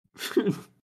there?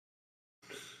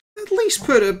 At least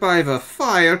put it by the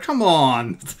fire, come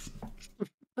on!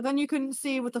 But then you couldn't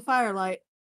see with the firelight.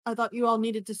 I thought you all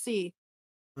needed to see.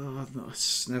 Oh, no,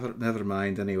 it's never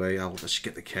mind anyway, I'll just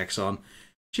get the keks on.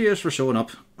 Cheers for showing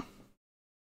up.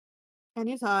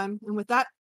 Anytime. And with that,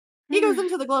 he goes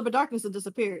into the globe of darkness and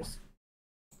disappears.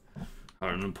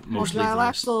 Mostly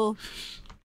Jarlaxle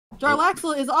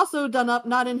is also done up,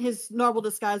 not in his normal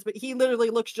disguise, but he literally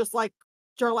looks just like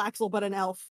Jarlaxle, but an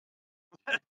elf.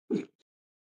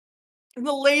 In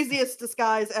the laziest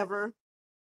disguise ever.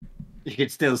 You can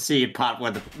still see a part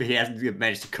where he hasn't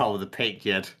managed to cover the paint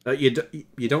yet. You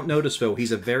don't notice, though,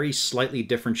 he's a very slightly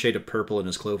different shade of purple in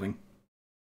his clothing.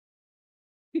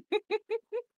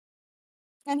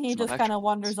 And he Some just kind of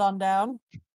wanders on down.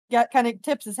 Yeah, kind of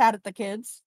tips his hat at the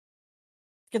kids.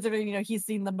 Considering, he's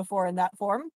seen them before in that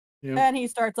form. Yeah. And he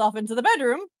starts off into the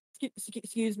bedroom.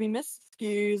 Excuse me, miss.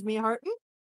 Excuse me, Harton.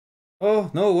 Oh,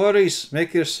 no worries.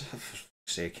 Make your... For fuck's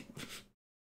sake.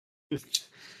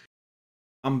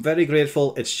 I'm very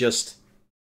grateful, it's just...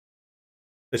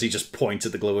 As he just points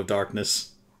at the glow of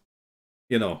darkness.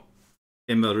 In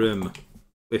my room.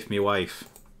 With me wife.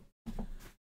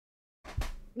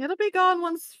 It'll be gone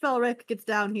once Felric gets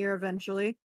down here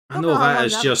eventually. I Don't know how that long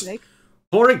is that'll just... take.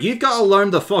 Horik, you've got to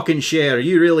learn to fucking share.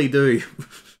 You really do.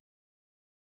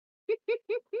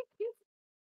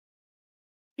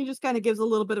 He just kind of gives a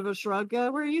little bit of a shrug.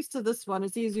 We're used to this one.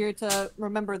 It's easier to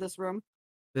remember this room.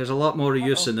 There's a lot more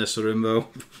use in this room, though.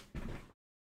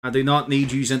 I do not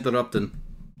need yous interrupting.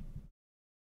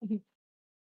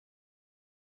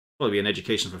 Probably be an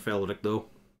education for Felric, though.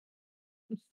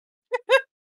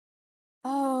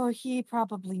 Oh, he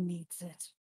probably needs it.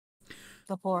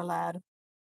 The poor lad.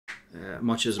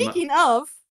 Much as... Speaking of,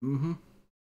 Mm-hmm.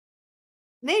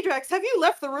 Nadrax, have you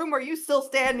left the room or are you still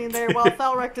standing there while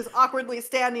Felric is awkwardly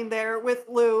standing there with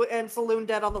Lou and Saloon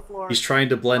dead on the floor? He's trying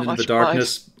to blend Not into the much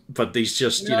darkness, but he's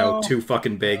just, No. too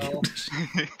fucking big. No. I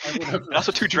would have And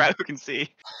also two drow who can see.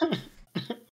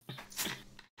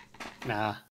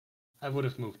 Nah, I would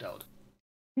have moved out.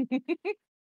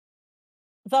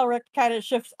 Felric kind of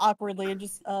shifts awkwardly and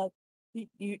just,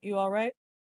 you all right?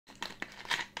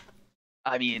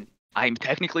 I mean, I'm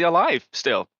technically alive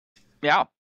still. Yeah.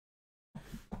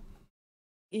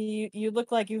 You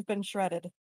look like you've been shredded.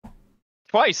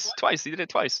 Twice. He did it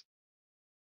twice.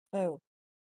 Oh.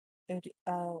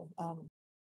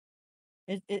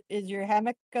 Is your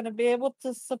hammock gonna be able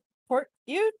to support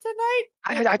you tonight?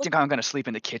 I think I'm gonna sleep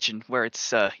in the kitchen where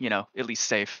it's, at least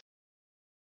safe.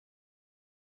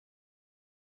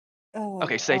 Oh,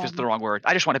 Okay, safe is the wrong word.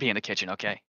 I just want to be in the kitchen,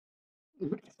 okay?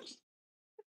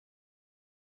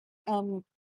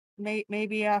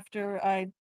 Maybe after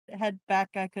I head back,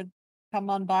 I could come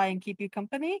on by and keep you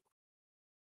company.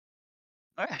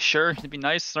 Sure, it'd be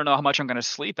nice. I don't know how much I'm gonna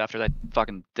sleep after that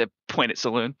fucking pointed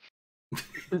saloon.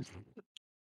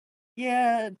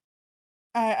 Yeah,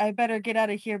 I better get out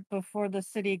of here before the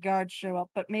city guards show up.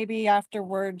 But maybe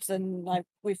afterwards, and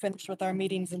we finish with our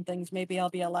meetings and things, maybe I'll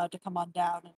be allowed to come on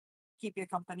down and keep you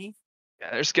company.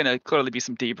 Yeah, there's gonna clearly be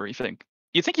some debriefing.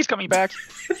 You think he's coming back?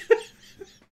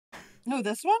 Who,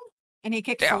 this one? And he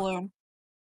kicks Damn. Saloon.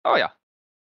 Oh yeah.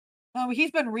 Oh,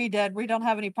 he's been re-dead. We don't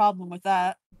have any problem with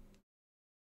that.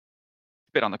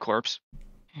 Spit on the corpse.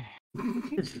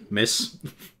 Miss.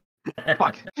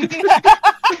 Fuck.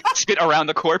 Spit around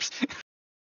the corpse.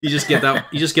 You just get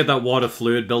that water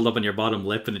fluid build up on your bottom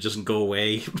lip and it doesn't go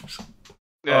away.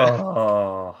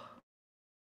 Oh.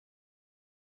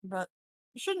 But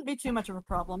it shouldn't be too much of a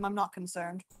problem. I'm not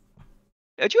concerned.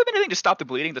 Do you have anything to stop the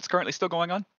bleeding that's currently still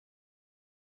going on?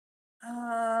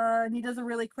 And he does a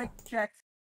really quick check.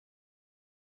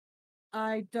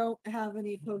 I don't have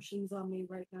any potions on me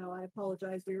right now. I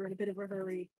apologize. We were in a bit of a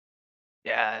hurry.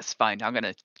 Yeah, it's fine. I'm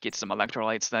gonna get some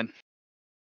electrolytes then.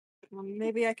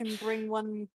 Maybe I can bring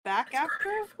one back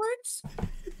afterwards?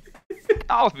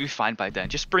 I'll be fine by then.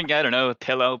 Just bring, I don't know, a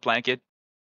pillow, blanket,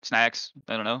 snacks,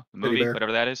 I don't know, a movie, bear.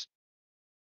 whatever that is.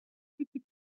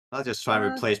 I'll just try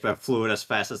and replace my fluid as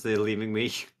fast as they're leaving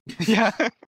me. Yeah.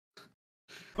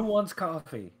 Who wants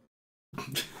coffee?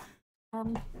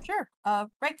 Sure.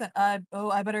 Right then.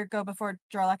 I better go before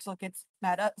Jarlaxle gets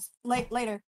mad.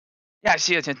 Later. Yeah,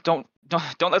 see, don't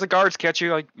let the guards catch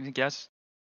you, I guess.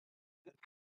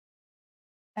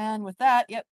 And with that,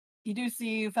 yep, you do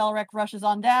see Felric rushes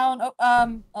on down.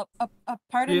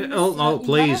 Pardon. Yeah, Miss,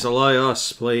 please, Ivana? allow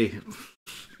us, please.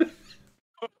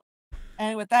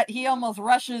 And with that, he almost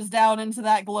rushes down into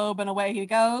that globe and away he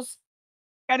goes.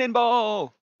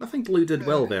 Cannonball! I think Lou did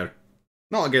well there.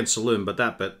 Not against Saloon, but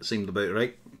that bit seemed about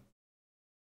right.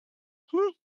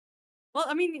 Well,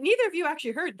 I mean, neither of you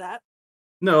actually heard that.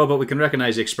 No, but we can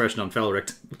recognize the expression on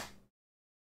Felric.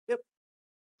 Yep.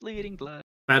 Bleeding blood.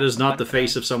 That is not the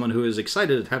face of someone who is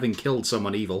excited at having killed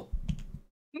someone evil.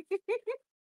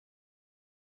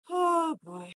 Oh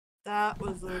boy, that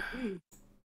was a.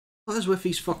 What is with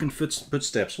these fucking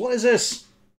footsteps? What is this?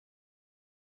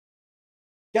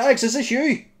 Gags, is this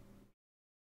you?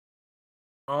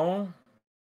 Oh.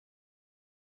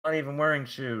 Not even wearing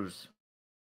shoes.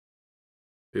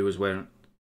 Who was wearing...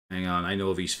 Hang on, I know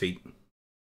of his feet.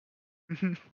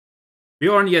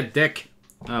 Bjorn, you dick.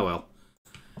 Oh well.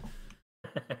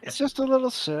 It's just a little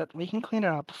soot. We can clean it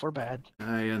up before bed.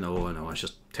 I know. It's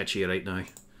just tetchy right now.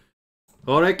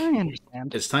 Alric, I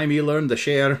understand. it's time you learned to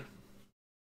share.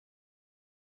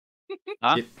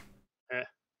 Huh? Yeah.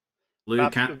 Lou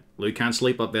can't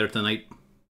sleep up there tonight.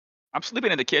 I'm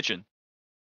sleeping in the kitchen.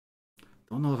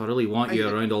 Don't know if I really want you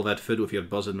around all that food with your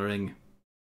buzzing ring.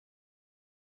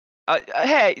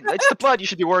 Hey, it's the blood you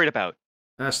should be worried about.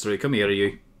 That's true. Come here,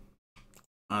 you.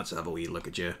 Let's have a wee look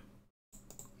at you.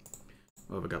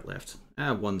 What have I got left?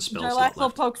 One spell slot Jarlaxle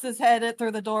left. pokes his head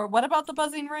through the door. What about the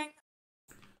buzzing ring?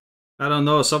 I don't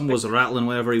know. Something was rattling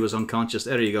whenever he was unconscious.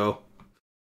 There you go.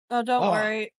 Oh, don't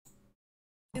worry.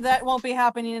 That won't be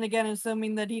happening again,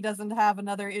 assuming that he doesn't have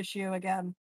another issue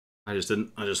again. I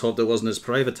just hoped it wasn't his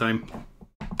private time.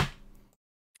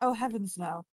 Oh, heavens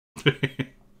no.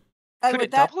 Could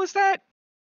it double as that?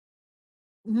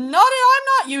 I'm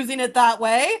not using it that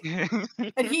way.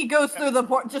 And he goes through the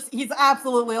port. He's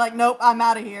absolutely like, nope, I'm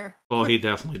out of here. Oh, he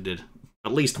definitely did.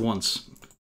 At least once.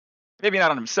 Maybe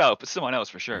not on himself, but someone else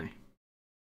for sure.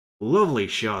 Lovely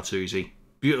shot, Susie.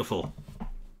 Beautiful.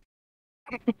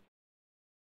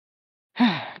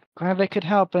 Glad they could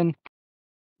help, and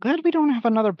glad we don't have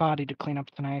another body to clean up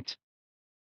tonight.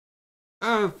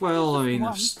 Well, I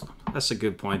Just mean, one. that's a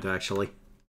good point, actually.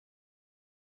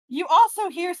 You also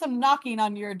hear some knocking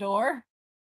on your door.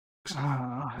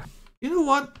 You know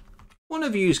what? One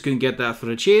of yous can get that for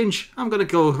a change. I'm gonna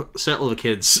go settle the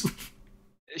kids.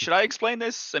 Should I explain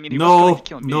this? I mean, he was going to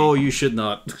kill me. No, you should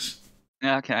not.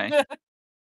 Okay.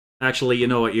 Actually, you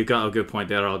know what? You got a good point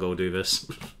there. I'll go do this.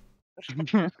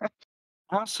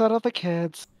 I'll settle the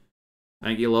kids.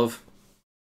 Thank you, love.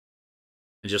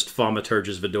 And just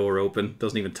thaumaturges the door open.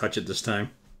 Doesn't even touch it this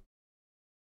time.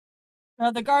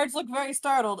 The guards look very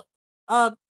startled.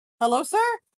 Hello, sir?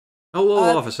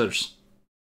 Hello, officers.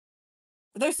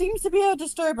 There seems to be a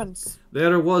disturbance.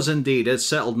 There was indeed. It's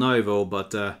settled now, though,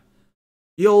 but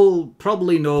you'll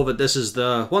probably know that this is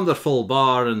the wonderful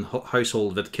bar and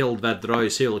household that killed that drow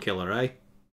serial killer, eh?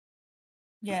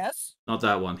 Yes. Not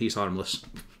that one. He's harmless.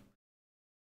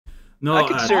 No, I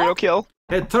could serial kill.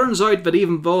 It turns out that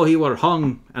even though he were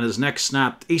hung and his neck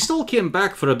snapped, he still came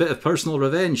back for a bit of personal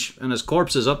revenge, and his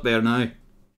corpse is up there now.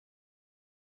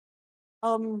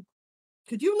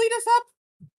 Could you lead us up?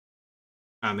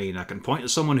 I mean, I can point at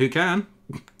someone who can.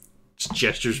 Just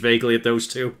gestures vaguely at those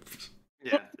two.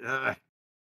 Yeah.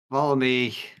 Follow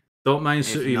me. Don't mind If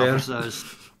Sooty the there. officers-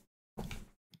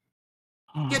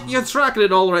 You're tracking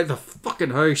it all right the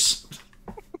fucking house.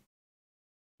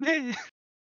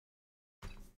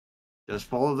 Just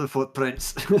follow the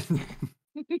footprints.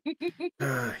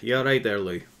 You're right there,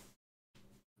 Lou.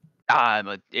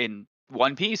 I'm in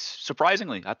one piece,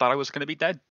 surprisingly. I thought I was going to be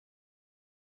dead.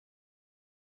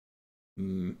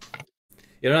 You're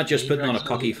not just putting on a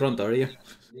cocky front, are you?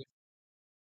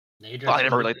 I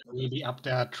never really- will be up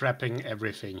there trapping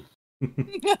everything.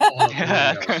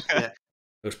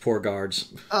 Those poor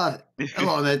guards.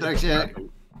 Hello, Nadrax.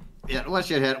 Yeah, watch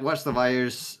your head, watch the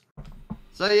wires.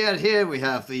 So yeah, here we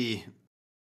have the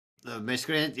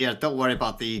miscreant. Yeah, don't worry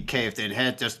about the caved-in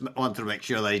head. Just want to make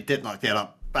sure that he did not get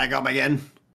up back up again.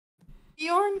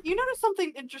 Bjorn, you noticed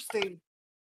something interesting.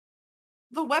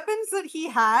 The weapons that he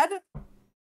had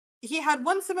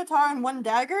one scimitar and one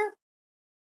dagger,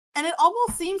 and it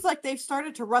almost seems like they've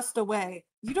started to rust away.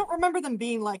 You don't remember them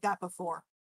being like that before.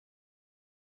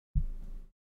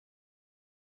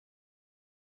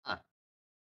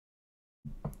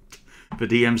 The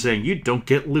DM saying, you don't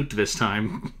get loot this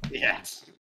time. Yes.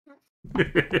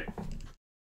 In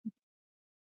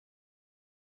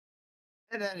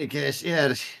any case,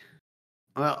 yeah.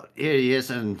 Well, here he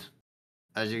is, and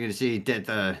as you can see, he did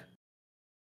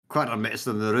quite a mess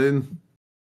in the room.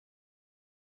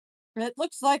 It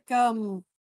looks like some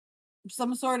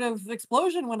sort of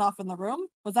explosion went off in the room.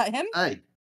 Was that him? I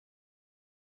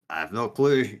have no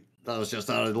clue. That was just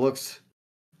how it looks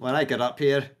when I get up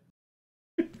here.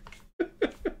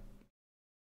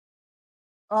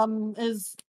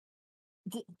 Is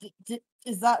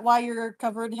that why you're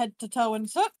covered head to toe in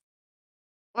soot?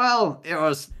 Well, it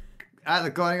was either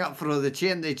going up through the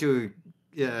chimney to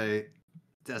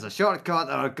there's a shortcut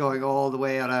or going all the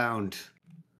way around.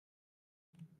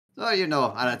 So I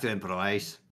had to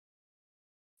improvise.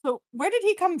 So where did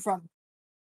he come from?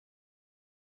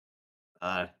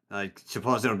 I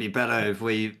suppose it would be better if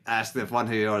we asked the one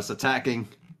who was attacking.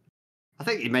 I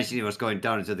think he mentioned he was going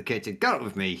down into the kitchen. Go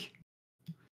with me.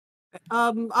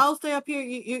 I'll stay up here.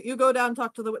 You go down,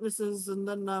 talk to the witnesses, and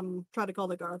then try to call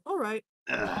the guard. All right.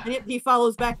 And he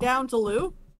follows back down to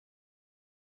Lou.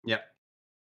 Yep.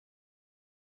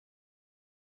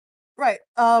 Right.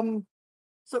 So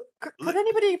could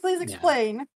anybody please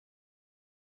explain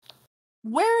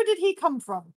where did he come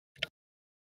from?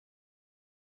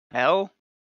 Hell?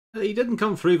 He didn't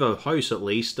come through the house, at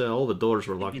least. All the doors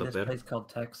were locked Maybe up this there. place called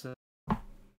Texas. Could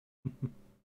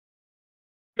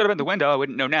have been the window. I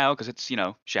wouldn't know now because it's,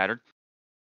 shattered.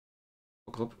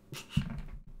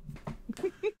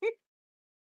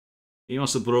 He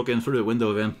must have broken through the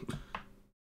window then.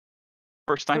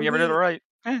 First time you ever did it right.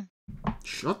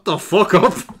 Shut the fuck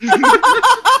up!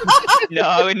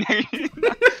 No,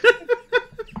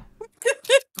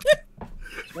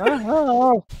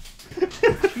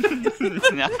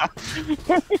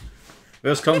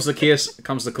 This comes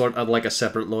the court, I'd like a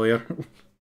separate lawyer.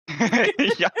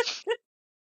 Yeah.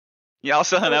 Yeah, I'll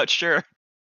sell him out, sure.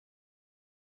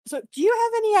 So do you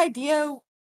have any idea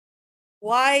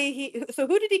why so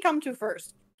who did he come to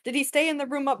first? Did he stay in the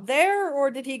room up there, or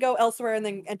did he go elsewhere and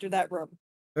then enter that room?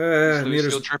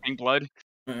 Still dripping blood.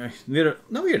 No,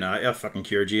 you're not. I fucking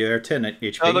cured you there. 10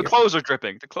 HP. Oh, the clothes are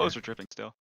dripping. The clothes are dripping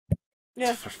still.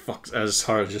 Yeah. For fuck's as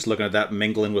hard as just looking at that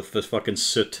mingling with the fucking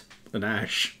soot and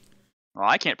ash. Well,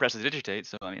 I can't press the digitate,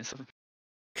 so I mean.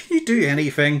 Can you do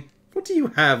anything? What do you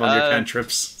have on your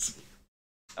cantrips?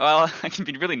 Well, I can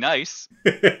be really nice.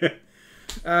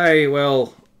 Aye,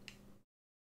 well.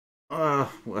 Heard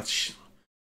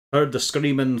the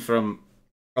screaming from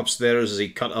upstairs as he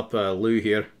cut up Lou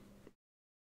here.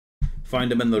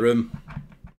 Found him in the room.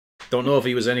 Don't know if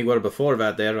he was anywhere before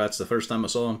that there. That's the first time I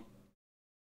saw him.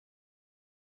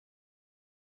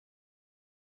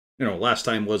 Last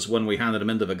time was when we handed him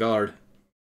into the guard.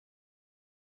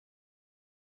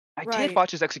 I did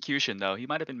watch his execution, though. He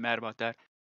might have been mad about that.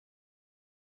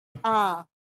 Ah,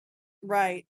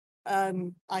 right.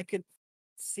 I could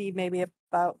see maybe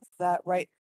about that, right?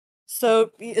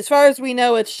 So, as far as we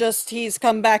know, it's just he's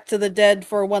come back to the dead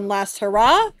for one last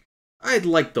hurrah? I'd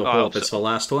like to hope it's the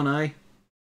last one, aye.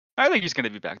 I think he's going to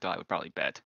be back, though. I would probably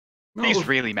bet. No, he's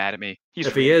really mad at me.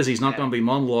 If he is, he's not going to be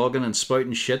monologuing and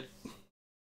spouting shit.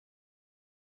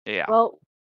 Yeah. Well,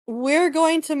 we're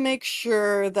going to make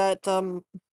sure that,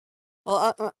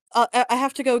 I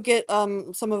have to go get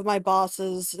some of my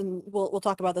bosses, and we'll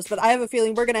talk about this, but I have a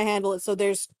feeling we're going to handle it, so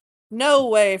there's no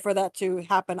way for that to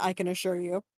happen, I can assure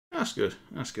you. That's good.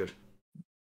 That's good.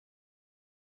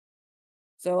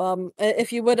 So,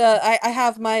 if you would, I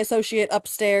have my associate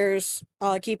upstairs,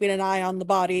 keeping an eye on the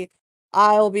body.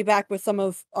 I'll be back with some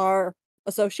of our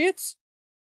associates.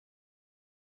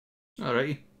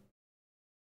 Alrighty.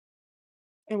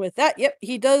 And with that, yep,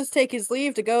 he does take his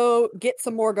leave to go get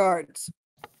some more guards.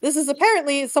 This is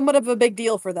apparently somewhat of a big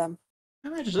deal for them. I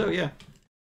imagine so, yeah.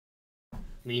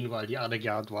 Meanwhile, the other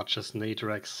guard watches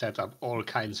Nadrax set up all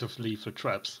kinds of lethal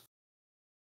traps.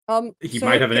 He sir,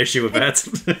 might have an issue with that.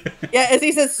 Yeah, as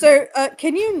he says, sir,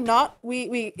 can you not?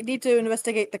 We need to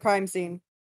investigate the crime scene.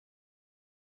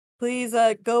 Please,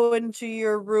 go into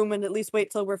your room and at least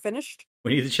wait till we're finished.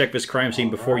 We need to check this crime scene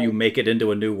before you make it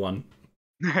into a new one.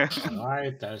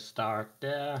 Alright, there's start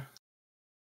there.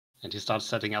 And he starts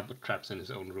setting up the traps in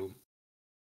his own room.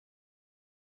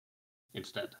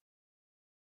 Instead.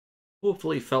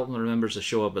 Hopefully Felton remembers to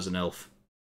show up as an elf.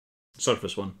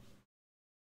 Surface one.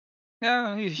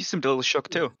 Yeah, he seemed a little shook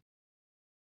too.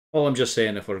 Well, I'm just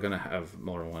saying if we're gonna have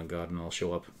more than one god, and I'll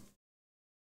show up.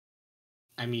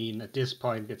 I mean, at this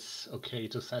point, it's okay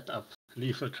to set up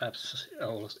lethal traps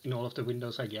in all of the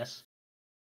windows, I guess.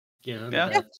 Given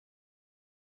that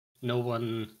no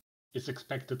one is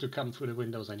expected to come through the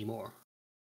windows anymore.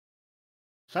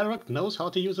 Farrak knows how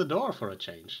to use a door for a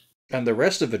change. And the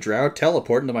rest of the drow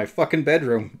teleport into my fucking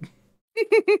bedroom.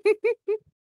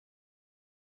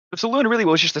 The saloon really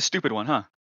was just a stupid one, huh?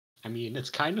 I mean, it's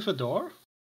kind of a door.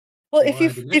 Well,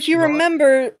 if you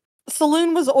remember,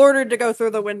 Saloon was ordered to go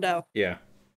through the window. Yeah.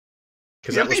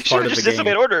 Because that was You part should of have the just game.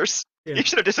 disobeyed orders. Yeah. You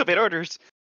should have disobeyed orders.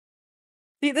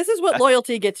 See, this is what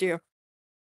loyalty gets you.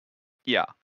 Yeah.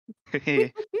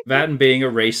 That and being a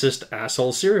racist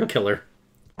asshole serial killer.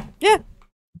 Yeah.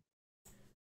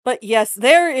 But yes,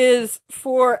 there is,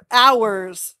 for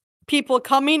hours, people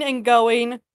coming and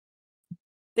going.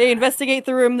 They investigate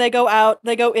the room, they go out,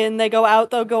 they go in, they go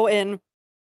out, they'll go in.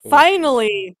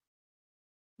 Finally,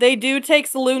 they do take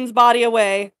Saloon's body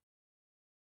away.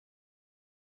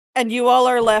 And you all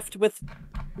are left with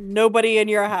nobody in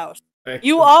your house.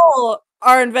 You all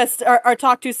are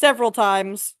talked to several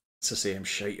times. It's the same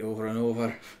shite over and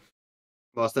over.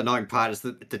 Well, the annoying part is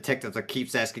the detective that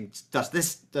keeps asking,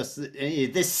 does any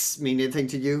of this mean anything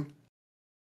to you?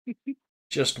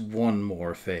 Just one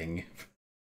more thing.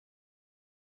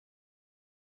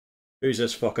 Who's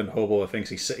this fucking hobo that thinks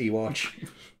he's City Watch?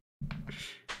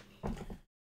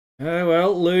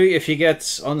 Well, Lou, if you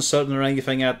get uncertain or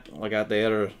anything at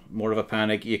there, or more of a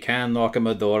panic, you can knock on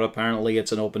the door. Apparently,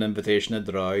 it's an open invitation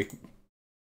to drow.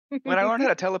 When I learned how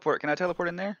to teleport, can I teleport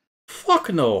in there?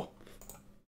 Fuck no!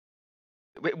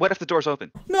 Wait, what if the door's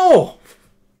open? No!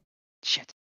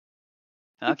 Shit.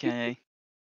 Okay.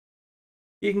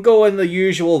 You can go in the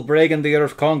usual breaking the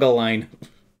earth conga line.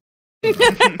 If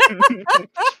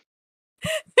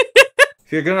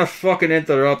you're gonna fucking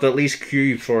interrupt, at least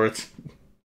queue for it.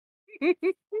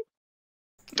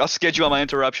 I'll schedule my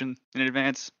interruption in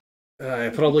advance. I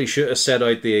probably should have said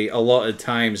out the allotted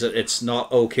times that it's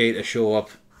not okay to show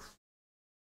up.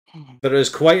 There is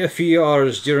quite a few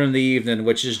hours during the evening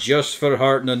which is just for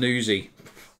heart and a newsy.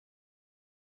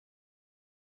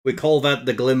 We call that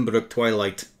the Glimbrook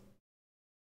Twilight.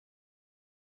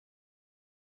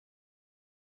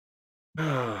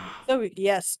 So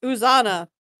yes, Uzana,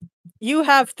 you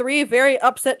have 3 very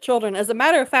upset children. As a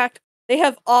matter of fact, they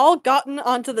have all gotten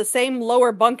onto the same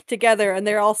lower bunk together, and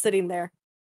they're all sitting there.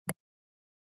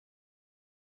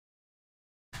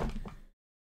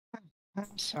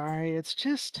 I'm sorry, it's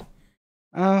just...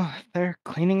 Oh, they're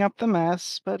cleaning up the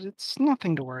mess, but it's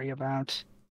nothing to worry about.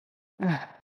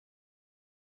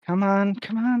 Come on,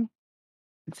 come on.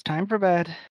 It's time for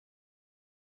bed.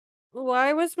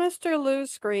 Why was Mr. Lou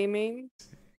screaming?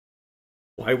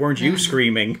 Why weren't you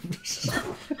screaming?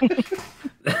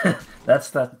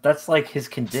 That's like his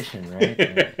condition, right?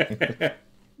 To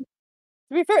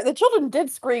be fair, the children did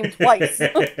scream twice.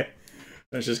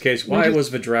 That's just case. Why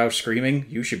was the drow screaming?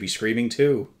 You should be screaming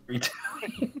too.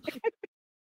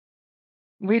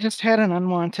 We just had an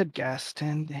unwanted guest,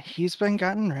 and he's been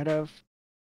gotten rid of.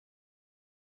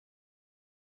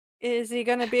 Is he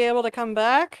gonna be able to come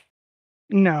back?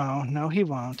 No, he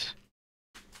won't.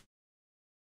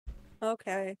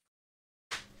 Okay.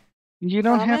 You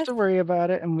don't have Promise? to worry about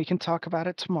it, and we can talk about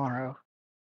it tomorrow.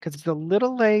 Because it's a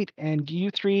little late, and you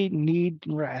 3 need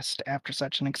rest after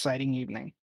such an exciting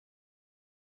evening.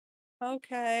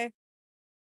 Okay.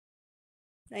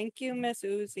 Thank you, Miss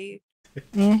Uzi.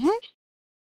 Mm-hmm.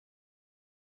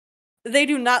 They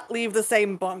do not leave the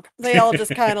same bunk. They all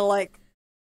just kind of like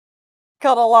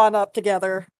cuddle on up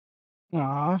together.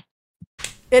 Aw.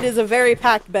 It is a very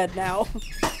packed bed now.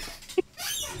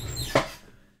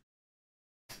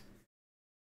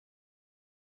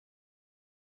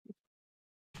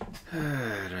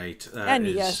 Right. And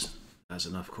yes. That's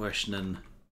enough questioning.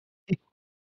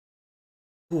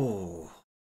 Oh,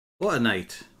 what a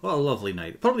night! What a lovely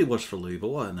night. Probably was for Lou, but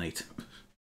what a night.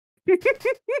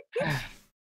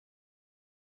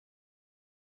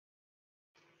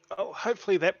 Oh,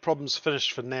 hopefully that problem's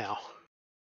finished for now.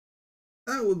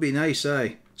 That would be nice,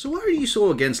 aye. So why are you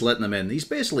so against letting him in? He's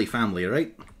basically family,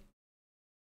 right?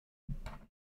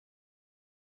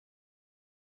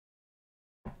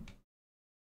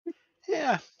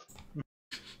 Yeah.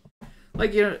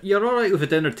 Like, you're alright with a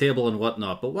dinner table and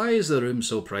whatnot, but why is the room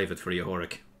so private for you,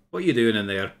 Horik? What are you doing in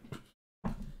there?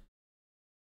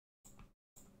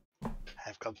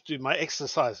 I've got to do my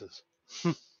exercises.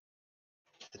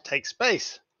 It takes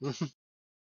space.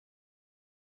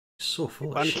 So full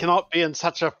of One shit. cannot be in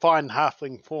such a fine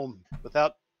halfling form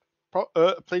without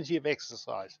plenty of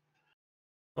exercise.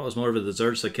 That was more of the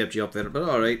desserts that kept you up there, but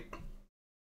alright.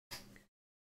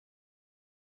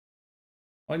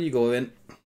 On you go then.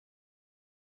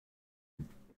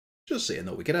 Just saying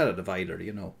though, we could add a divider,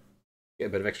 you know. Get a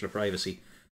bit of extra privacy.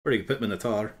 Or you could put them in the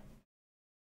tar.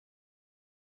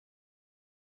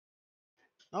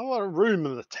 Not a lot of room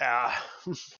in the tower.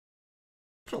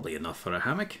 Probably enough for a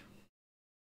hammock.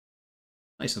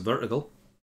 Nice and vertical.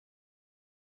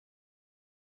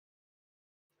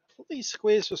 These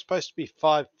squares were supposed to be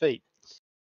 5 feet.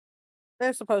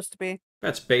 They're supposed to be.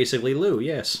 That's basically Lou,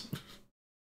 yes.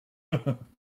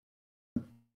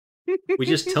 We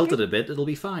just tilt it a bit, it'll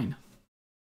be fine.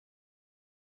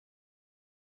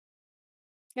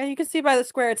 Yeah, you can see by the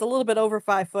square it's a little bit over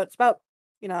 5 foot. It's about,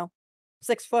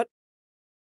 6 foot.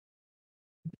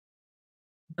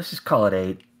 Let's just call it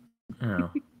 8.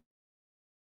 Oh.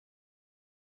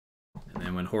 And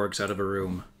then when Horik's out of a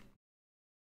room,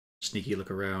 sneaky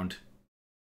look around.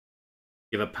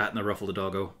 Give a pat and a ruffle to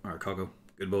Doggo, or Coggo.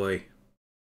 Good boy.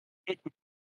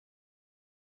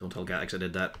 Don't tell Gatix I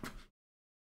did that.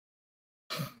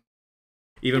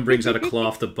 Even brings out a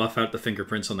cloth to buff out the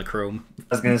fingerprints on the chrome. I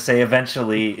was going to say,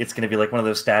 eventually, it's going to be like one of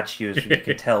those statues where you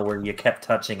can tell where you kept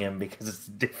touching him because it's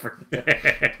different.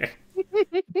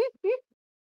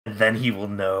 And then he will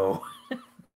know.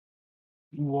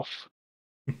 Woof.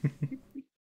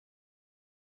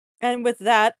 And with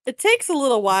that, it takes a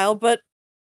little while, but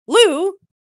Lou,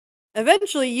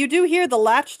 eventually you do hear the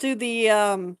latch to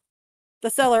the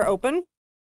cellar open.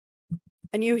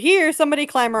 And you hear somebody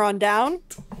clamber on down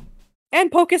and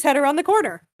poke his head around the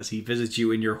corner. As he visits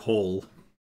you in your hole.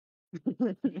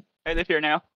 I live here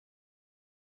now.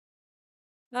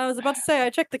 I was about to say, I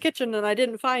checked the kitchen and I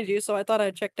didn't find you, so I thought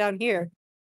I'd check down here.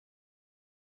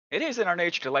 It is in our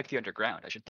nature to like the underground. I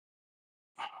should.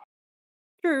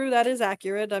 True, that is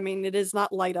accurate. I mean, it is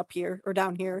not light up here or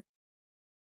down here.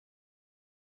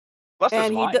 Plus, there's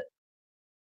And wine.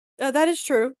 that is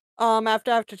true.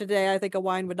 After today, I think a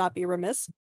wine would not be remiss.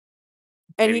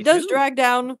 And he Maybe does 2. drag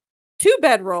down 2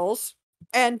 bedrolls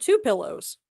and 2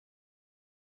 pillows.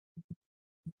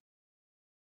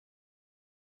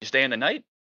 You stay in the night?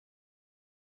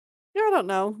 I don't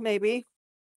know. Maybe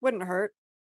wouldn't hurt.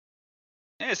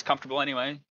 It's comfortable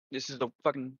anyway. This is the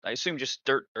fucking, I assume, just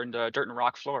dirt and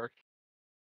rock floor.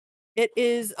 It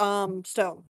is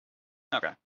stone.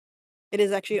 Okay. It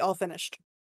is actually all finished.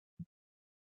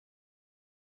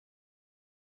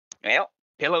 Well,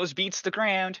 pillows beats the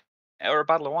ground, or a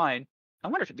bottle of wine. I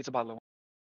wonder if it beats a bottle of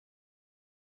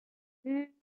wine.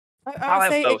 I I'll would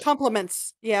have say both. it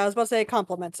complements. Yeah, I was about to say it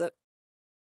complements it.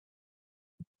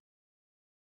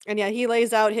 And yeah, he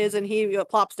lays out his and he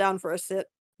plops down for a sit.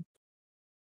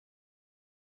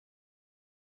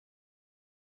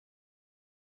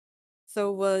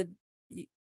 So,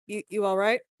 you all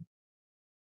right?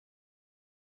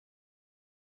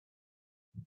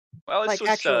 Well, this Like, was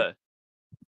actually.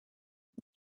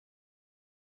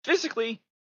 physically,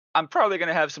 I'm probably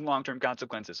gonna have some long-term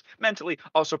consequences. Mentally,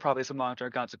 also probably some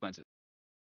long-term consequences.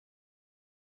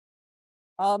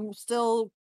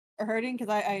 Still hurting because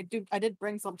I did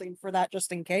bring something for that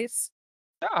just in case.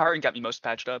 Harden got me most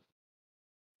patched up.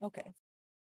 Okay.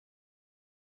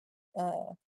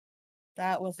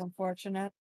 That was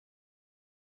unfortunate.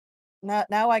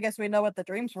 Now I guess we know what the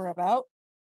dreams were about.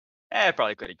 I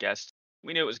probably could have guessed.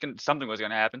 We knew it was something was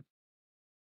gonna happen.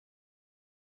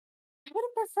 I would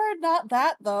have preferred not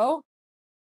that though.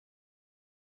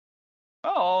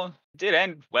 Oh, it did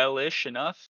end well-ish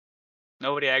enough.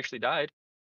 Nobody actually died.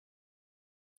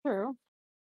 True.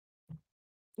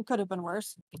 It could have been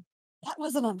worse. That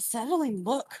was an unsettling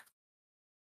look.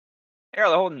 Yeah,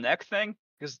 the whole neck thing,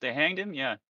 because they hanged him.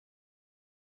 Yeah.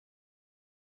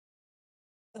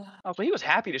 Oh, but he was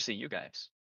happy to see you guys.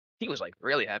 He was like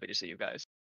really happy to see you guys.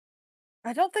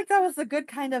 I don't think that was the good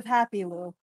kind of happy,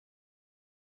 Lou.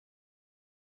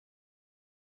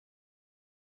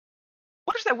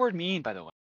 What does that word mean, by the way?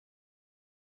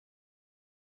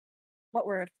 What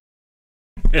word?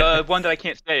 The one that I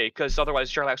can't say, because otherwise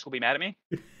Sherlock will be mad at me.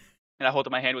 And I hold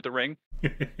up my hand with the ring.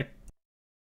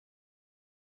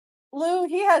 Lou,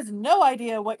 he has no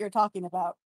idea what you're talking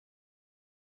about.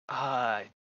 I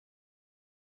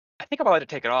think I'm allowed to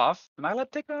take it off. Am I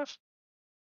allowed to take it off?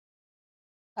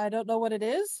 I don't know what it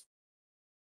is.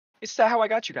 It's how I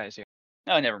got you guys here.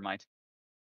 No, never mind.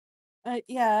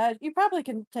 Yeah, you probably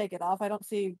can take it off. I don't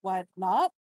see why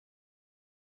not.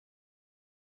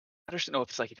 I just don't know if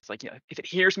it's like if it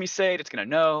hears me say it, it's gonna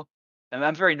know. And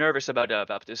I'm very nervous about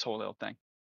this whole little thing.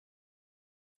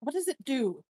 What does it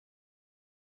do?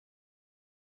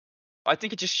 I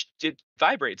think it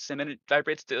vibrates, and then it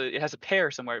vibrates. It has a pair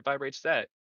somewhere. It vibrates that.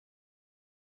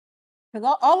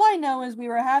 Because all I know is we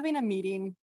were having a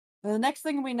meeting. And the next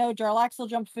thing we know, Jarlaxle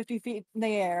jumped 50 feet in the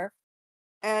air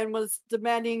and was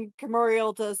demanding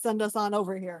Camuriel to send us on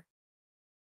over here.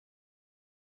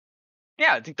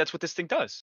 Yeah, I think that's what this thing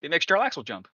does. It makes Jarlaxle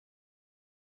jump.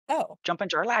 Oh. Jumping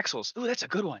Jarlaxles. Ooh, that's a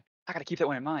good one. I gotta keep that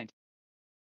one in mind.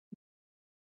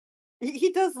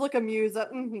 He does look amused at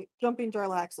jumping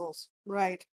Jarlaxles.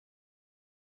 Right.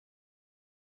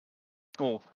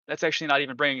 Cool. That's actually not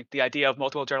even bringing the idea of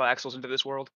multiple Jarlaxles into this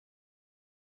world.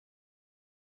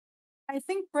 I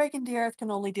think Breaking the Earth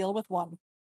can only deal with one.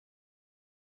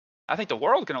 I think the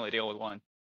world can only deal with one.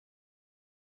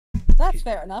 That's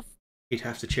fair enough. He'd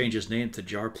have to change his name to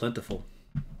Jar Plentiful.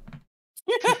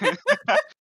 I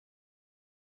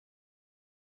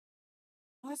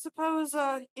suppose,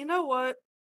 you know what?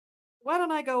 Why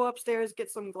don't I go upstairs,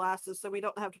 get some glasses so we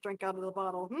don't have to drink out of the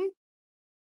bottle,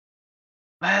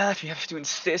 Well, if you have to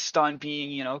insist on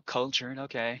being, cultured,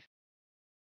 okay.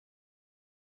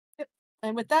 Yep.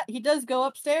 And with that, he does go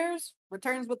upstairs,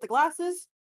 returns with the glasses.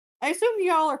 I assume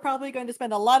y'all are probably going to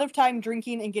spend a lot of time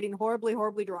drinking and getting horribly,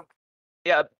 horribly drunk.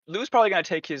 Yeah, Lou's probably gonna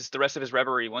take the rest of his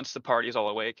reverie once the party's all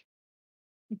awake.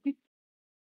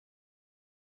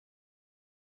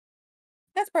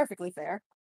 That's perfectly fair.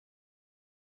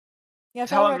 Yeah,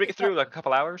 How long Felric, did we get through? Like a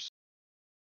couple hours?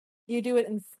 you do it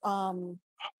in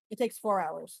it takes 4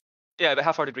 hours. Yeah, but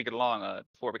how far did we get along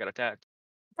before we got attacked?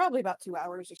 Probably about 2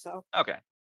 hours or so. Okay,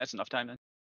 that's enough time then.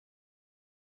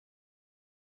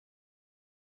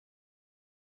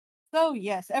 So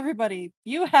yes, everybody,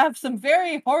 you have some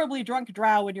very horribly drunk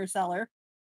drow in your cellar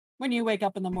when you wake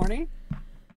up in the morning.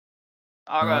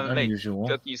 I'm Not gonna make unusual.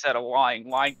 cookies out of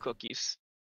wine cookies.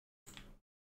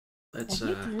 Let's Can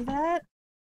you do that?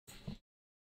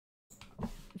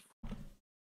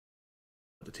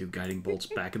 put the two guiding bolts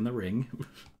back in the ring.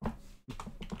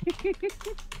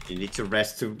 You need to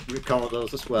rest to recover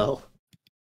those as well.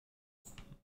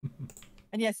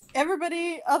 And yes,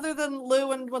 everybody other than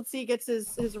Lou, and once he gets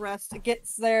his rest,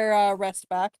 gets their rest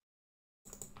back.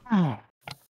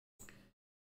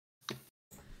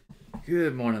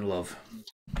 Good morning, love.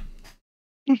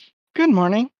 Good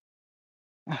morning.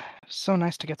 So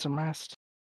nice to get some rest.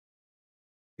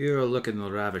 You're looking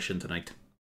ravishing tonight.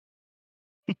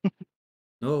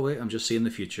 No, wait, I'm just seeing the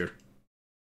future.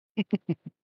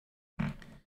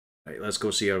 Right, let's go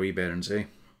see our wee bairns, eh?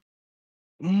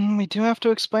 We do have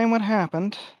to explain what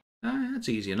happened. That's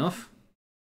easy enough.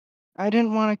 I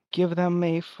didn't want to give them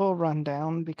a full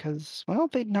rundown because, well,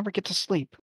 they'd never get to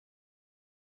sleep.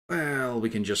 Well, we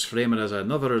can just frame it as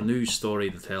another news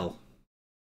story to tell.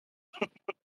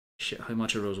 Shit, how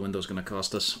much are those windows going to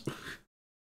cost us?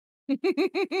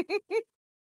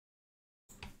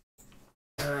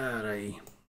 Alright.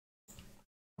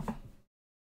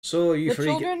 So you The free?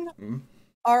 children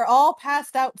are all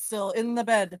passed out still in the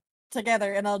bed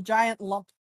together in a giant lump.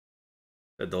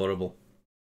 Adorable.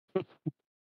 It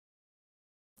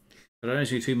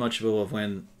reminds me too much of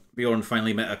when Bjorn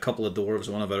finally met a couple of dwarves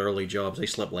on one of our early jobs. They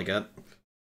slept like that.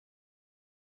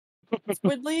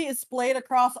 Squidly is splayed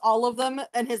across all of them,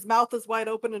 and his mouth is wide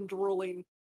open and drooling.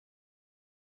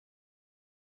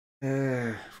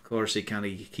 Of course, he can't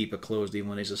keep it closed even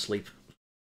when he's asleep.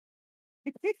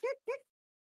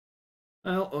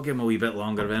 Well, I'll give him a wee bit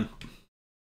longer then.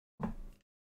 Why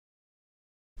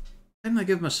didn't I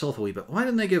give myself a wee bit? Why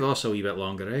didn't I give us a wee bit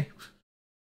longer, eh?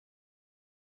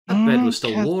 That bed was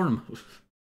still warm.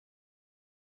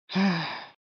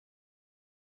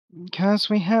 Because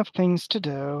we have things to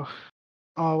do.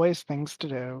 Always things to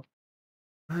do.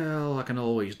 Well, I can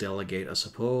always delegate, I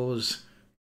suppose.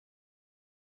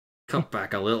 Cut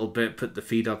back a little bit, put the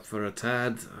feet up for a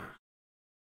tad.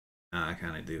 Nah, I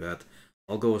can't do that.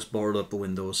 I'll go board up the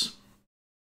windows.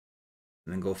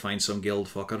 And then go find some guild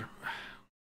fucker.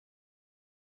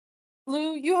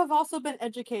 Lou, you have also been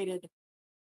educated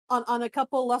on a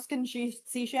couple Luskan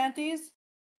sea shanties,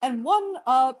 and one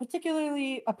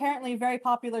particularly, apparently very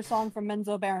popular song from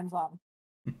Menzo Baronzon.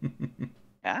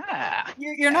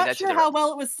 You're not sure how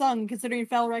well it was sung, considering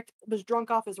Felric was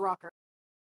drunk off his rocker.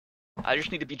 I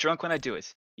just need to be drunk when I do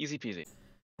it. Easy peasy.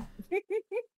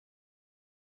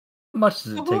 How much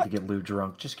does it take to get Lou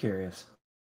drunk? Just curious.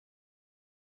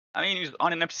 I mean, he's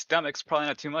on an empty stomach. It's probably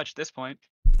not too much at this point.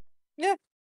 Yeah.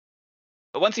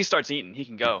 But once he starts eating, he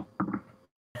can go.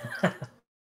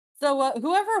 So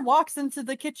whoever walks into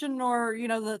the kitchen or,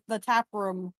 the tap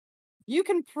room, you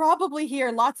can probably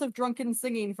hear lots of drunken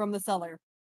singing from the cellar.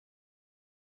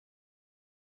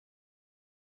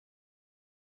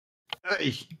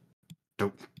 Hey,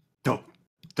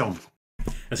 don't.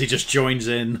 As he just joins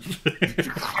in.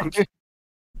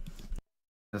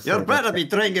 You better be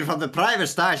drinking from the private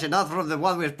stash and not from the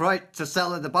one we're brought to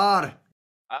sell in the bar.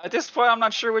 At this point, I'm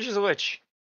not sure which is which.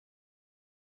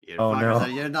 You Oh, fuckers, no.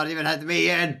 you're not even had me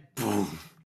in. Boom.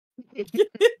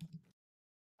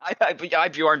 I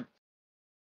Bjorn.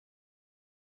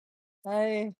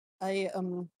 Hi,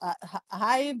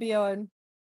 Bjorn.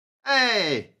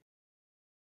 Hey,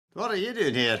 what are you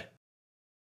doing here?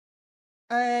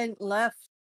 I left.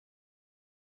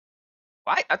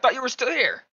 What? I thought you were still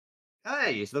here.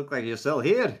 Hey, you look like you're still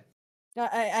here.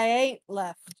 I ain't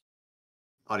left.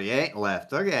 Oh, you ain't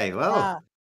left. Okay, well. Ah.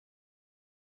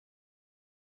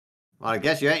 Well, I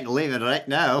guess you ain't leaving right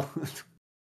now.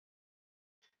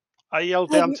 I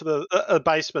yelled down to the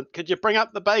basement. Could you bring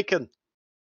up the bacon?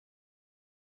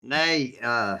 Nay,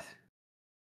 why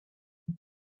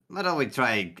don't we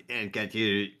try and get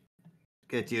you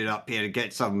up here and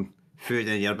get some food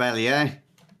in your belly, eh?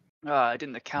 I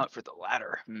didn't account for the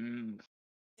ladder.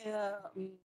 Yeah,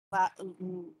 that's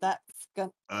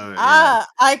gonna. Yeah.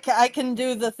 I can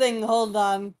do the thing. Hold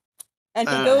on. And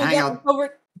he goes hang on.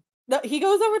 over. No, he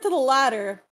goes over to the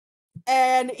ladder,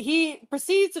 and he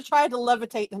proceeds to try to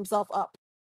levitate himself up.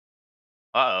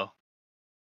 Uh-oh.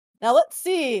 Now let's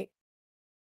see.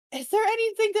 Is there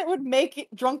anything that would make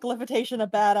drunk levitation a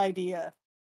bad idea?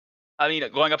 I mean,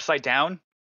 going upside down?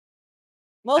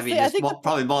 Mostly, I think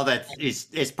probably more that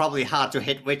it's probably hard to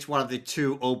hit which one of the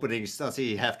two openings does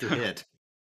he have to hit.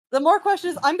 the more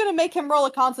questions, I'm going to make him roll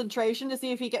a concentration to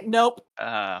see if he can. Nope.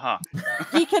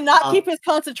 He He cannot keep his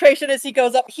concentration as he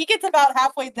goes up. He gets about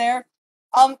halfway there.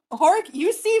 Horik,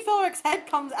 you see Philric's head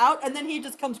comes out, and then he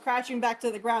just comes crashing back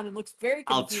to the ground and looks very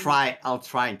confused. I'll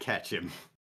try and catch him.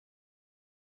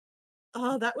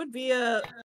 Oh, that would be a.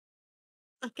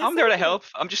 I'm there to help.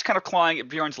 I'm just kind of clawing at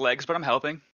Bjorn's legs, but I'm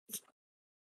helping.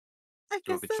 I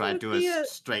Do guess we that try and would do be a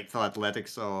straight for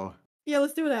athletics or? Yeah,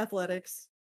 let's do an athletics.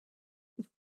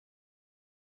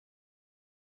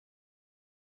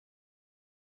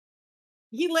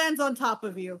 He lands on top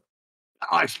of you.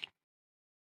 Oh,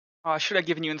 I should have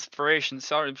given you inspiration.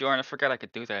 Sorry, Bjorn. I forgot I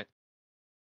could do that.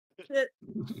 Shit.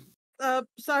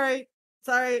 Sorry.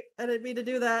 I didn't mean to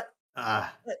do that.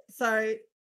 Sorry.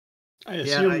 I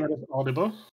assume that is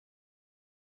audible.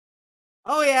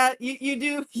 Oh yeah, you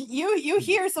do. You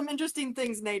hear some interesting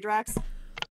things, Nadrax.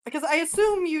 Because I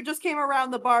assume you just came around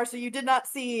the bar, so you did not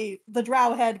see the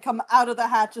drow head come out of the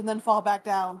hatch and then fall back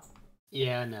down.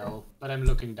 Yeah, no, but I'm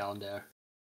looking down there.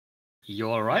 You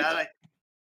alright?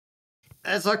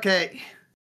 Yeah, it's okay.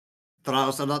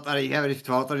 Drows are not very heavy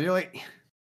to water, really.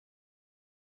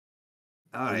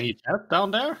 Alright. Need help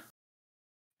down there?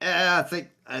 Yeah,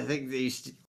 I think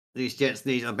these jets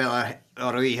need a bit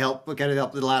of wee help with getting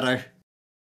up the ladder.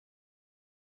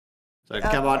 So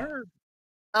come on.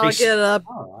 I'll get up.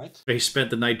 Alright. He spent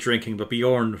the night drinking, but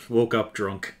Bjorn woke up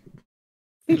drunk.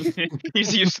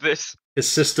 He's used to this. His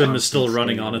system is still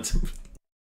running on it.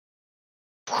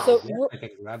 So I can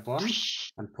grab one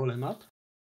and pull him up.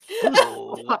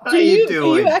 What are you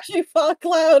doing? Do you actually fall,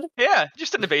 Cloud? Yeah,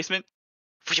 just in the basement.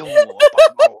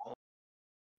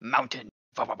 Mountain.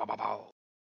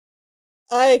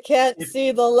 I can't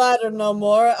see the ladder no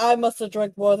more. I must have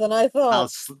drank more than I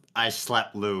thought. I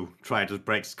slap Lou, trying to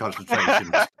break his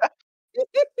concentration.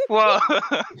 Whoa.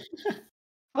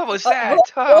 What was that?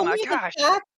 Roll Oh my me an gosh.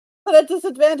 attack, but at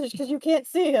disadvantage because you can't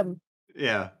see him.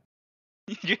 Yeah.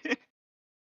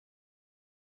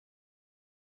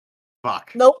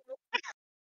 Fuck. Nope.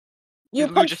 You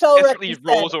Lou punch just Felric instantly instead.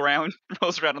 rolls around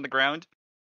on the ground.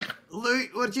 Lou,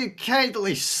 would you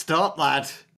kindly stop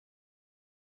that?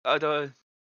 You're You're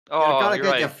gonna you're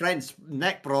get right. your friend's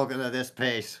neck broken at this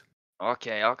pace.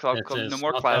 Okay, I'll That no is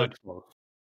more not Cloud. helpful.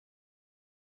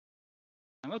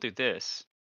 I'm gonna do this.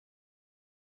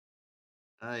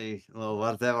 Well,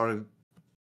 whatever.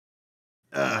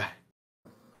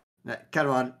 Come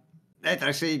on. Let's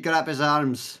actually grab his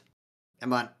arms.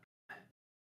 Come on.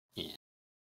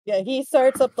 Yeah, he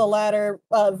starts up the ladder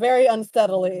very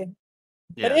unsteadily.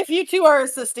 Yeah, But if you two are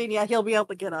assisting, yeah, he'll be able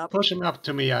to get up. Push him up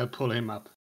to me, I'll pull him up.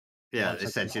 yeah, Once I get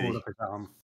essentially. hold of his arm.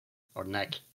 Or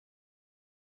neck.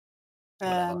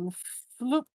 And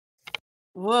floop.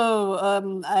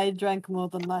 Whoa, I drank more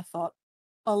than I thought.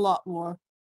 A lot more.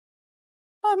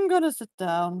 I'm gonna sit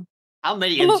down. How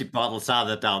many Hello. empty bottles are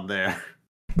there down there?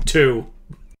 2.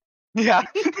 Yeah.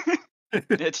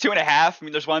 It's 2.5. I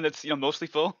mean, there's one that's mostly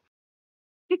full.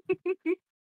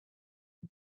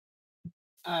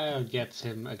 I'll get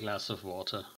him a glass of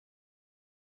water.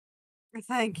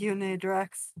 Thank you,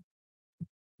 Nadrax.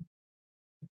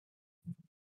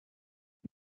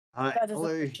 Alright, That is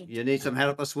Lou, efficient. you need some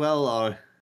help as well, or?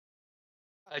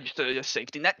 Just a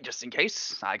safety net, just in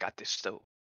case. I got this, though.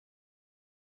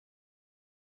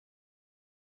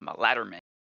 I'm a ladder man.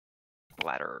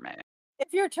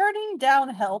 If you're turning down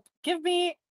help, give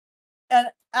me an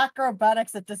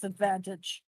acrobatics at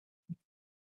disadvantage.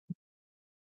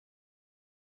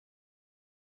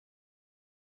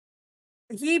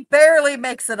 He barely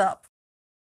makes it up.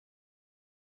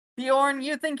 Bjorn,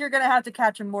 you think you're gonna have to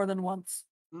catch him more than once.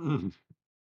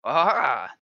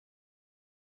 Ah.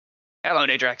 Hello,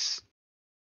 Nadrax.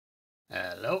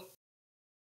 Hello.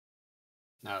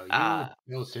 Now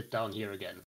you go sit down here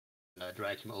again. And I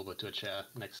drag him over to a chair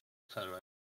next to Felric.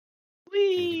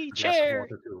 Wee, Glass of chair.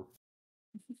 water too.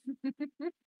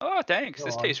 Oh, thanks. Go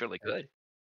This on. tastes really good.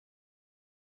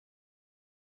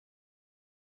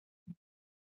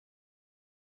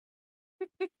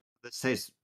 This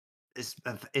tastes.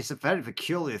 It's a very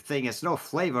peculiar thing. It's no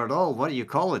flavor at all. What do you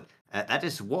call it? That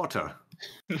is water.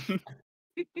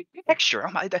 Texture.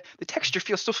 Oh my, the texture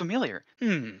feels so familiar.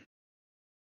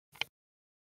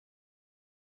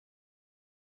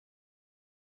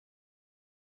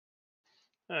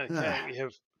 Okay, we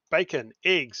have bacon,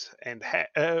 eggs, and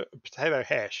potato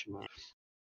hash.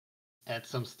 Add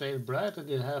some stale bread and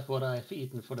you have what I've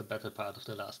eaten for the better part of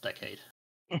the last decade.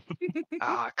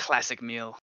 Classic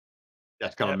meal.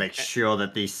 Just gotta Yep. make sure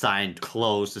that the signed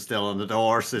close is still on the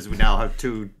door, since we now have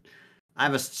 2.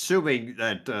 I'm assuming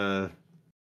that.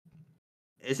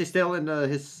 Is he still in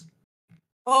his?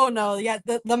 Oh no, yeah,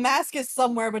 the mask is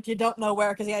somewhere, but you don't know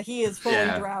where, because he is fully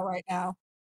Yeah. drow right now.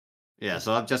 Yeah,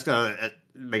 so I'm just gonna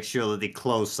make sure that the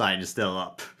close sign is still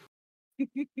up.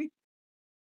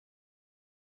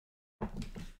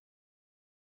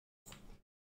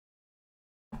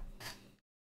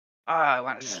 I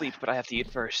want to sleep, but I have to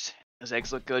eat first. Those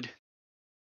eggs look good.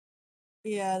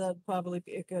 Yeah, that'd probably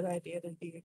be a good idea to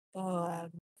be. Oh,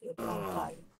 I'm Oh,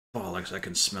 tired. bollocks, I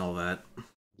can smell that.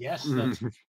 Yes, that's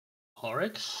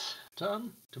Horrocks'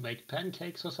 turn to make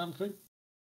pancakes or something.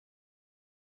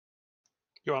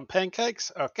 You want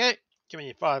pancakes? Okay, give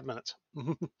me 5 minutes.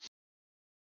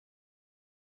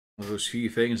 Those few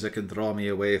things that can draw me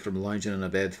away from lounging in a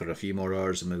bed for a few more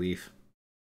hours of my leave.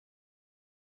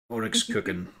 Oryx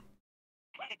cooking.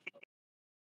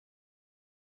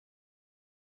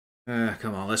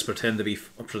 Come on, let's pretend to be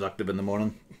productive in the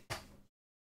morning.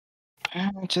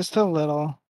 Just a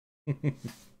little.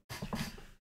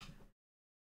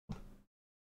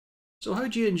 So how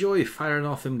do you enjoy firing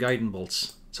off them guiding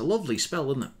bolts? It's a lovely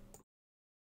spell, isn't it?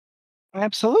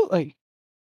 Absolutely.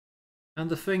 And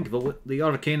to think, the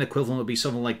arcane equivalent would be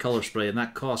something like Colour Spray, and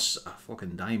that costs a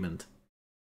fucking diamond.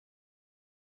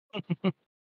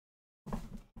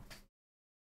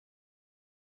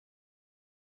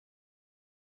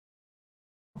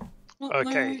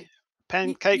 Okay,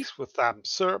 pancakes with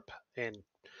syrup and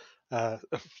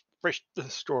fresh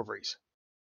strawberries.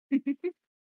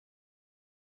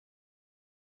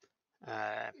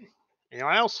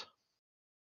 Anyone else?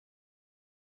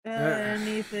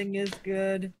 Anything is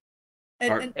good.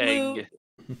 And Egg.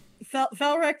 Lou,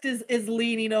 Felrect is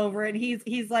leaning over, and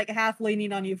he's like half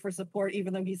leaning on you for support,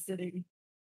 even though he's sitting.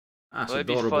 That's Well, it'd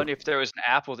be adorable. funny if there was an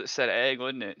apple that said egg,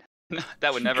 wouldn't it?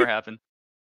 That would never happen.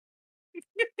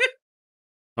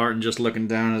 Martin just looking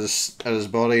down at his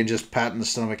body and just patting the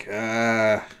stomach.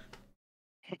 After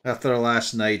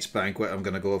last night's banquet, I'm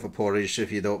going to go for porridge,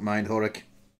 if you don't mind, Horik.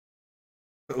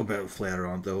 A little bit of flair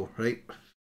on, though, right?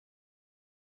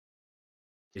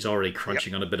 He's already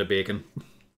crunching on a bit of bacon.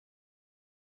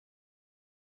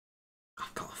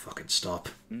 I've got to fucking stop.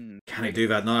 Can I do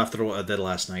that? Not after what I did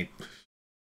last night.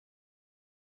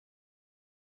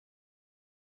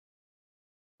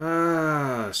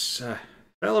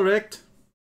 Elric.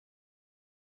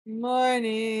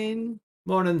 Morning.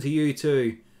 Morning to you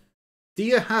too. Do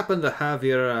you happen to have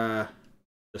your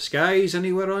disguise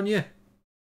anywhere on you?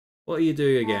 What do you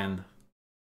do again?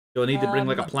 Do I need to bring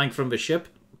like a plank from the ship?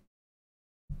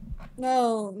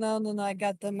 No, I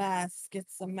got the mask.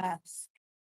 It's a mask.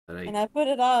 Right. And I put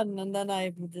it on, and then I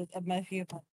did my few,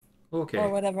 Okay. or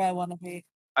whatever I want to be.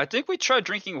 I think we tried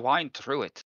drinking wine through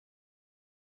it.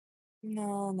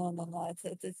 No.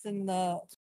 It's in the.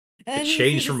 It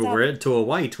changed from a red to a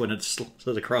white when it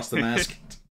slid across the mask.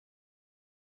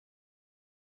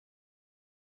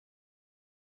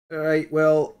 Alright,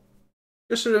 well,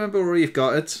 Just remember where you've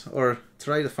got it, or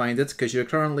try to find it, because you're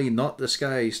currently not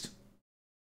disguised.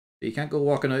 You can't go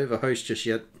walking out of a house just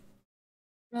yet.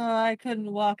 No, I couldn't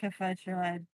walk if I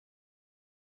tried.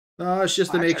 No, it's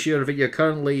just to Well, make actually- sure that you're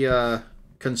currently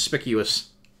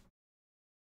conspicuous.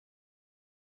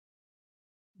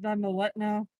 I'm a what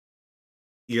now?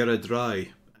 You're a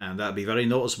dry, and that'd be very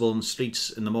noticeable in the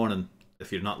streets in the morning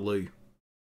if you're not Lou.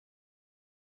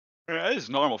 It is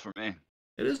normal for me.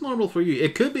 It is normal for you.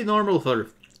 It could be normal for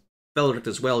Felric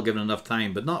as well, given enough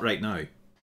time, but not right now.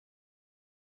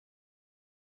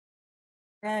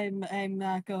 I'm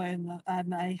not going.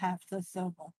 I have to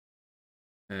sober.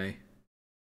 Okay.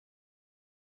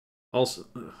 Also,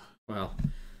 well,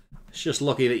 it's just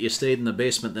lucky that you stayed in the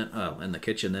basement then. Oh, in the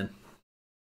kitchen then.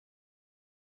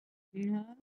 Yeah.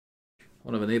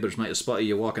 One of the neighbours might have spotted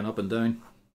you walking up and down.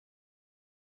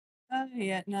 Oh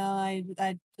yeah. No, I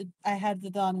had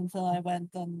it on until I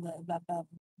went and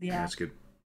yeah. That's good.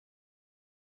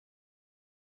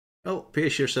 Well,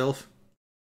 pace yourself.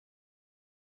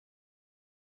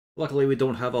 Luckily, we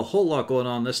don't have a whole lot going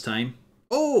on this time.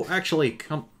 Oh, actually,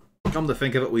 come to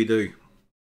think of it, we do.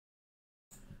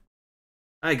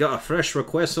 I got a fresh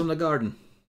request from the garden.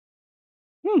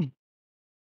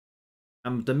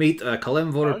 I'm to meet a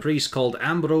Kalimvor priest called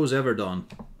Ambrose Everdon.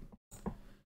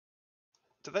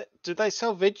 Do they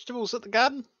sell vegetables at the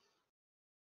garden?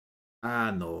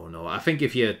 No. I think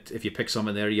if you pick some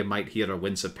in there, you might hear a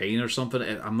wince of pain or something.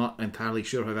 I'm not entirely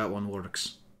sure how that one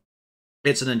works.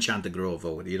 It's an enchanted grove,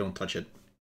 though. You don't touch it.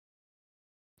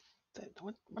 I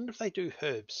wonder if they do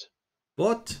herbs.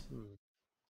 What?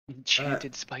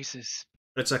 Enchanted spices.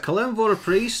 It's a Kalimvor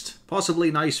priest,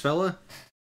 possibly nice fella,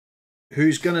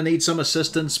 who's gonna need some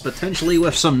assistance, potentially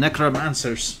with some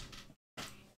necromancers.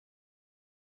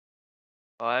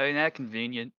 Oh, ain't that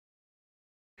convenient?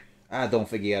 I don't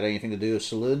think he had anything to do with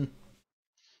saloon.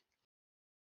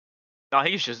 No,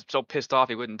 he's just so pissed off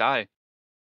he wouldn't die.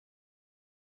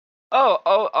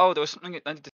 Oh, there was something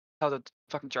I need to tell the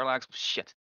fucking Jarlax.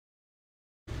 Shit.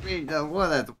 I mean, there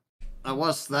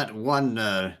was that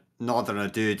one northerner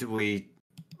dude we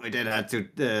did have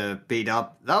to beat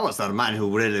up. That was the man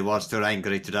who really was too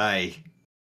angry today.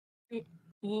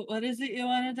 What is it you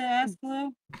wanted to ask,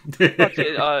 Lou?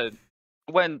 Fuck,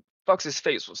 when Fox's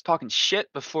face was talking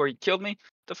shit before he killed me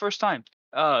the first time,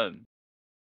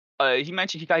 he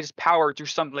mentioned he got his power through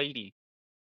some lady.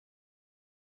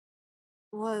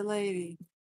 What lady?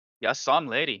 Yeah, some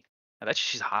lady. I bet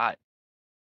she's hot.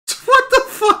 What the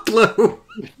fuck, Lou?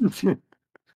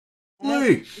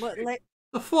 Lou, What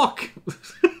the fuck?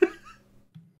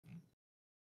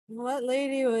 What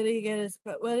lady would he get his?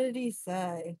 What did he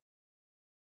say?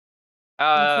 You're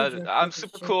a I'm piece of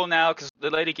super shit. cool now because the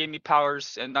lady gave me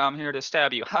powers, and I'm here to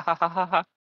stab you. Ha ha ha ha ha.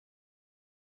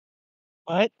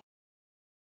 What?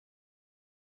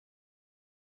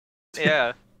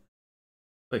 Yeah.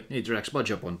 Wait, hey Drax,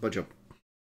 budge up.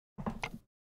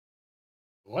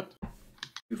 What?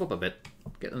 Move up a bit.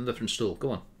 Get on a different stool.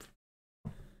 Go on.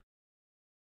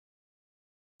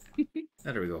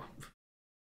 There we go.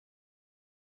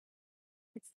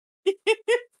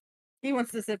 He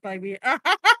wants to sit by me.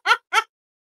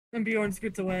 And Bjorn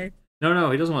scoots away.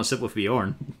 No, he doesn't want to sit with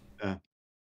Bjorn. Yeah.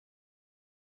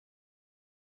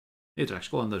 Hey Drax,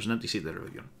 go on. There's an empty seat there. We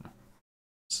go.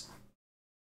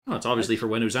 Oh, it's obviously for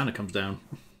when Uzana comes down.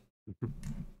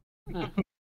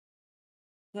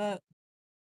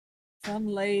 Some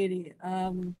lady.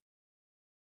 I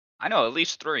know at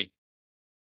least 3.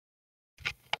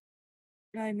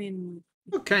 I mean,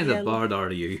 What kind Yeah, of bard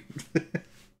are you?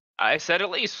 I said at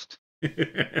least.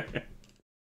 I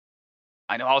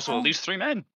know also Oh. at least 3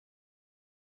 men.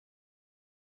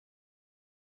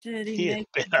 did he Yeah, make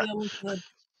a better. deal with the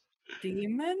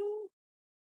demon?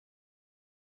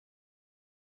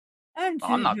 I'm too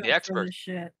I'm not drunk the for expert. this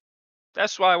shit.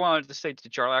 That's why I wanted to say to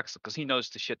Jarlax because he knows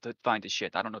the shit to find the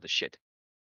shit. I don't know the shit.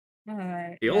 All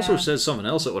right. He also said something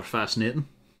else that was fascinating.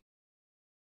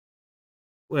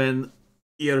 When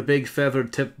your big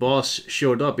feathered tip boss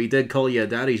showed up, he did call you a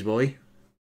daddy's boy.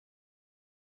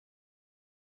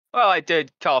 Well, I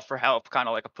did call for help, kind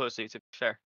of like a pussy, to be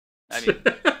fair. I mean,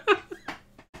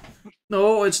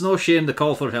 No, it's no shame to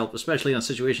call for help, especially in a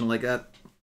situation like that.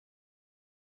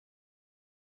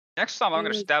 next time I'm It gonna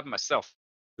was- stab him myself.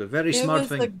 It's a very It smart was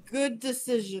thing. a good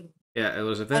decision. Yeah, it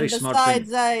was a very And smart besides,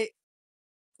 thing.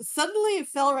 suddenly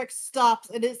Felric stops,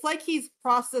 and it's like he's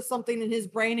processed something in his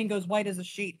brain and goes white as a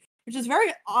sheet, which is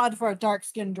very odd for a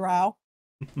dark-skinned drow.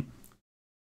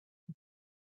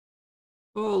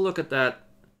 Oh, look at that.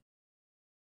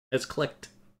 It's clicked.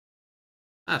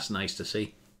 That's nice to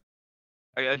see.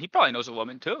 He probably knows a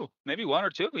woman too. Maybe 1 or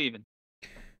 2 even.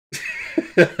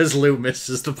 As Lou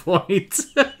misses the point.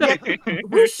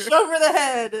 Whoosh over the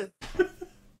head.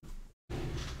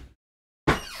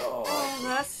 Oh,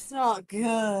 that's not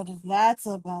good. That's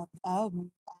about.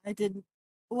 I didn't.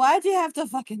 Why'd you have to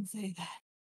fucking say that?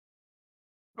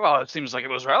 Well, it seems like it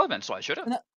was relevant, so I should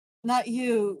have. Not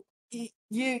you.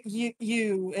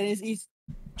 You. And he's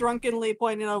drunkenly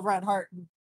pointing over at Harton.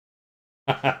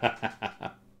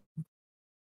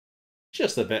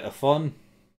 Just a bit of fun.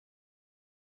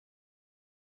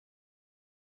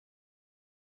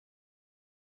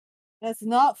 That's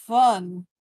not fun.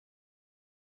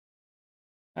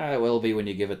 It will be when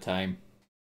you give it time.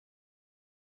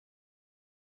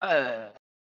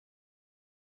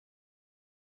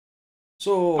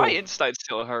 So, My insides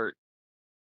still hurt.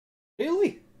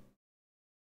 really?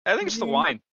 I think it's the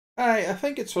wine. I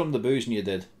think it's from the boozing you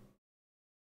did.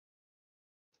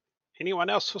 Anyone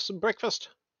else for some breakfast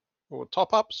or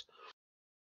top ups?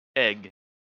 Egg.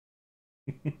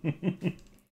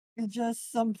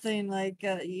 Just something like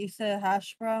you said,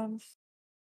 hash browns.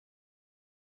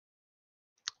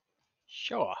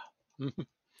 Sure.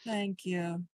 Thank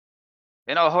you.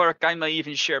 You know, Horik, I might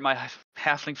even share my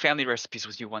halfling family recipes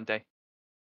with you one day.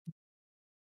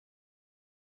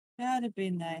 That'd be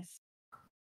nice.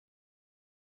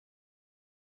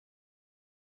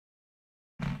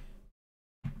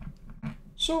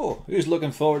 So, who's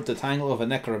looking forward to Tangle of a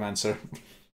Necromancer?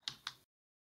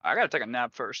 I gotta take a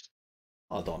nap first.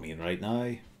 I don't mean right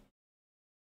now.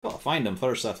 Gotta find him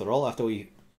first, after all, after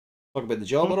we talk about the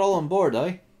job. We're all on board,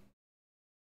 eh?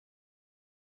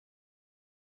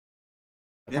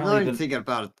 The annoying thing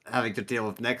about having to deal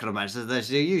with necromancers is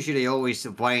they're usually always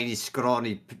whiny,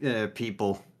 scrawny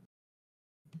people.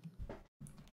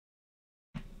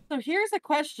 So here's a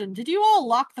question: did you all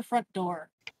lock the front door?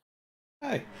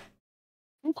 Hey.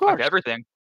 Of course. Everything.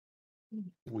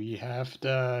 We have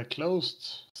the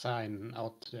closed sign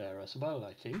out there as well,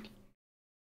 I think.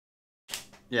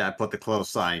 Yeah, I put the close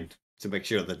sign to make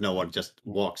sure that no one just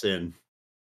walks in.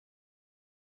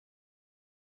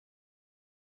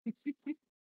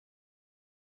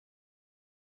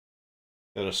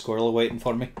 Got a squirrel waiting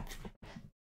for me.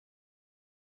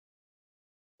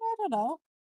 I don't know.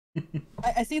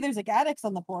 I see there's a Gaddix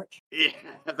on the porch. Yeah,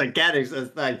 the Gaddix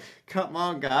is like, come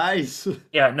on, guys.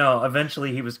 Yeah, no,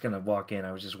 eventually he was going to walk in.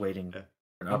 I was just waiting for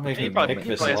an I'll make opportunity. him Probably, pick he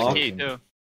this probably has lock. a key, too.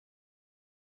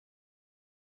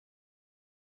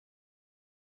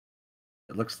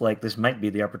 It looks like this might be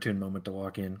the opportune moment to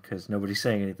walk in because nobody's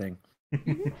saying anything.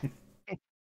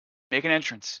 Make an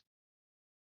entrance.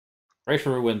 Right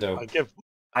through a window. I give.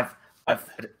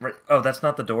 Oh, that's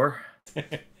not the door?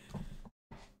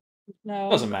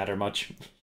 No. Doesn't matter much.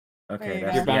 Okay, There you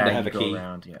that's go. You're bound to you have a go key.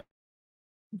 around, yeah.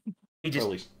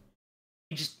 Well,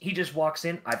 He just walks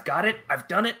in. I've got it. I've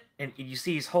done it. And you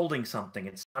see he's holding something.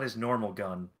 It's not his normal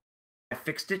gun. I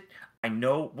fixed it. I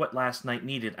know what last night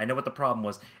needed. I know what the problem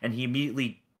was. And he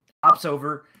immediately hops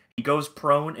over. He goes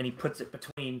prone and he puts it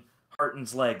between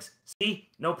Harton's legs. See?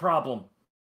 No problem.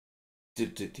 do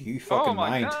you fucking Oh my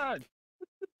mind? god.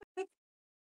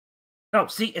 No,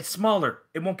 see, it's smaller.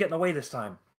 It won't get in the way this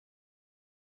time.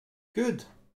 Good.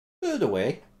 Good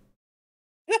away.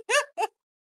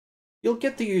 You'll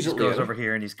get to use He it just goes later. over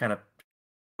here and he's kind of...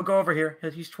 We'll go over here.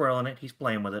 He's twirling it. He's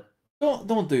playing with it.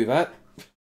 Don't do that.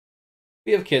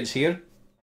 We have kids here.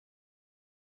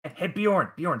 Hey,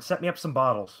 Bjorn, set me up some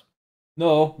bottles.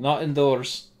 No, not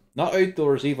indoors. Not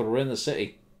outdoors either. We're in the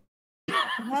city.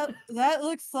 That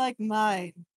looks like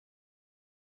mine.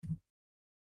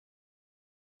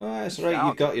 Ah, that's right.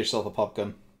 You've got yourself a pop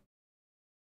gun.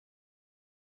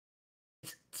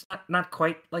 It's not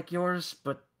quite like yours,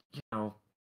 but, you know...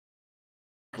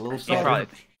 A little Yeah, probably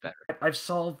better. I've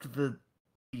solved the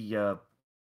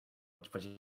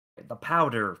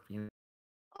powder. You know,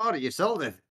 Oh, you sold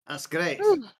it. That's great.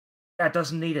 that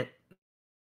doesn't need it.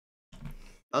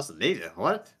 Doesn't need it.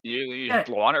 What? You Yeah.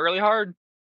 blow on it really hard.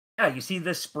 Yeah, you see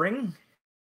this spring?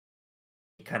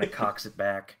 He kind of cocks it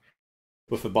back.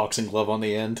 With a boxing glove on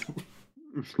the end.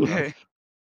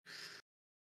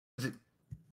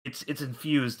 It's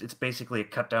infused. It's basically a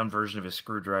cut down version of a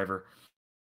screwdriver.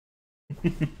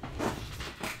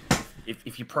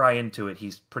 If you pry into it,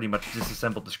 he's pretty much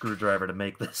disassembled the screwdriver to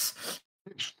make this.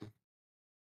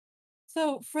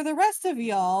 So for the rest of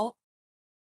y'all,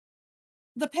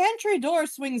 the pantry door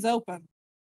swings open.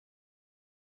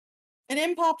 And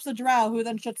in pops a drow who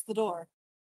then shuts the door.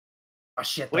 Oh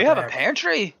shit! We have a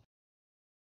pantry.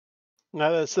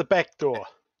 No, that's the back door.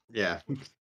 Yeah.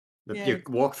 Yeah. You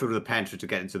walk through the pantry to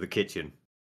get into the kitchen.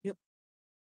 Yep.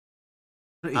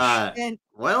 Uh, And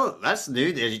well, that's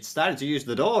new. They started to use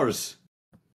the doors.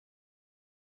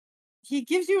 He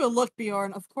gives you a look,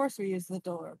 Bjorn. Of course we use the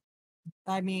door.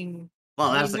 I mean,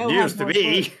 Well, we that's the know how news to doors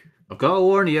me. work. I've got to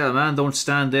warn you, man, don't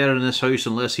stand there in this house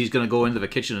unless he's going to go into the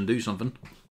kitchen and do something.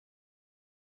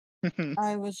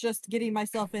 I was just getting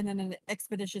myself in an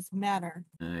expeditious manner.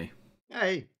 Aye.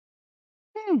 Hey,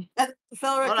 And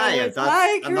Felric Well, I am goes, not-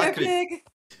 "Hi, I'm not Kripig."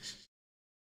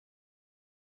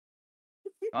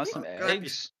 Want some Well, grab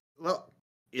eggs? well,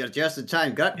 you're just in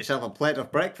time. Grab yourself a plate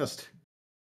of breakfast.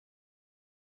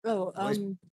 Oh, Nice.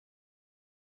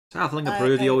 Halfling I-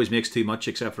 approved, he I- always makes too much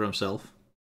except for himself.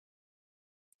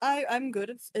 I'm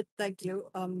good. Thank you.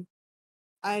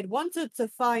 I'd wanted to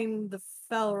find the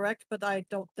Felric, but I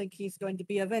don't think he's going to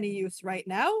be of any use right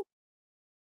now.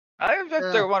 I bet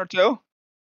Yeah. there are one or two.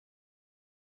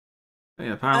 Hey,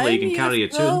 apparently you I'm can carry a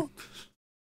useful.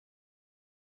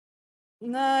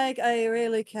 tune. Like, I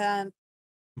really can't.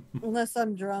 Unless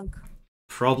I'm drunk.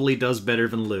 Probably does better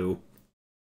than Lou.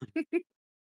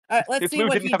 Alright, let's If see Lou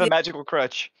what didn't he have a did. magical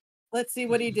crutch. Let's see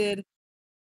what he did.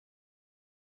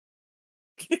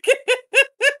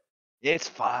 It's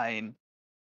fine.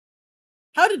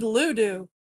 How did Lou do?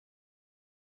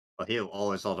 Well, he'll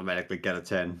always automatically get a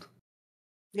 10.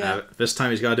 Yeah. This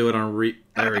time he's got to do it on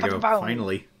There we go, Bow.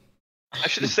 finally. I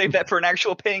should have saved that for an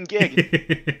actual paying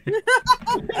gig.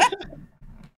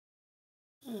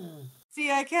 See,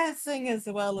 I can't sing as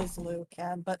well as Lou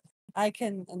can, but I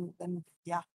can, and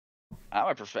yeah. I'm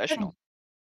a professional.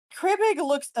 Kribig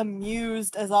looks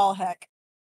amused as all heck.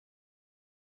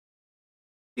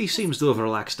 He seems to have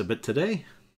relaxed a bit today.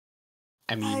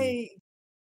 I mean,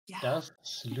 Yeah. does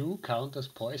Lou count as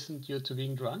poison due to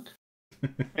being drunk?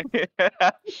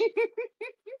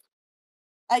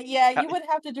 Yeah, you would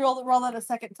have to roll it a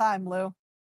second time, Lou.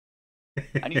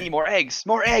 I need more eggs.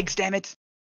 More eggs, damn it.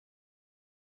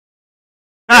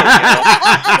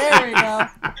 There we go.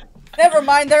 Never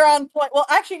mind, they're on point. Well,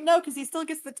 actually, no, because he still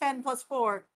gets the 10 plus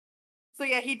 4. So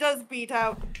yeah, he does beat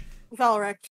out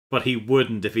Valric. But he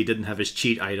wouldn't if he didn't have his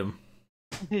cheat item.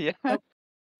 Yeah.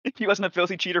 He wasn't a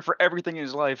filthy cheater for everything in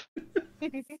his life.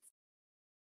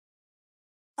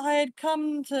 I had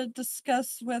come to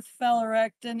discuss with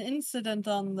Valric an incident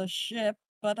on the ship,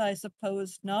 but I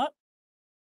suppose not.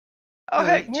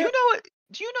 Okay, Uh, do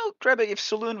you know, Krebig, if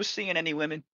Saloon was seeing any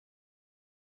women?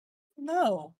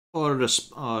 No. Or the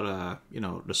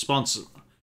sponsor,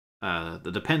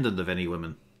 the dependent of any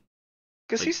women.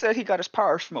 Because he said he got his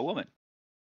powers from a woman.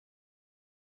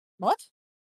 What?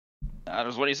 That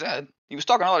was what he said. He was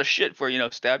talking a lot of shit before,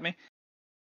 stabbed me.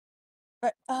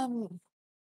 But,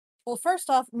 well, first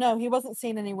off, no, he wasn't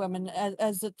seeing any women,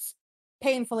 as it's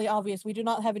painfully obvious. We do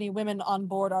not have any women on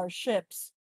board our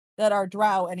ships that are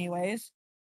drow, anyways.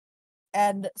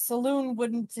 And Saloon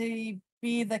wouldn't be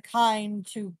the kind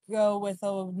to go with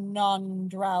a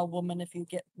non-drow woman, if you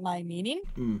get my meaning.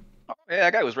 Oh, yeah,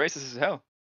 that guy was racist as hell.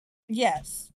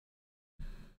 Yes.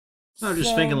 No, I'm just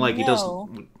So, thinking like he no.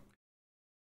 doesn't.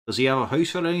 Does he have a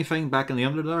house or anything back in the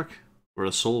Underdark where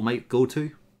a soul might go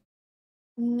to?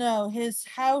 No, his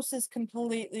house is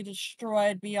completely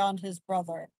destroyed beyond his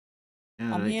brother.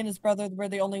 Yeah, right. He and his brother were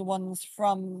the only ones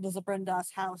from the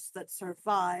Zabrindas house that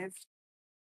survived.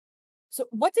 So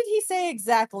what did he say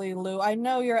exactly, Lou? I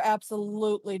know you're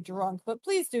absolutely drunk, but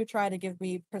please do try to give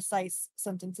me precise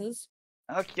sentences.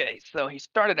 Okay, so he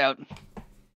started out,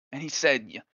 and he said,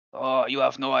 "Oh, you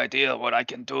have no idea what I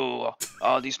can do.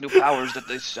 All these new powers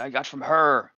that I got from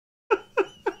her."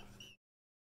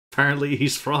 Apparently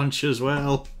he's French as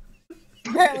well.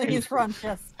 Apparently he's French,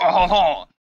 yes. Oh,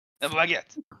 never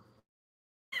baguette.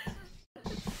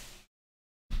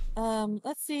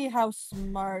 Let's see how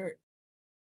smart...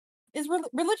 Is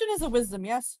religion is a wisdom,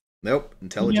 yes? Nope,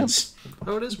 intelligence.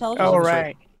 Oh, it is. Intelligence? Oh, That's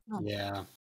right. Yeah.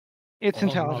 It's All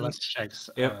intelligence. knowledge checks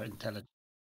Yep. are intelligent.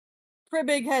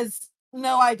 Kribig has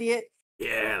no idea.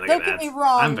 Yeah, look Don't at get that. me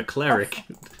wrong. I'm the cleric.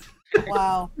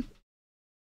 Wow.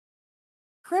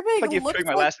 Kribig I give looks Trig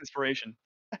my like... last inspiration.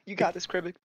 You got this,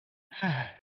 Kribig.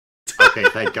 Okay,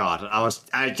 thank God.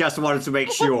 I just wanted to make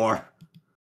sure.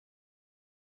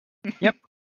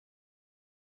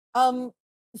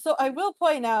 So I will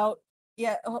point out,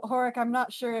 yeah, Horik, I'm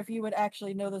not sure if you would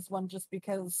actually know this one just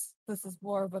because this is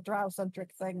more of a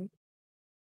drow-centric thing.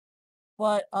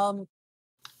 But, In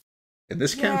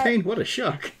this Yeah. campaign, what a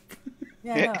shock.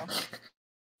 yeah, I know.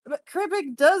 But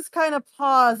Kribig does kind of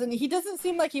pause, and he doesn't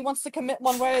seem like he wants to commit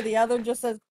one way or the other, just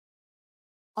says,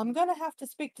 I'm gonna have to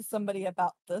speak to somebody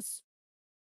about this.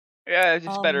 Yeah, it's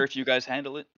Um, better if you guys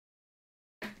handle it.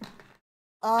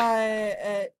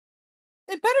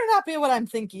 It better not be what I'm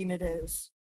thinking it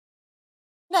is.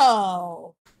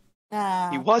 No.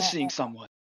 He was seeing someone.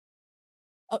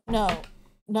 No,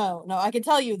 I can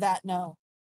tell you that, no.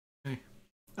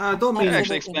 Don't That mean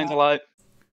actually explains a lot.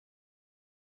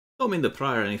 don't mean to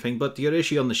pry or anything, but your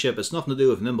issue on the ship it's nothing to do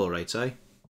with nimble rights, eh?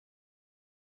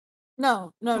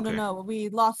 No, Okay. no. We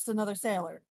lost another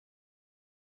sailor.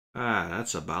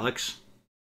 That's a bollocks.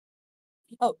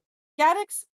 Oh,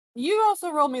 Gaddix, you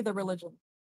also roll me the religion.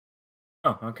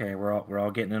 Oh, okay. We're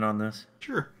all getting in on this.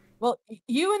 Sure. Well,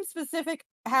 you in specific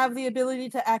have the ability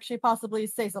to actually possibly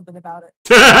say something about it.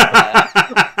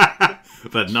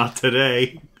 But not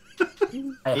today.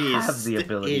 I He is have the st-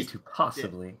 ability he's- to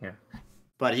possibly. Yeah.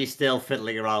 But he's still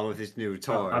fiddling around with his new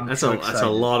toy. I'm That's too a excited.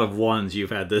 lot of ones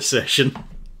you've had this session.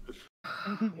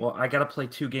 Well, I gotta play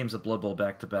 2 games of Blood Bowl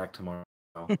back to back tomorrow.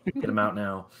 Get them out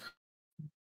now.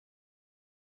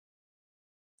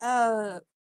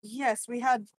 Yes, we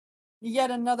had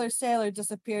yet another sailor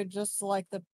disappear just like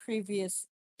the previous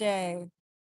day.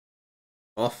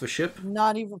 Off the ship?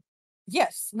 Not even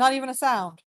a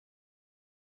sound.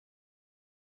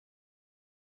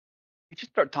 You should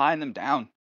start tying them down.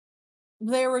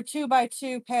 They were 2 by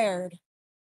 2 paired.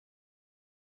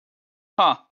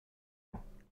 Huh.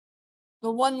 The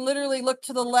one literally looked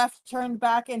to the left, turned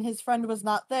back, and his friend was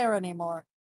not there anymore.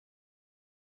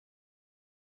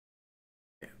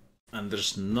 And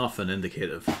there's nothing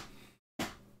indicative.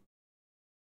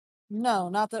 No,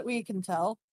 not that we can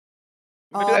tell.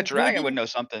 Maybe that they dragon would didn't- know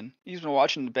something. He's been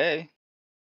watching the bay.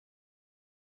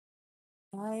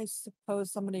 I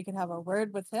suppose somebody could have a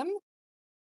word with him.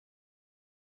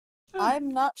 Hmm. I'm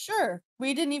not sure.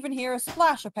 We didn't even hear a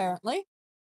splash, apparently.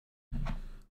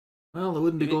 Well, it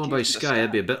wouldn't be You need going to by use the sky,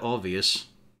 it'd be a staff. bit obvious.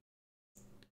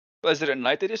 Was it at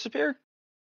night they disappear?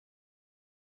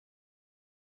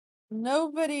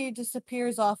 Nobody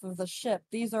disappears off of the ship.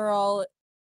 These are all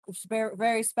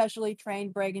very specially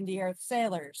trained Brigand Earth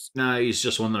sailors. Nah, he's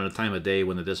just wondering the time of day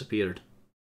when they disappeared.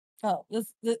 Oh, it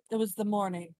was the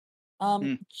morning.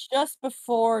 Hmm. Just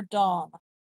before dawn,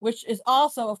 which is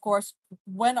also, of course,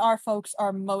 when our folks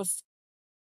are most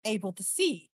able to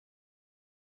see.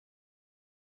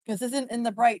 Because this isn't in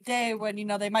the bright day when,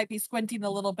 they might be squinting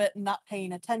a little bit and not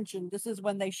paying attention. This is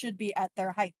when they should be at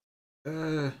their height.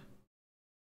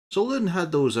 So Lynn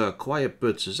had those quiet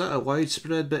boots. Is that a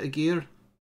widespread bit of gear?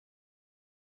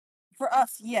 For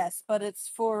us, yes, but it's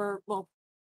for, well,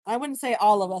 I wouldn't say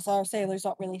all of us. Our sailors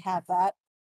don't really have that.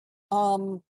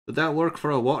 Would that work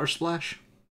for a water splash?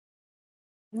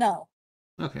 No.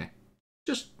 Okay.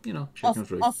 Just, checking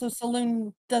through. Also,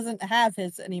 Saloon doesn't have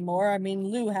his anymore. I mean,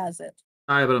 Lou has it.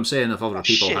 Aye, but I'm saying if other Oh,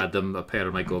 people shit. had them, a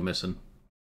pair might go missing.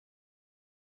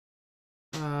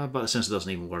 But since it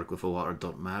doesn't even work with a water, it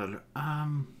don't matter.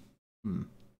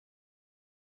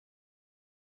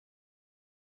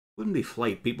 Wouldn't be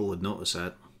flight, people would notice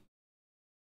that.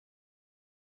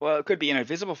 Well, it could be an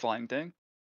invisible flying thing.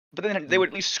 But then they would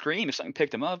at least scream if something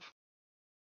picked them up.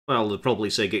 Well, they'd probably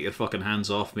say, get your fucking hands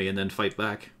off me, and then fight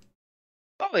back.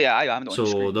 Oh yeah, I'm the one who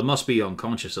So screamed. they must be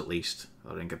unconscious at least,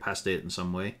 or incapacitated in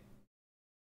some way.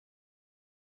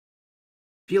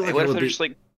 Hey, what if they're just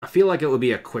like, I feel like it would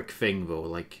be a quick thing though,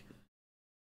 like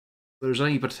there's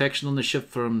any protection on the ship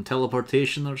from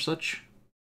teleportation or such?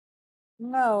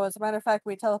 No, as a matter of fact,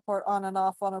 we teleport on and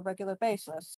off on a regular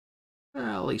basis.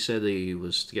 Well, he said he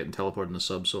was getting teleported in the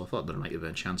sub, so I thought there might have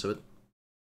been a chance of it.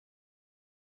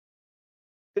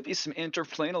 could be some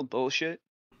interplanal bullshit?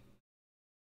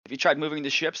 Have you tried moving the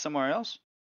ship somewhere else?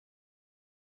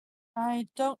 I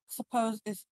don't suppose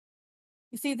it's.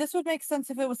 You see, this would make sense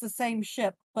if it was the same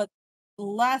ship, but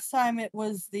last time it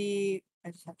was the.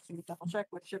 I just have to double check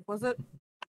which ship was it.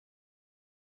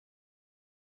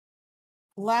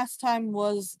 Last time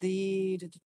was the.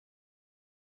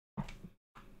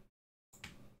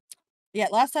 Yeah,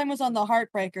 last time was on the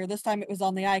Heartbreaker. This time it was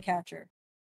on the Eyecatcher.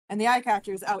 And the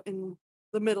Eyecatcher is out in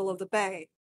the middle of the bay.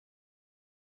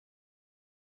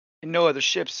 And no other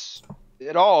ships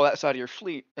at all outside of your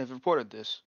fleet have reported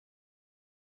this.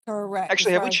 Correct.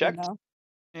 Actually, as have far we as checked? know.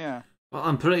 Yeah. Well,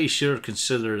 I'm pretty sure,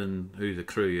 considering who the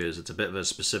crew is, it's a bit of a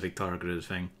specific targeted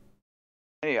thing.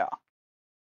 Yeah.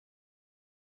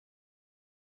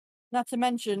 Not to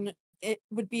mention, it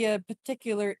would be a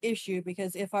particular issue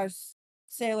because if our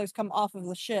sailors come off of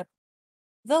the ship,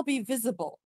 they'll be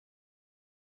visible.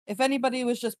 If anybody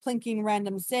was just plinking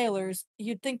random sailors,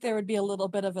 you'd think there would be a little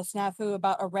bit of a snafu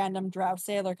about a random drow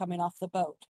sailor coming off the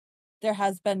boat. There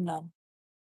has been none.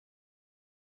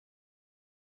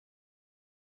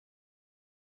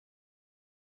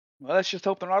 Well, let's just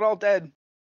hope they're not all dead.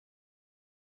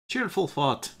 Cheerful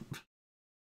thought.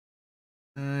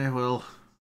 Well,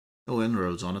 no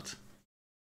inroads on it.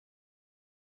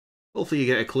 Hopefully you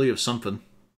get a clue of something.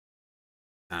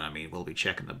 And I mean, we'll be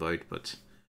checking about, but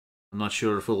I'm not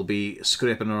sure if we'll be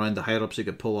scraping around the higher-ups who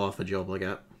could pull off a job like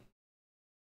that.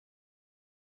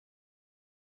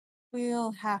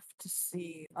 We'll have to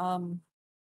see.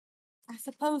 I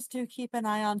suppose to keep an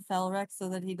eye on Felrex so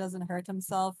that he doesn't hurt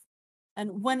himself.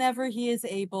 And whenever he is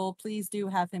able, please do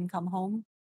have him come home.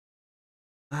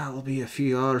 That'll be a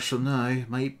few hours from now.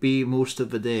 Might be most of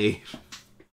the day.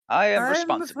 I am I'm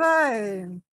responsible.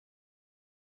 fine.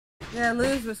 Yeah,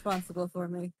 Lou's responsible for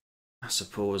me. I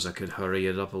suppose I could hurry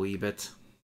it up a wee bit.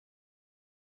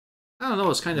 I don't know,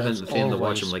 it's kind of That's entertaining to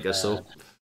watch him always like this, though. bad.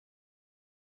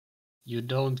 You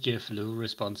don't give Lou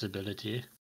responsibility.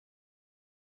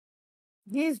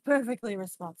 He's perfectly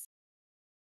responsible.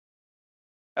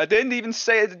 I didn't even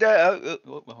say it.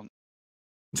 Well,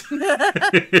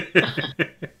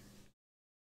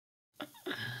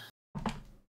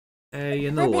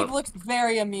 You know Cribbig what? looks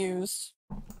very amused.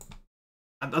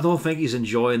 I don't think he's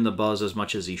enjoying the buzz as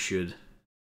much as he should.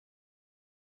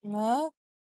 Huh?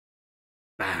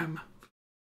 Bam.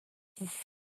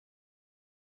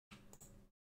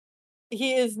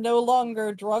 He is no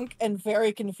longer drunk and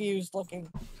very confused looking.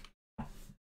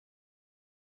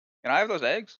 Can I have those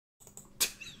eggs?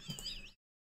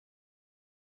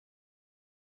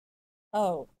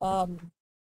 Oh,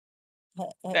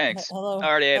 Thanks. hello. I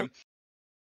already ate them.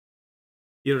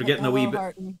 You're getting a wee bit.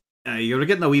 Harton. You're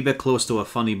getting a wee bit close to a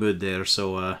funny mood there,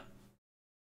 so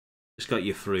just got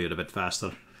you through it a bit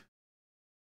faster.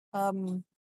 Thank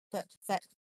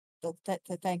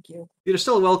you. You're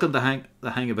still welcome to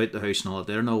hang about the house and all that.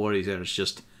 There, no worries there. It's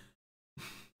just,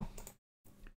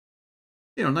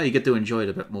 now you get to enjoy it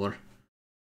a bit more.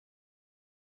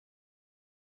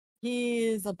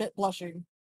 He's a bit blushing.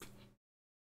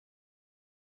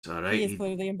 It's alright. He is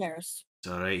clearly embarrassed.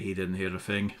 It's alright. He didn't hear a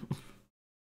thing.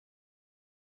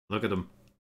 Look at him.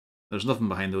 There's nothing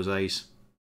behind those eyes.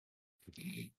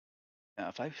 Now,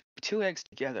 if I put 2 eggs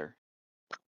together,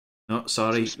 No,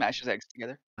 sorry. smash his eggs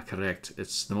together. Correct.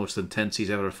 It's the most intense he's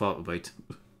ever thought about.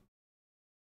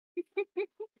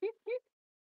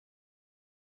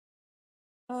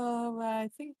 Oh, I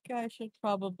think I should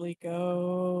probably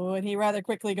go. And he rather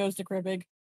quickly goes to Cribbig.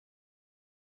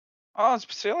 Oh,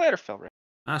 see you later, Phil.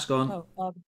 Mask on.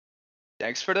 Oh,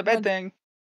 Thanks for the bed thing.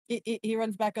 he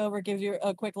runs back over, gives you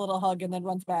a quick little hug, and then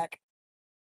runs back.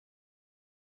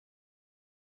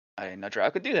 I didn't know Drow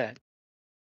could do that.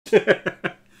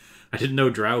 I didn't know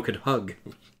Drow could hug.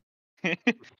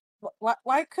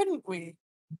 Why couldn't we?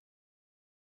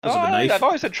 Was it a knife? I've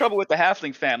always had trouble with the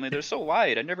halfling family. They're so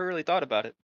wide. I never really thought about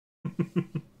it.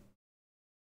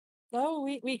 So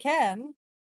we can.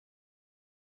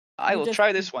 I You will just-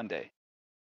 try this one day.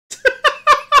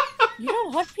 You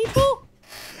don't hug people?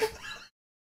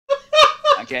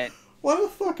 I can't. What a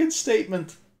fucking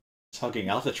statement. It's hugging.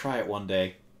 I'll have to try it one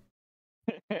day.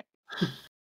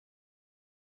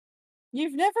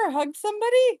 You've never hugged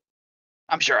somebody?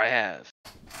 I'm sure I have.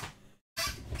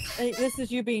 Hey, this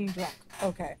is you being drunk.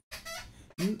 Okay.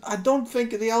 I don't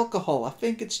think the alcohol. I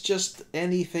think it's just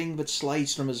anything that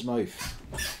slides from his mouth.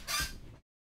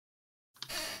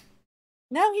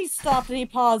 Now he's stopped and he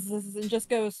pauses and just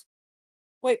goes,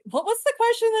 wait, what was the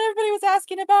question that everybody was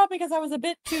asking about? Because I was a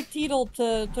bit too teetled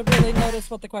to really notice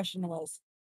what the question was.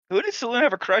 Who did Saloon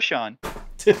have a crush on?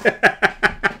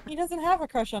 He doesn't have a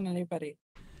crush on anybody.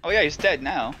 Oh yeah, he's dead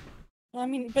now. I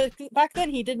mean, but back then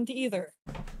he didn't either.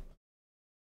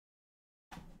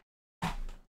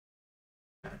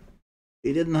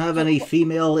 He didn't have any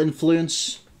female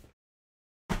influence.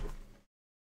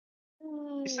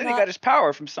 He said he got his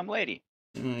power from some lady.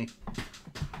 Aye.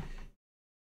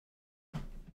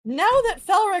 Now that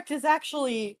Felrecht is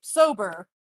actually sober,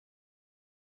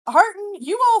 Harton,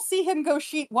 you all see him go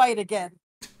sheet white again.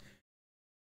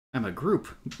 I'm a group.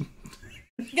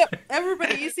 Yep,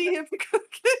 everybody, you see him go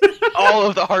All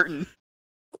of the Harton.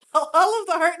 all of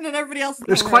the Harton and everybody else. in the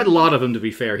There's quite a room. lot of them, to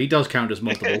be fair. He does count as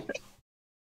multiple.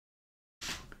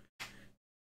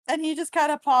 And he just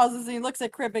kind of pauses and he looks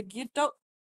at Cribbig. You don't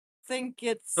think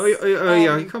it's...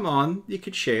 yeah, come on. You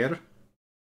could share.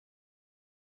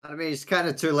 I mean, it's kind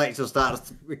of too late to start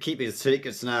keeping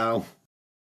secrets now.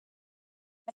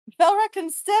 Felrecht,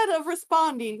 instead of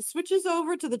responding, switches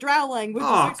over to the Drow language.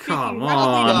 and Oh, starts speaking come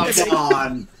rapidly to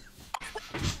on.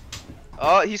 Cribbig.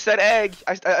 Oh, he said egg.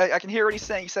 I can hear what he's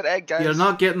saying. He said egg, guys. You're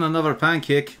not getting another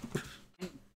pancake.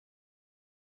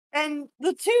 And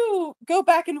the two go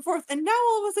back and forth, and now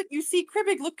all of a sudden you see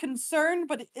Cribbig look concerned,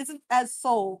 but it isn't as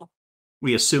sold.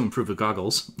 We assume through the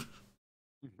goggles.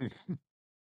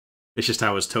 It's just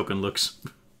how his token looks.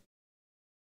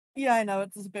 Yeah, I know,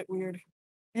 it's a bit weird.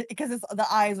 Because the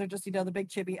eyes are just, the big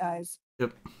chibi eyes.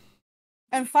 Yep.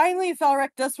 And finally,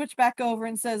 Felrecht does switch back over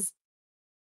and says,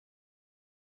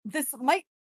 this might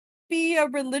be a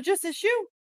religious issue.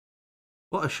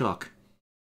 What a shock.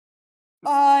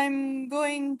 I'm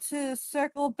going to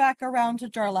circle back around to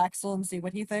Jarlaxle and see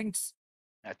what he thinks.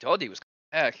 I told you he was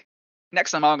coming back.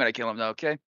 Next time I'm gonna kill him, though.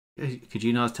 Okay. Could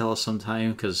you not tell us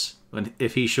sometime? Because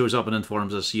if he shows up and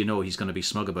informs us, you know he's going to be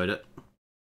smug about it.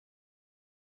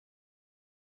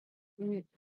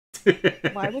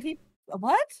 Why would he?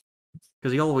 What?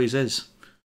 Because he always is.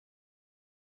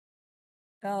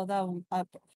 Oh, that one.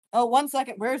 Oh, 1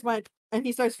 second. Where's my? And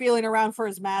he starts feeling around for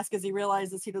his mask as he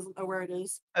realizes he doesn't know where it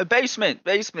is. A basement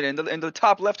in the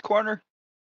top left corner.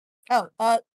 Oh,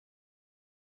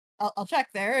 I'll check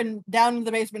there, and down in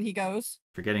the basement he goes.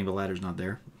 Forgetting the ladder's not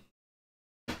there.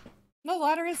 No, the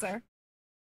ladder is there.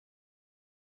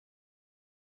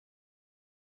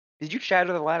 Did you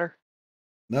shatter the ladder?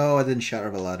 No, I didn't shatter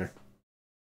the ladder.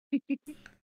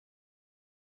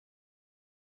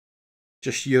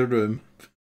 Just your room.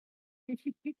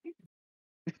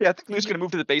 Yeah, I think Lou's gonna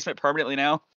move to the basement permanently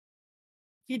now.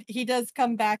 He does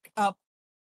come back up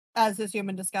as his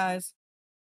human disguise.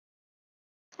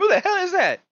 Who the hell is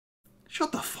that?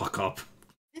 Shut the fuck up.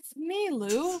 It's me,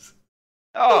 Lou.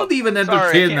 Oh, Don't even sorry, I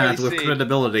entertain can't that really with see.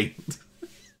 credibility.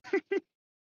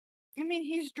 I mean,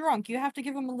 he's drunk. You have to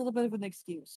give him a little bit of an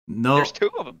excuse. No. There's two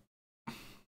of them.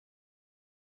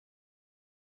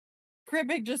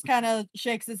 Kribbig just kind of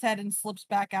shakes his head and slips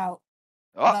back out.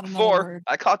 Oh, Without another 4. word.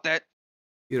 I caught that.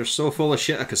 You're so full of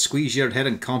shit I could squeeze your head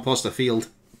and compost a field.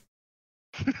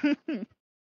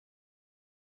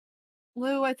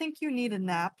 Lou, I think you need a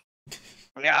nap.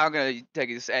 Yeah, I'm gonna take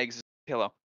this egg as a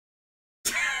pillow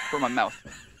for my mouth.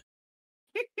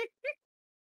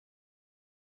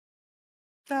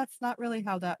 That's not really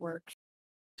how that works.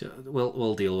 So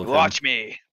we'll deal with Watch him.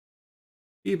 me.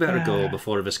 You better go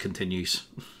before this continues.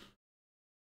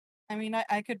 I mean,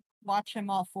 I could watch him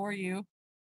all for you.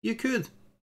 You could.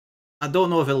 I don't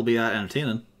know if it'll be that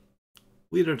entertaining.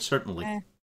 Weird, certainly.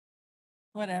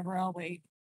 Whatever, I'll wait.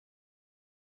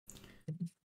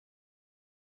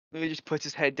 He just puts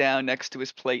his head down next to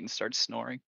his plate and starts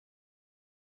snoring.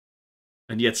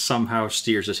 And yet somehow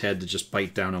steers his head to just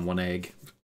bite down on one egg.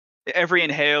 Every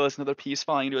inhale is another piece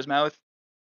falling into his mouth.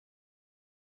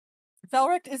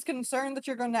 Felric is concerned that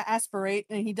you're going to aspirate,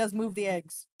 and he does move the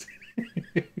eggs.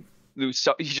 He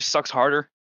just sucks harder.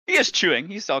 He is chewing.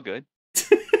 He's all good.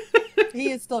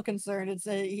 He is still concerned.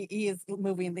 He is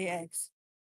moving the eggs.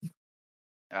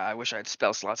 I wish I had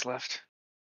spell slots left.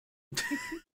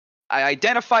 I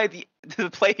identified the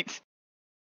plate.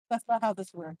 That's not how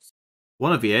this works.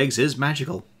 One of the eggs is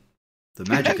magical. The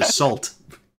magic is salt.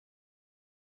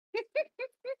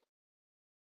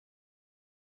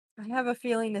 I have a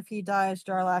feeling if he dies,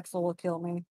 Jarlaxle will kill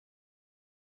me.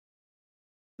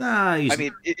 Nah, I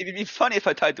mean, it'd be funny if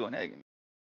I tied to an egg.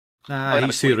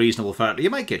 he's too reasonable for it. You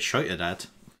might get shouted at.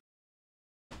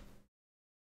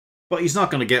 But he's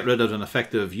not going to get rid of an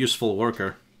effective, useful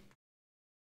worker.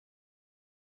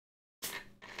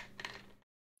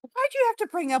 Why'd you have to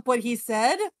bring up what he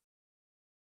said?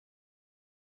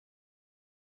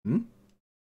 Hmm?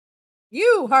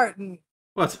 You, Harton.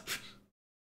 What?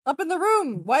 Up in the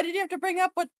room. Why did you have to bring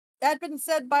up what had been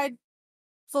said by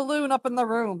Saloon up in the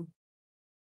room?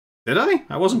 Did I?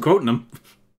 I wasn't quoting him.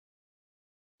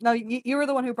 No, you were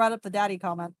the one who brought up the daddy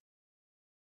comment.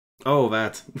 Oh,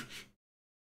 that.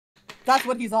 That's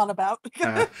what he's on about.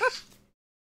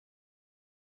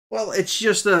 Well, it's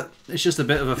just a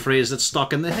bit of a phrase that's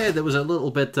stuck in the head. It was a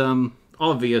little bit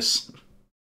obvious.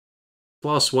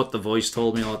 Plus, what the voice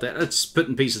told me all that. It's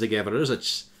putting pieces together. There's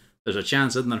a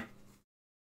chance, isn't there?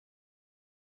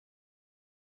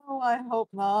 Oh, I hope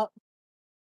not.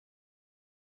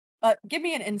 Give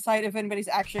me an insight if anybody's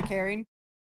actually caring.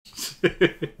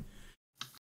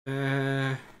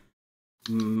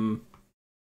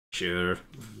 Sure.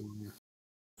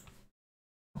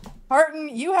 Harton,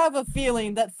 you have a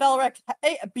feeling that Felrex...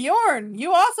 Hey, Bjorn,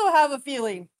 you also have a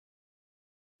feeling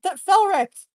that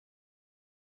Felrex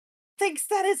thinks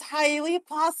that is highly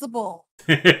possible.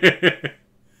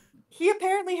 He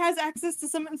apparently has access to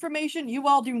some information you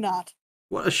all do not.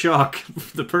 What a shock.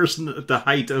 The person at the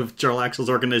height of Jarlaxle's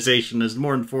organization is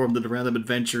more informed than the random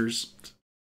adventures.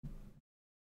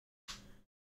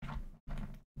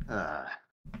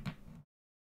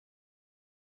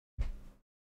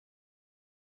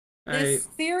 This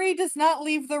theory does not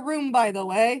leave the room, by the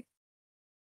way.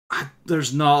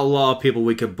 There's not a lot of people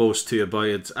we could boast to about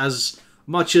it. As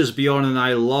much as Bjorn and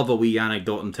I love a wee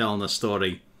anecdote and telling a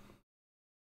story,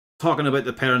 talking about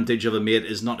the parentage of a mate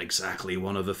is not exactly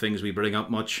one of the things we bring up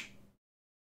much.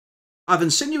 I've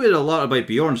insinuated a lot about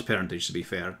Bjorn's parentage, to be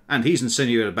fair, and he's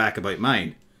insinuated back about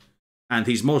mine. And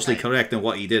he's mostly correct in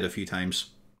what he did a few times.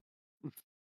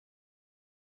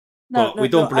 But we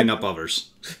don't bring up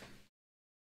others.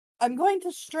 I'm going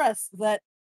to stress that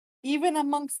even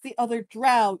amongst the other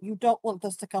drow, you don't want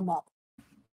this to come up.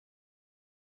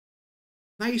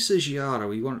 Nice as you are,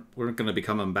 we weren't going to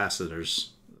become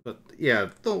ambassadors. But yeah,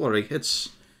 don't worry,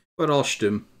 we're all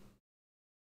stum.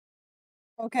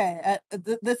 Okay,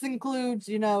 this includes,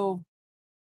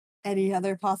 any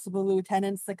other possible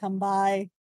lieutenants that come by.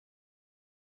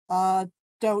 Don't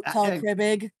tell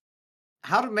Kribbig.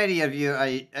 How many of you are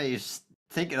you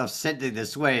thinking of sending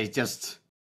this way? Just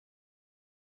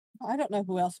I don't know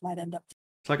who else might end up.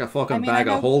 It's like a fucking bag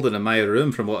of holding in my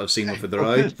room from what I've seen with the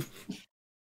drow.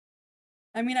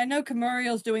 I mean, I know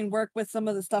Camuriel's doing work with some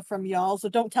of the stuff from y'all, so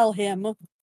don't tell him.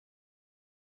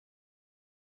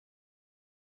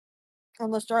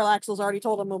 Unless Jarlaxle's already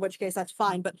told him, in which case that's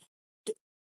fine, but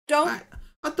don't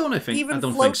I don't think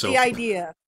float so. the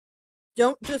idea.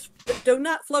 Do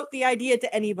not float the idea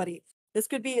to anybody. This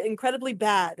could be incredibly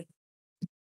bad.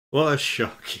 What a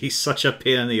shock. He's such a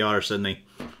pain in the arse, isn't he?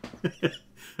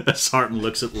 As Harton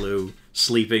looks at Lou,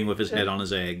 sleeping with his head on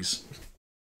his eggs.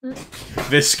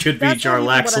 This could be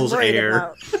Jarlaxle's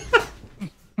heir.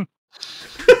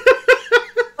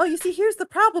 Oh, you see, here's the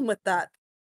problem with that.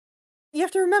 You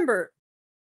have to remember,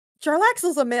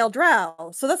 Jarlaxle's a male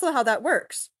drow, so that's not how that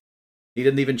works. He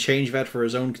didn't even change that for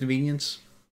his own convenience.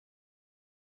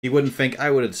 He wouldn't think I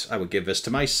would give this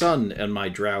to my son in my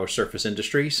drow surface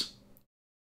industries.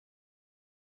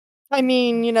 I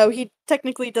mean, he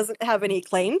technically doesn't have any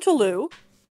claim to Lou.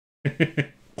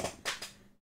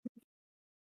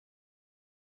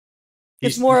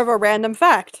 It's more of a random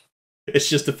fact. It's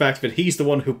just the fact that he's the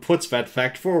one who puts that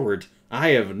fact forward. I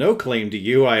have no claim to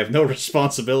you, I have no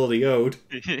responsibility owed.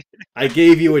 I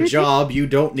gave you a job, you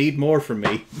don't need more from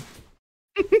me.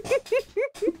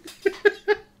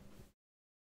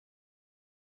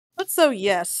 But so,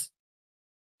 yes.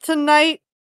 Tonight,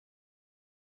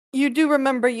 you do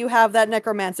remember you have that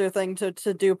necromancer thing to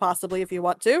do, possibly, if you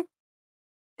want to.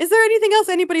 Is there anything else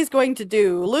anybody's going to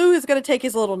do? Lou is going to take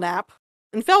his little nap.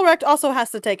 And Felrecht also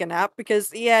has to take a nap,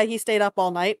 because, yeah, he stayed up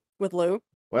all night with Lou.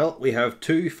 Well, we have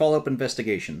 2 follow-up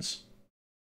investigations.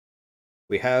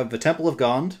 We have the Temple of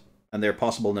Gond, and their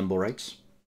possible nimble rights.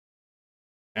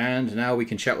 And now we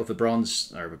can chat with the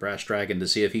brass dragon to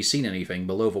see if he's seen anything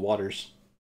below the waters.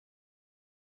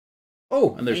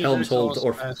 Oh, and there's Helm's Hold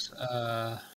Orphan. Has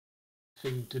a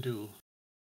thing to do.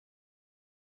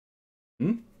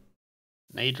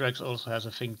 Nadrax also has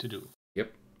a thing to do.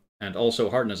 Yep. And also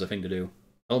Harden has a thing to do.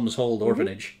 Helm's Hold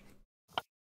Orphanage.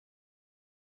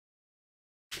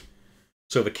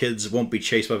 So the kids won't be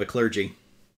chased by the clergy.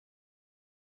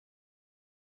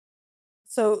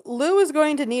 So Lou is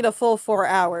going to need a full 4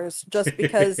 hours, just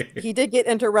because he did get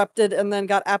interrupted and then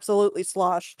got absolutely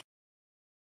sloshed.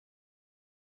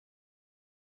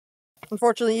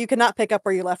 Unfortunately, you cannot pick up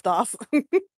where you left off.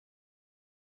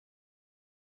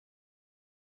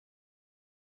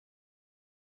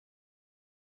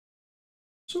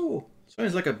 So,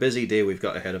 sounds like a busy day we've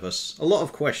got ahead of us. A lot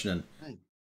of questioning.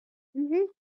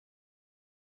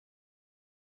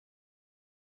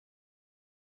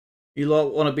 You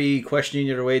lot want to be questioning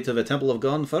your way to the Temple of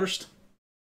Gond first?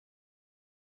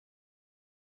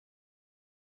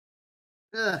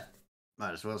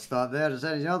 might as well start there as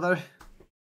any other.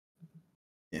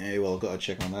 Yeah, well, I've got to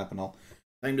check my map and all.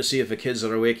 Time to see if the kids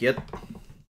are awake yet.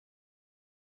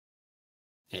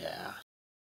 Yeah.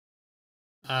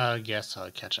 I guess I'll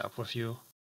catch up with you.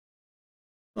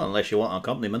 Well, unless you want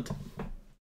accompaniment.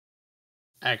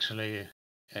 Actually,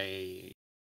 I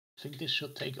think this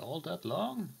should take all that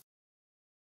long.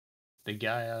 The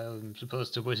guy I'm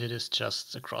supposed to visit is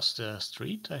just across the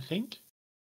street, I think.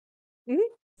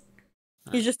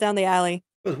 He's just down the alley.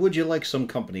 But would you like some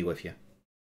company with you?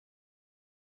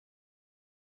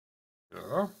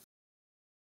 Sure.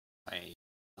 Why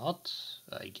not,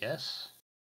 I guess.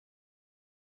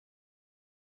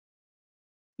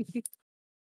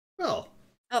 Well,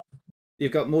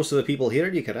 you've got most of the people here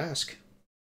you could ask.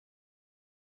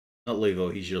 Not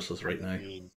Levo, he's useless right now.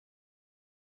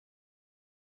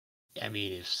 I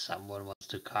mean, if someone wants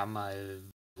to come, I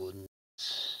wouldn't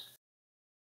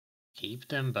keep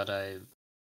them, but I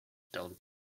don't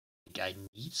think I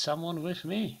need someone with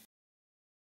me.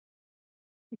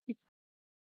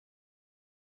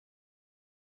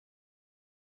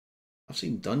 I've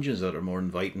seen dungeons that are more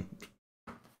inviting.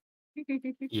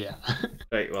 Yeah.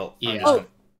 Right, well, yeah.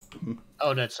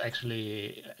 Oh, that's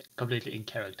actually completely in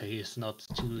character. He is not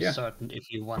too certain if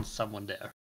he wants someone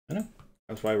there. I know.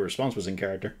 That's why response was in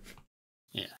character.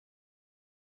 Yeah.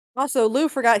 Also, Lou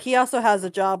forgot he also has a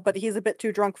job, but he's a bit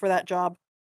too drunk for that job.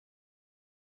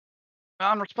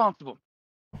 I'm responsible.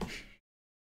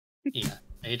 Yeah,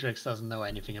 Adrax doesn't know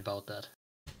anything about that.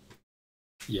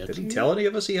 Yet. Did he tell any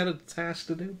of us he had a task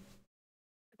to do?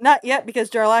 Not yet, because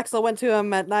Jarlaxle went to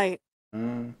him at night.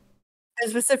 And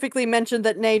specifically mentioned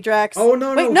that Nadrax... Oh,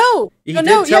 no, Wait, no! no! He no, did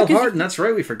no, tell yeah, Harden, that's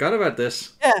right, we forgot about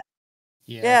this.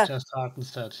 Yeah, just Harden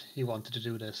said he wanted to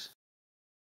do this.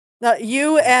 No,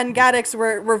 you and Gaddix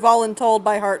were voluntold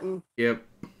by Harton. Yep.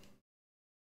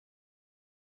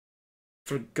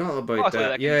 Forgot about Luckily, that.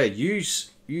 that can Yeah, wait.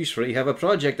 use three have a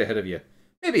project ahead of you.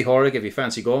 Maybe Horik if you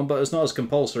fancy going, but it's not as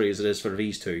compulsory as it is for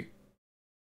these two.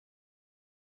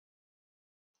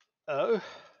 Oh,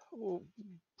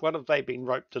 what have they been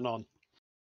roped in on?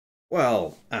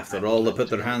 Well, after all, they put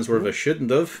their hands where they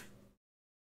shouldn't have.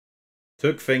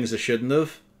 Took things they shouldn't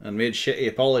have, and made shitty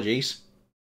apologies.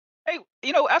 Hey,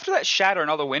 after that shatter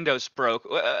and all the windows broke,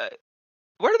 where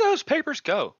did those papers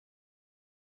go?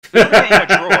 They would have been in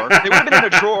a drawer. They would have been in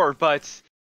a drawer, but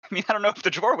I mean, I don't know if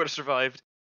the drawer would have survived.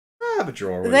 The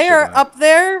drawer would They have are survived. up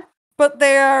there, but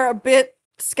they are a bit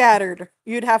scattered.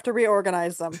 You'd have to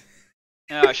reorganize them.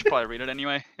 Yeah, I should probably read it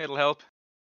anyway. It'll help.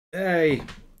 Hey.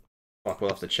 Fuck, we'll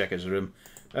have to check his room.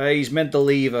 He's meant to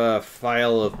leave a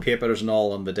file of papers and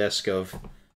all on the desk of...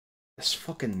 This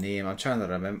fucking name, I'm trying to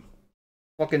remember.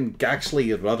 Fucking Gaxley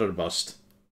Rudderbust.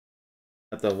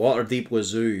 At the Waterdeep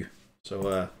Zoo. So,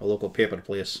 a local paper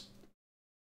place.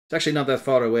 It's actually not that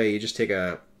far away, you just take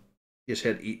a... You just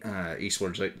head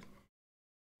eastwards out.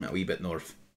 A wee bit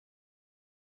north.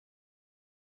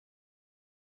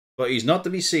 But he's not to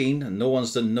be seen, and no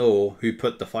one's to know who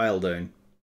put the file down.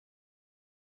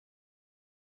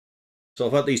 So I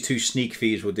thought these two sneak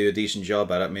thieves would do a decent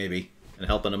job at it, maybe, and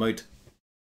helping him out.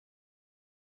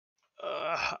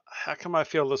 How come I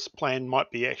feel this plan might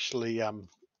be actually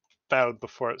failed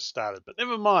before it started? But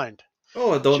never mind.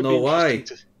 Oh, I don't Should know be why.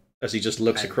 interesting As he just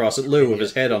looks I across at Lou with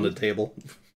his head on the table.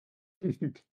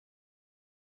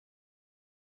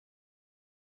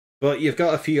 But you've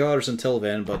got a few hours until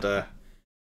then, but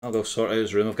I'll go sort out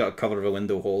his room. I've got a cover of the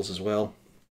window holes as well.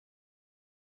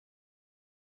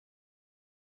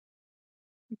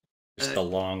 Just a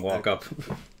long walk up.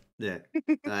 Yeah.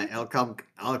 I'll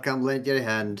come lend you a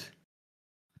hand.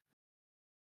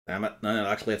 Damn it. No,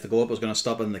 I actually have to go up. I was going to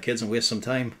stop in the kids and waste some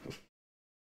time.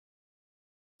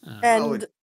 And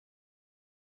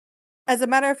as a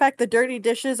matter of fact, the dirty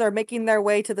dishes are making their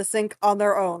way to the sink on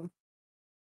their own.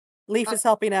 Leaf is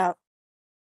helping out.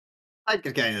 I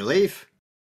could get a leaf.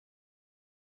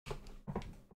 I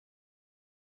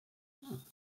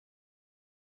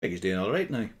think he's doing alright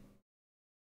now.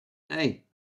 Hey.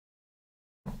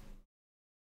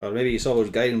 Or maybe he saw those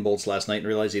guiding bolts last night and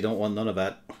realised he don't want none of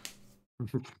that.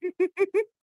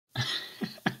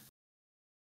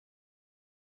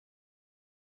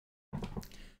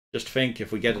 Just think,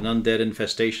 if we get an undead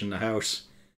infestation in the house,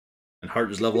 and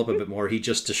Harton's level up a bit more, he'd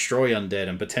just destroy undead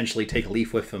and potentially take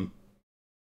Leaf with him.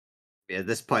 Yeah, at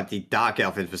this point, the Dark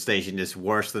Elf infestation is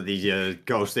worse than the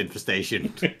Ghost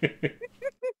infestation.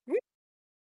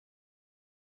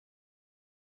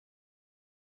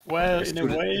 Well, in a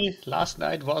way, last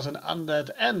night was an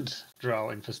undead and drow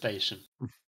infestation.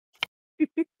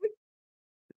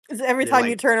 Because every Yeah, time like-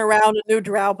 you turn around, a new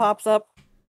drow pops up.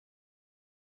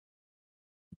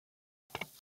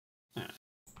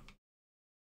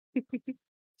 As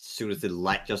soon as the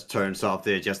light just turns off,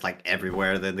 they're just like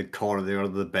everywhere. They're in the corner, they're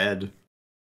under the bed.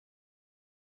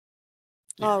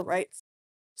 All right.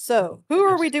 So, who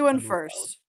are we Yes, doing I'm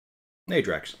first?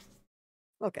 Nadrax.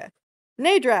 Okay.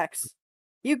 Nadrax,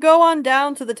 you go on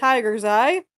down to the Tiger's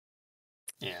Eye,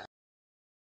 Yeah.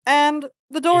 and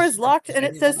the door is locked, and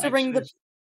it says to anyone ring the... actually-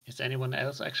 Is anyone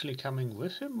else actually coming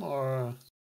with him, or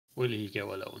will he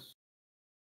go alone?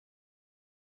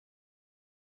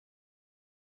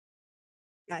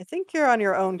 I think you're on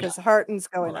your own, because Harton's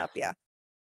going Alright. up, yeah.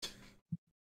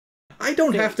 I don't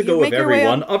Okay, have to you go with make your way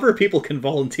everyone. Other people can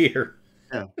volunteer.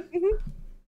 Yeah.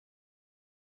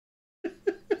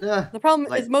 The problem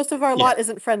Like- is most of our lot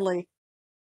isn't friendly.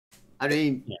 I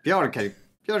mean, Yeah. Bjorn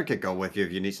can go with you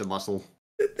if you need some muscle.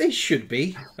 They should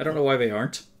be. I don't know why they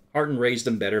aren't. Harton raised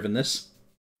them better than this.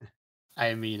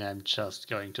 I mean, I'm just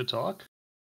going to talk.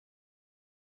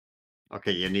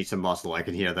 Okay, you need some muscle. I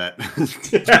can hear that.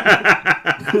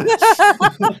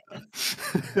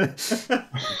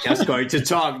 Just going to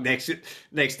talk. Next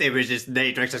image is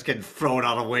Nadrax just getting thrown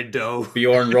out a window.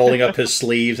 Bjorn rolling up his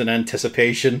sleeves in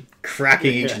anticipation,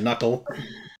 cracking each knuckle.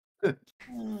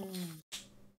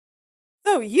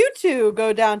 So, you two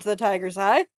go down to the Tiger's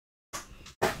Eye.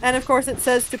 And of course, it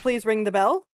says to please ring the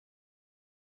bell.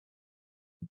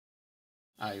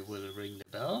 I will ring the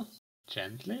bell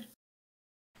gently.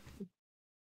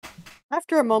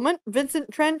 After a moment,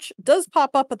 Vincent Trench does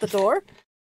pop up at the door,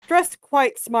 dressed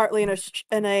quite smartly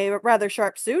in a rather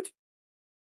sharp suit.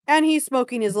 And he's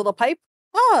smoking his little pipe.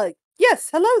 Ah, yes,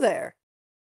 hello there.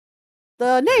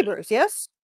 The neighbors, yes?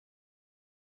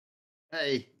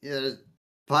 Hey,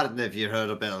 pardon if you heard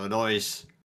a bit of a noise.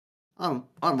 I'm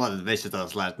one of the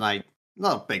visitors last night.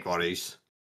 Not big worries.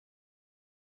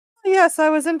 Yes, I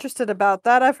was interested about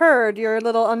that. I've heard your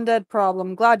little undead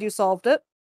problem. Glad you solved it.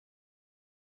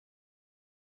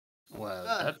 Well,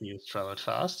 Ah. that news traveled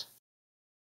fast.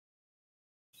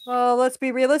 Well, let's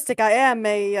be realistic. I am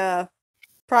a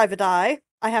private eye.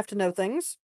 I have to know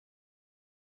things.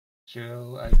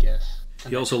 True, I guess.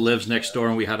 He also lives next door,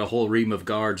 and we had a whole ream of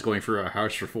guards going through our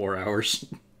house for 4 hours.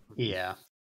 Yeah.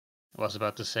 I was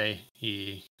about to say,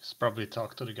 he's probably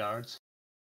talked to the guards.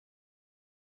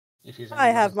 If he's I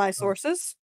have anyone- my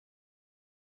sources.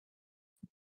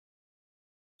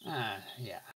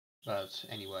 Yeah. But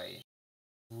anyway,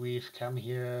 we've come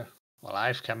here. Well,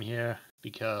 I've come here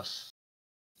because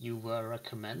you were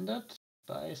recommended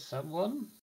by someone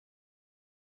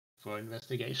for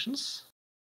investigations.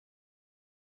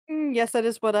 Yes, that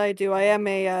is what I do. I am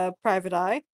a private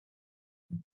eye.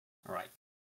 All right.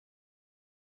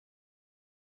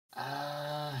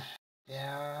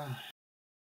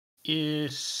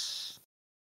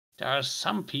 There are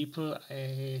some people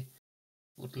I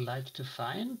would like to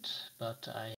find, but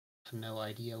I have no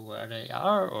idea where they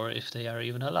are or if they are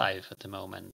even alive at the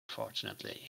moment,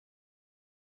 fortunately.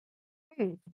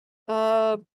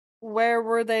 Where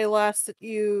were they last that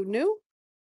you knew?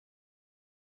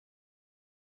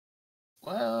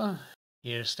 Well,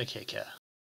 here's the kicker.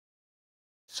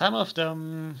 Some of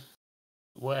them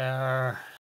were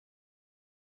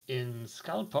in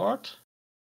Skullport.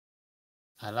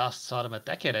 I last saw them a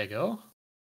decade ago.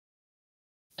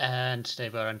 And they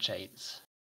were in chains.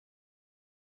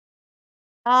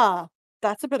 Ah,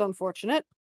 that's a bit unfortunate.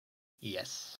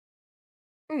 Yes.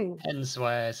 Hmm. Hence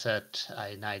why I said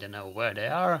I neither know where they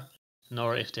are,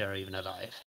 nor if they are even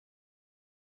alive.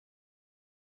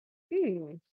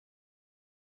 Hmm.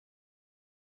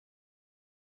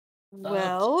 But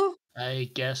Well, I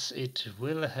guess it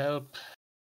will help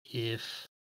if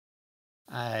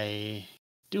I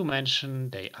do mention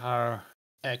they are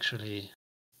actually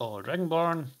all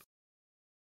Dragonborn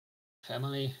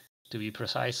family, to be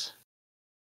precise,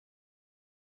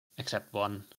 except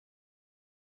one.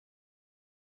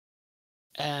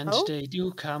 And Oh? they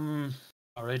do come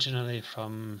originally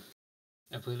from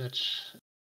a village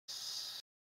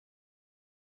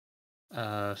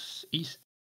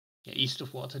east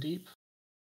of Waterdeep.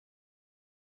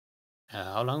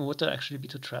 How long would that actually be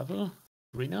to travel,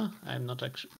 Rena? I'm not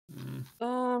actually.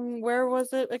 Where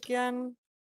was it again?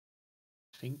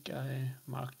 I think I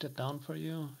marked it down for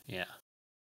you. Yeah.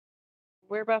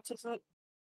 Whereabouts is it?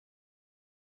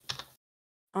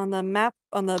 On the map?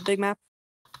 On the big map?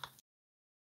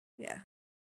 Yeah.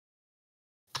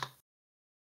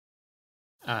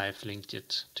 I've linked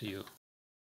it to you.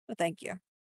 Oh, thank you.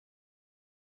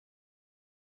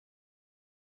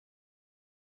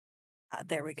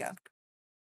 There we go.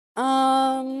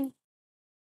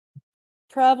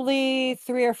 Probably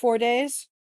 3 or 4 days.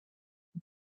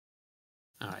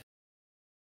 Alright.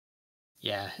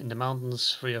 Yeah, in the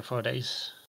mountains, 3 or 4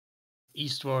 days.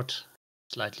 Eastward,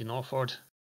 slightly northward.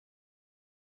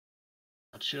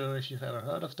 Not sure if you've ever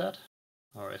heard of that,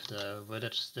 or if the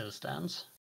village still stands.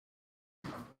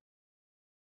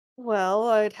 Well,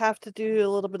 I'd have to do a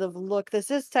little bit of a look. This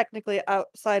is technically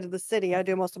outside of the city. I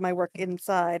do most of my work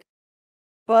inside.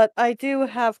 But I do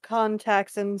have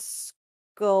contacts in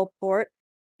Skullport.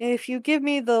 If you give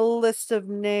me the list of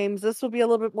names, this will be a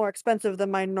little bit more expensive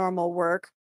than my normal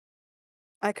work.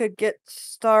 I could get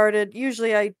started.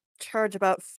 Usually I charge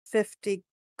about 50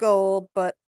 gold,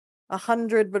 but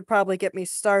 100 would probably get me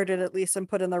started at least and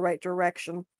put in the right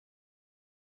direction.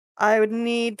 I would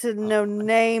need to know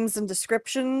names and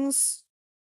descriptions.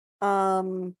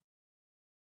 Narrowing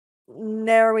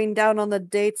down on the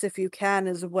dates if you can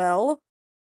as well.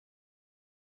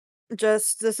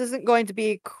 This isn't going to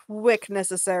be quick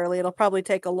necessarily. It'll probably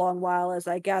take a long while as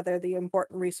I gather the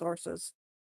important resources.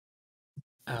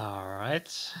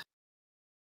 Alright.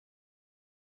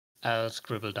 I'll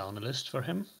scribble down a list for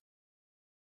him.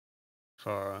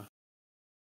 For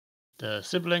the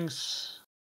siblings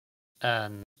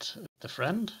and the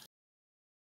friend.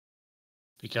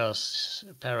 Because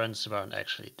parents weren't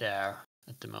actually there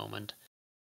at the moment.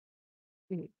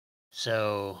 Mhm.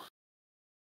 So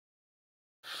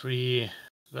 3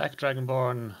 black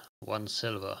dragonborn, 1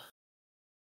 silver.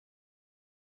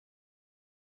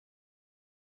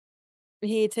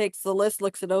 He takes the list,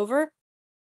 looks it over.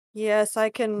 Yes, I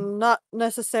can not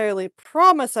necessarily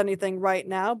promise anything right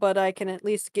now, but I can at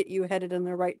least get you headed in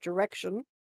the right direction.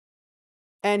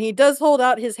 And he does hold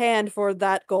out his hand for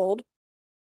that gold.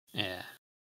 Yeah.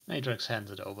 Matrix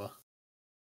hands it over.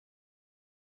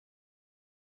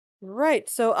 Right,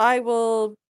 so I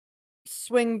will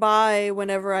swing by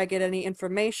whenever I get any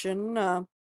information. I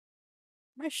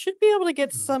should be able to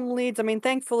get some leads. I mean,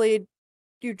 thankfully,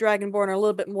 you Dragonborn are a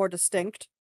little bit more distinct.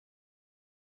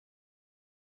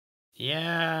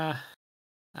 Yeah,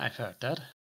 I've heard that.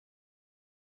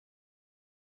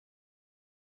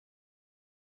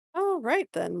 All right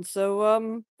then.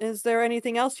 So, is there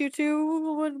anything else you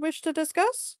two would wish to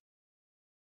discuss?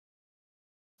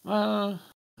 Well,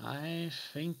 I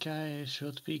think I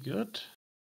should be good.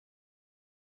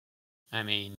 I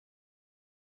mean,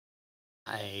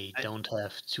 I don't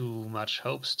have too much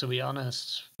hopes, to be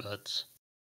honest, but...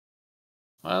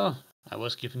 Well, I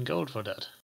was given gold for that.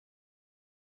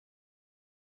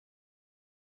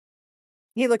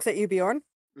 He looks at you, Bjorn.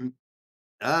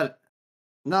 Uh,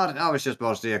 Not. I was just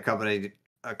mostly accompanying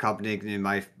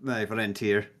my friend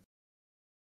here.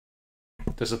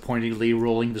 Disappointingly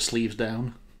rolling the sleeves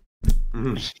down.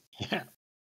 Mhm. Yeah.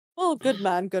 Oh, good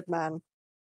man, good man.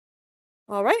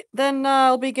 All right, then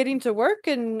I'll be getting to work,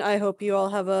 and I hope you all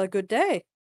have a good day.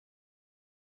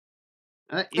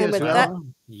 You And as with well. that, Well,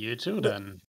 you too the-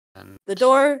 then. And the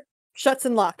door shuts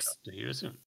and locks. to hear you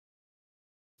soon.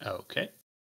 Okay.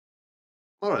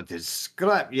 What a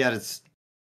scrap! Yeah,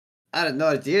 I had no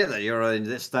idea that you're in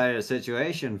this dire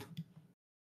situation.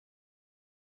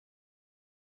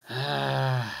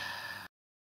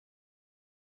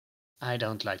 I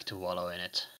don't like to wallow in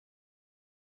it.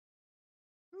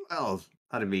 Well,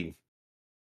 I mean,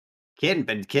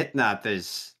 been kidnapped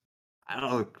is. I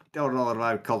don't know what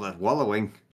I would call that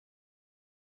wallowing.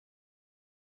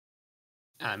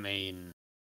 I mean,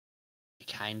 we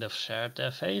kind of shared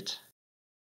their fate.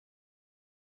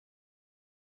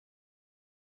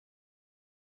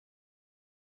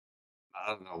 I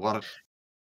don't know what.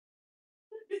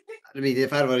 I mean,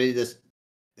 if I were in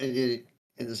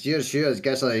this year's shoes, I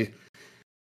guess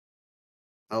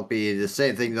I'll be the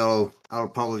same thing though. I'll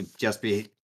probably just be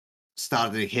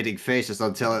starting hitting faces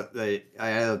until I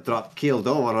either dropped killed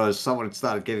over or someone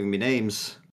started giving me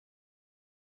names.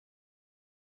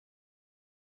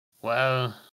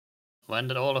 Well, when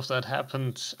did all of that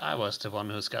happened, I was the one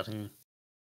who's gotten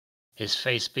his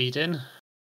face beat in.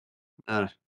 Uh,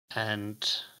 And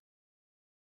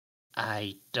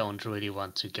I don't really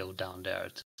want to go down there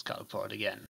to Skullport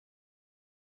again.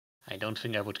 I don't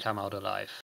think I would come out alive,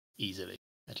 easily,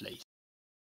 at least.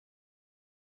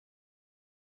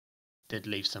 Did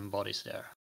leave some bodies there.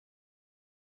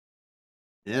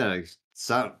 yeah,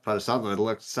 by the sound of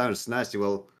it, sounds nasty.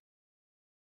 Well,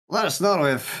 let us know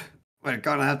if we're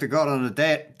gonna have to go on a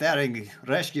daring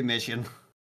rescue mission.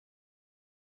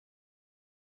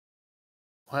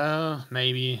 Well,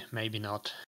 maybe, maybe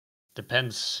not.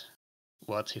 Depends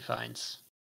what he finds.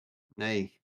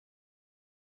 Nay.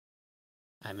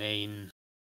 I mean,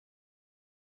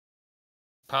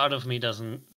 part of me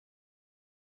doesn't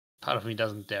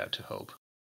dare to hope.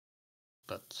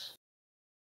 But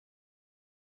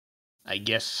I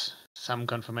guess some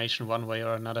confirmation one way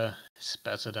or another is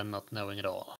better than not knowing at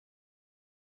all.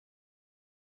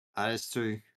 That is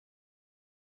true.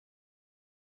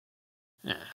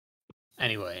 Yeah.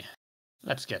 Anyway,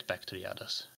 let's get back to the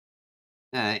others.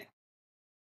 Alright.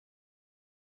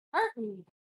 Martin,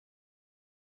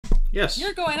 Yes.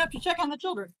 you're going up to check on the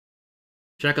children.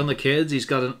 Check on the kids. He's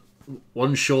got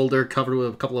one shoulder covered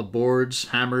with a couple of boards,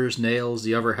 hammers, nails.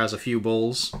 The other has a few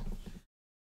bowls, a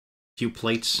few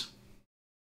plates.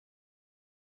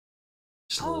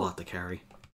 Just a Oh. lot to carry.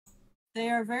 They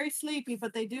are very sleepy,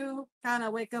 but they do kind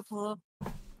of wake up a little.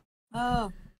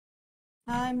 Oh,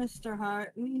 hi, Mr.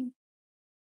 Harton.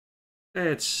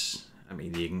 I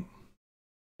mean,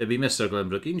 it'd be Mr.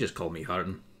 Glenbrook. You can just call me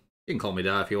Harton. You can call me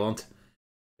Dad if you want.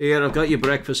 Here, I've got you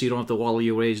breakfast so you don't have to wallow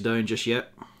your ways down just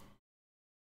yet.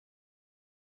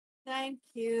 Thank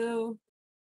you.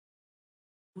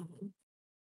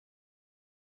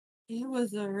 It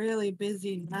was a really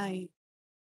busy night.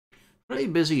 Pretty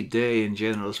busy day in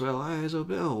general as well. I was a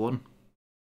bit of one.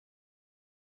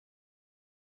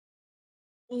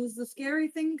 Is the scary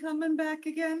thing coming back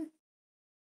again?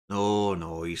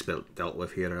 No, he's dealt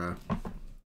with here.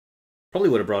 Probably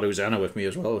would have brought Uzana with me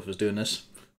as well if I was doing this.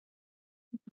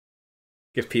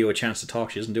 Give Pio a chance to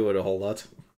talk. She doesn't do it a whole lot.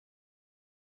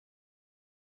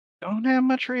 Don't have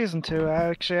much reason to.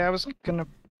 Actually, I was gonna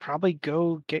probably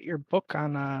go get your book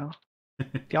on the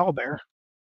owlbear.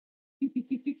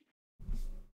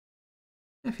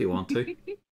 If you want to.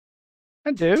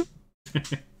 I do.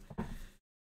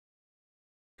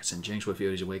 Send James with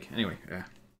you as you wake. Anyway, yeah.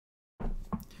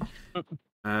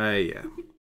 Yeah.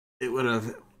 It would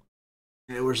have.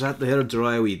 It was at the hair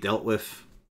dryer we dealt with.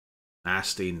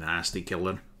 Nasty, nasty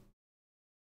killer.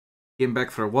 Came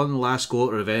back for one last go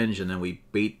at revenge, and then we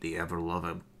beat the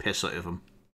ever-loving piss out of him.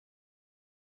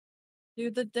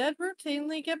 Do the dead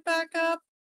routinely get back up?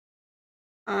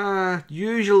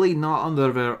 Usually not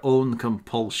under their own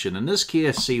compulsion. In this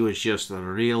case, he was just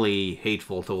really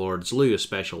hateful towards Lou,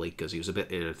 especially, because he was a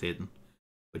bit irritating.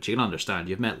 But you can understand,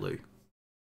 you've met Lou.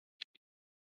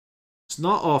 It's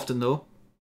not often, though.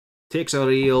 Takes a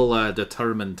real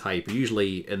determined type,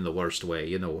 usually in the worst way,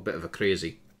 you know, a bit of a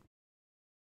crazy.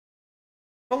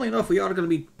 Funnily enough, we are going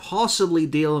to be possibly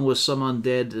dealing with some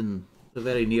undead in the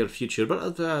very near future,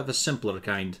 but of a simpler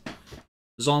kind.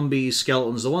 Zombies,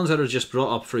 skeletons, the ones that are just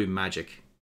brought up through magic.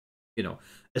 You know,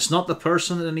 it's not the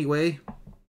person in any way.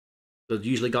 They've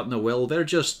usually got no will. They're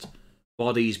just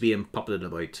bodies being puppeted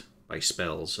about by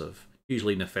spells of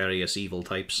usually nefarious evil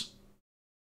types.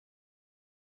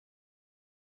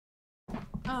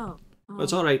 Oh. But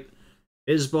it's alright.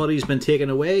 His body's been taken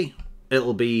away.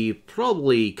 It'll be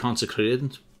probably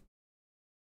consecrated.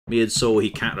 Made so he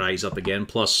can't rise up again.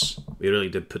 Plus, we really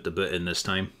did put the bit in this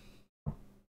time.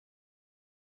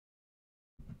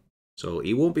 So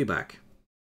he won't be back.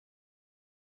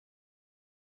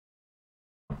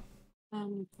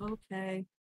 Okay.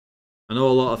 I know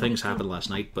a lot of things happened last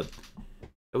night, but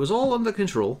it was all under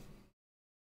control.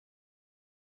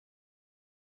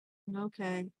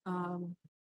 Okay.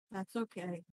 That's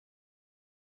okay.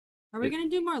 Are we gonna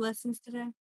do more lessons today?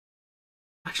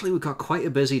 Actually, we've got quite a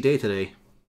busy day today.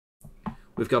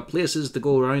 We've got places to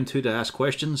go around to ask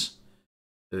questions.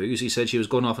 Uzi said she was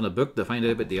going off on a book to find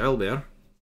out about the owlbear.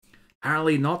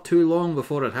 Apparently not too long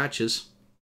before it hatches.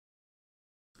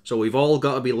 So we've all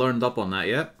got to be learned up on that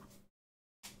yet.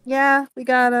 Yeah, we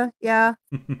gotta. Yeah.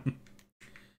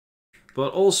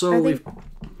 But also we've...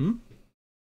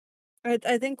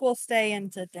 I think we'll stay in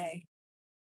today.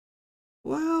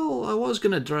 Well, I was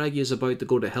going to drag yous about to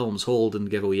go to Helm's Hold and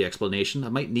give a wee explanation. I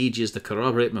might need yous to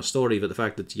corroborate my story with the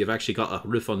fact that you've actually got a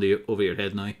roof over your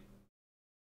head now.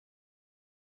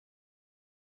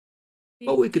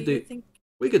 But we could do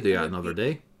that another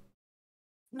day.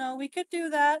 No, we could do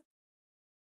that.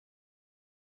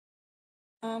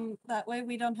 That way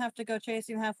we don't have to go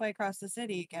chasing halfway across the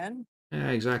city again.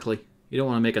 Yeah, exactly. You don't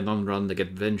want to make a non-run to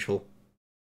get vengeful.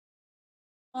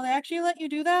 Will they actually let you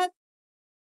do that?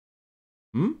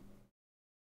 Hmm?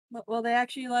 Will they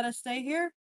actually let us stay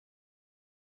here?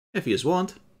 If yous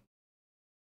want.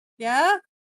 Yeah?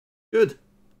 Good.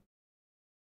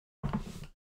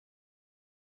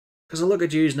 Because I look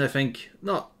at yous and I think,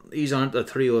 these aren't a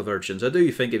trio of urchins. I do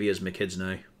think of you as my kids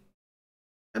now.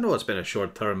 I know it's been a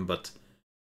short term, but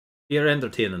you're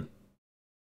entertaining.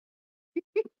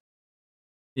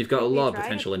 You've got a lot of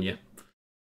potential in you.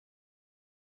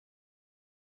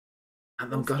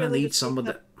 And I'm gonna need someone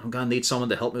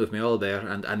to help me with my owlbear,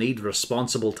 and I need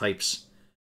responsible types.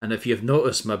 And if you've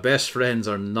noticed, my best friends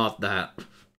are not that.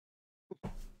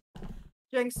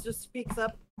 Jinx just speaks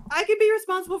up. I can be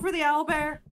responsible for the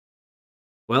owlbear.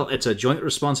 Well, it's a joint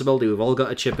responsibility. We've all got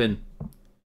to chip in.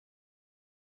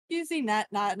 You see Nat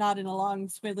nodding along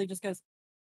smoothly, just goes,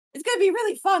 "It's gonna be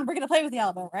really fun. We're gonna play with the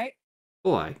owlbear, right?"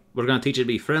 Oh, aye. We're gonna teach you to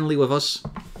be friendly with us.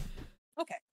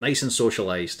 Okay. Nice and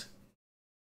socialised.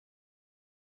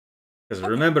 Because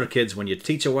remember, kids, when you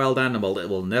teach a wild animal, it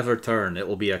will never turn. It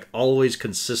will be an always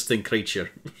consistent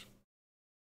creature.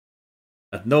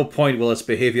 At no point will its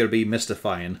behaviour be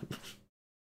mystifying.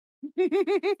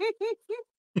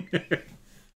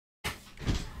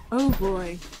 Oh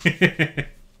boy.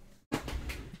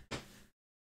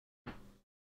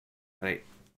 Right.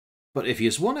 But if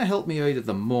yous want to help me out at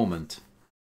the moment,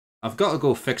 I've got to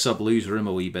go fix up Lou's room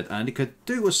a wee bit, and he could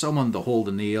do with someone to hold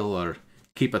a nail or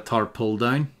keep a tarp pulled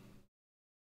down.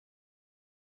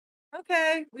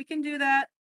 Okay, we can do that.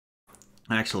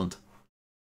 Excellent.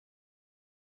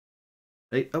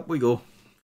 Right, up we go.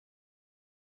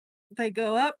 They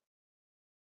go up.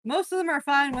 Most of them are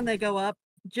fine when they go up.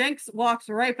 Jinx walks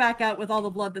right back out with all the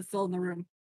blood that's still in the room.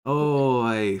 Oh,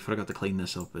 I forgot to clean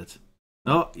this up a bit.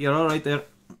 No, you're alright there.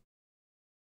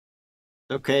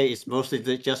 Okay, it's mostly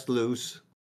just loose.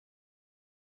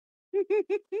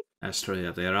 That's true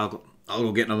up there. I'll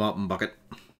go get them up and bucket.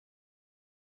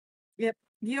 Yep.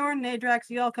 Bjorn, Nadrax,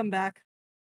 you all come back.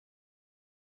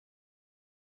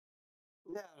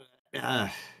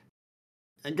 I'm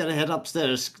gonna head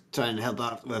upstairs, try and help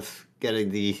out with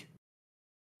getting the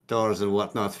doors and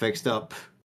whatnot fixed up.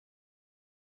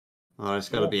 Or it's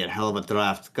gonna be a hell of a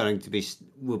draft going to be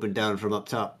whooping down from up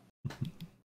top.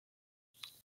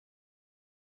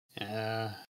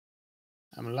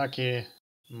 I'm lucky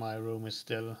my room is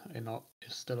still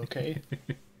okay.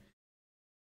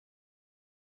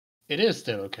 It is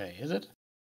still okay, is it?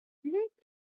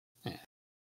 Mm-hmm. Yeah.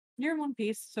 You're in one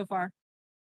piece so far.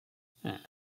 Yeah.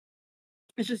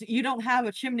 It's just you don't have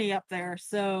a chimney up there,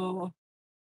 so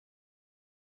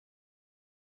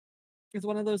it's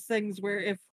one of those things where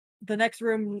if the next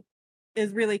room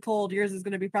is really cold, yours is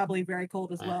going to be probably very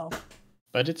cold as well.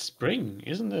 But it's spring,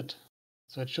 isn't it?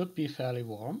 So it should be fairly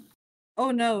warm.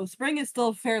 Oh no, spring is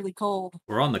still fairly cold.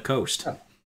 We're on the coast. Oh.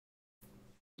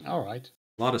 All right.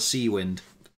 A lot of sea wind.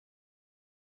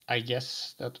 I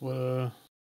guess that will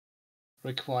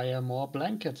require more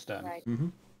blankets then. Right. Mm-hmm.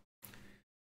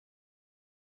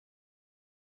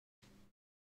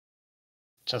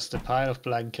 Just a pile of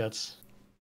blankets,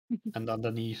 and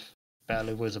underneath,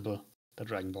 barely visible, the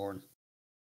Dragonborn.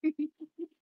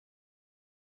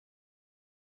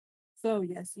 So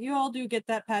yes, you all do get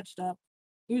that patched up.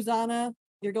 Uzana,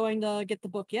 you're going to get the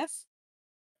book, yes?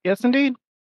 Yes, indeed.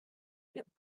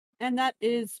 And that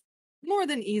is more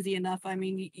than easy enough. I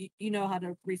mean, you know how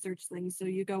to research things, so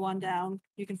you go on down.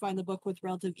 You can find the book with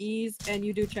relative ease, and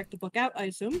you do check the book out, I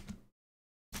assume.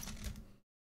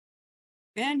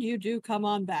 And you do come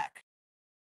on back.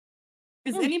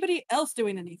 Is anybody else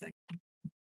doing anything?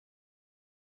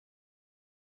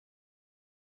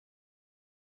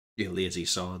 You lazy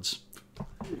sods.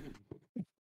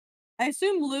 I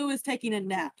assume Lou is taking a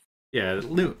nap. Yeah,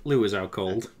 Lou is out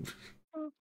cold.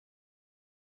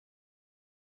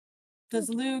 Does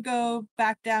Lou go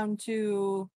back down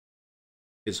to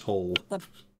His hole.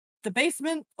 the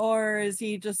basement, or is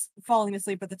he just falling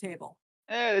asleep at the table?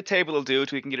 The table will do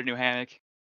till we can get a new hammock.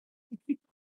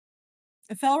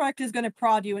 Felrek is going to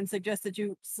prod you and suggest that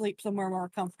you sleep somewhere more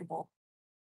comfortable.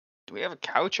 Do we have a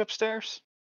couch upstairs?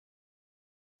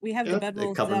 We have Yeah, the the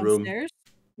bedrolls common room. downstairs,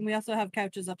 and we also have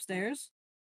couches upstairs.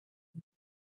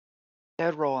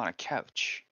 Bedroll on a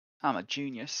couch. I'm a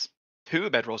genius. 2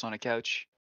 bedrolls on a couch.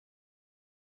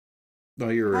 No,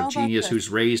 you're How a about genius this? who's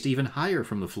raised even higher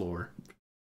from the floor.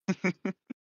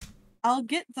 I'll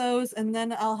get those, and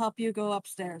then I'll help you go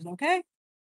upstairs, okay?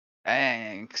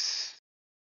 Thanks.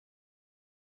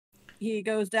 He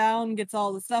goes down, gets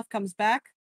all the stuff, comes back,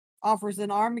 offers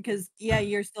an arm because, yeah,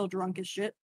 you're still drunk as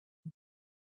shit.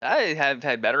 I have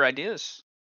had better ideas.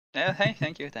 Yeah, hey,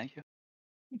 thank you.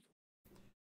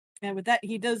 And with that,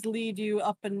 he does lead you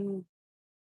up and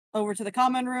over to the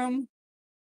common room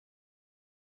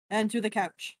and to the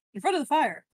couch in front of the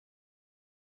fire.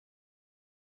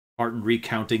 Martin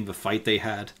recounting the fight they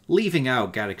had, leaving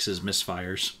out Gaddix's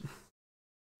misfires.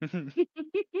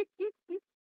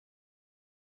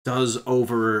 Does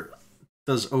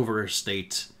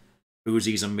overstate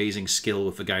Uzi's amazing skill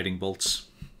with the guiding bolts.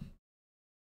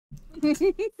 I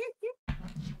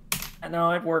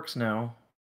know it works now.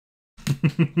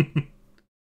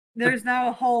 There's now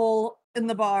a hole in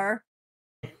the bar.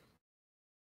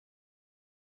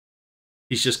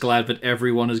 He's just glad that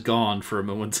everyone is gone for a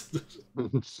moment.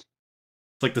 It's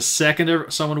like the second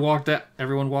everyone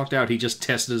walked out, he just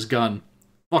tested his gun.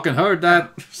 Fucking heard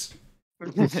that.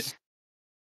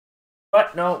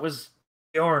 But no, it was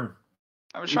Bjorn.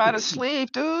 I was trying to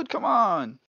sleep, dude. Come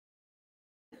on.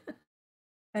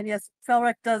 And yes,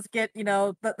 Felrek does get,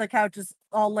 the couch is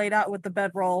all laid out with the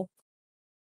bedroll.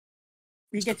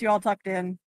 He gets you all tucked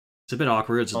in. It's a bit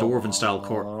awkward. It's a dwarven style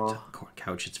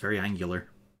couch. It's very angular.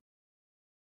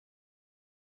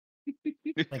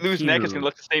 Lou's neck is gonna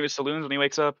look the same as Saloon's when he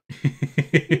wakes up.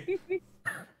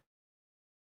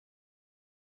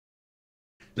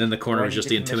 Then the corner is just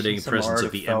the intimidating presence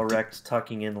of the empty. Felrek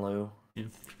tucking in Lou. Yeah.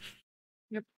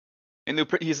 Yep. And Lou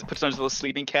puts on his little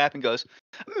sleeping cap and goes,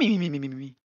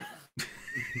 me.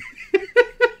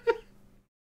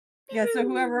 Yeah, so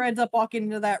whoever ends up walking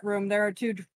into that room, there are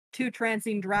two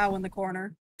trancing drow in the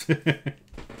corner.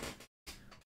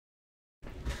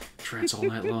 Trance all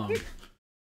night long.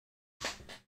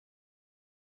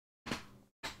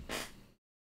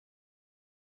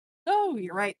 Oh,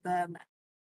 you're right then.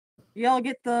 Y'all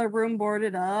get the room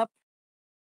boarded up.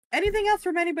 Anything else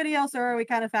from anybody else, or are we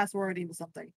kind of fast forwarding to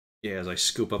something? Yeah, as I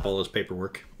scoop up all this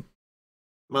paperwork.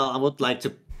 Well, I would like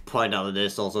to point out that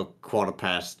it's also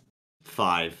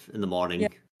 5:15 in the morning. Yeah.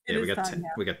 Yeah, It is time now.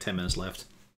 we got 10 minutes left.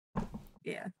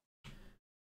 Yeah.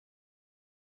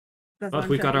 That's what But I'm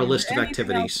we've got checking. our Is list there of anything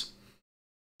activities.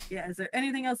 else- Yeah, is there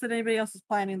anything else that anybody else is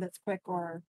planning that's quick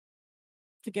or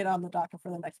to get on the docket for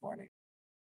the next morning?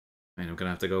 And I'm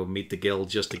gonna have to go meet the guild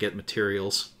just to get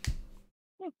materials.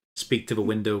 Hmm. Speak to the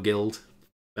window guild.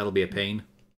 That'll be a pain.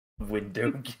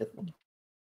 Window guild.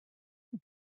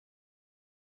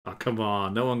 Oh, come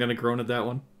on. No one gonna groan at that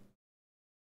one?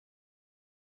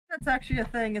 That's actually a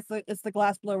thing. It's the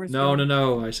glass blowers. No.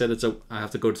 Guild. I said I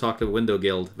have to go talk to the window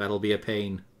guild. That'll be a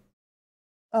pain.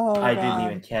 Oh, I God. didn't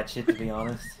even catch it, to be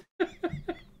honest.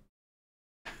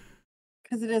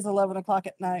 Because it is 11 o'clock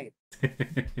at night.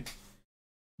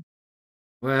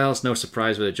 Well, it's no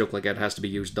surprise with a joke like that has to be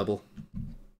used double.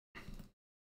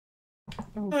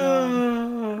 Oh,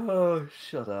 God. Oh,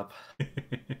 shut up.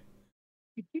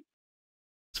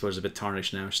 Suppose a bit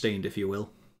tarnished now, stained, if you will.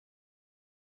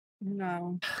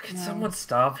 No. Can no. someone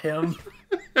stop him?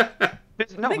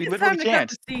 No, I think we it's literally time to cut can't.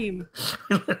 the steam.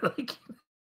 Like,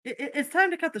 It's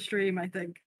time to cut the stream, I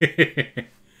think.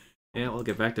 Yeah, we'll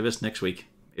get back to this next week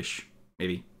ish,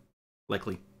 maybe,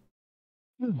 likely.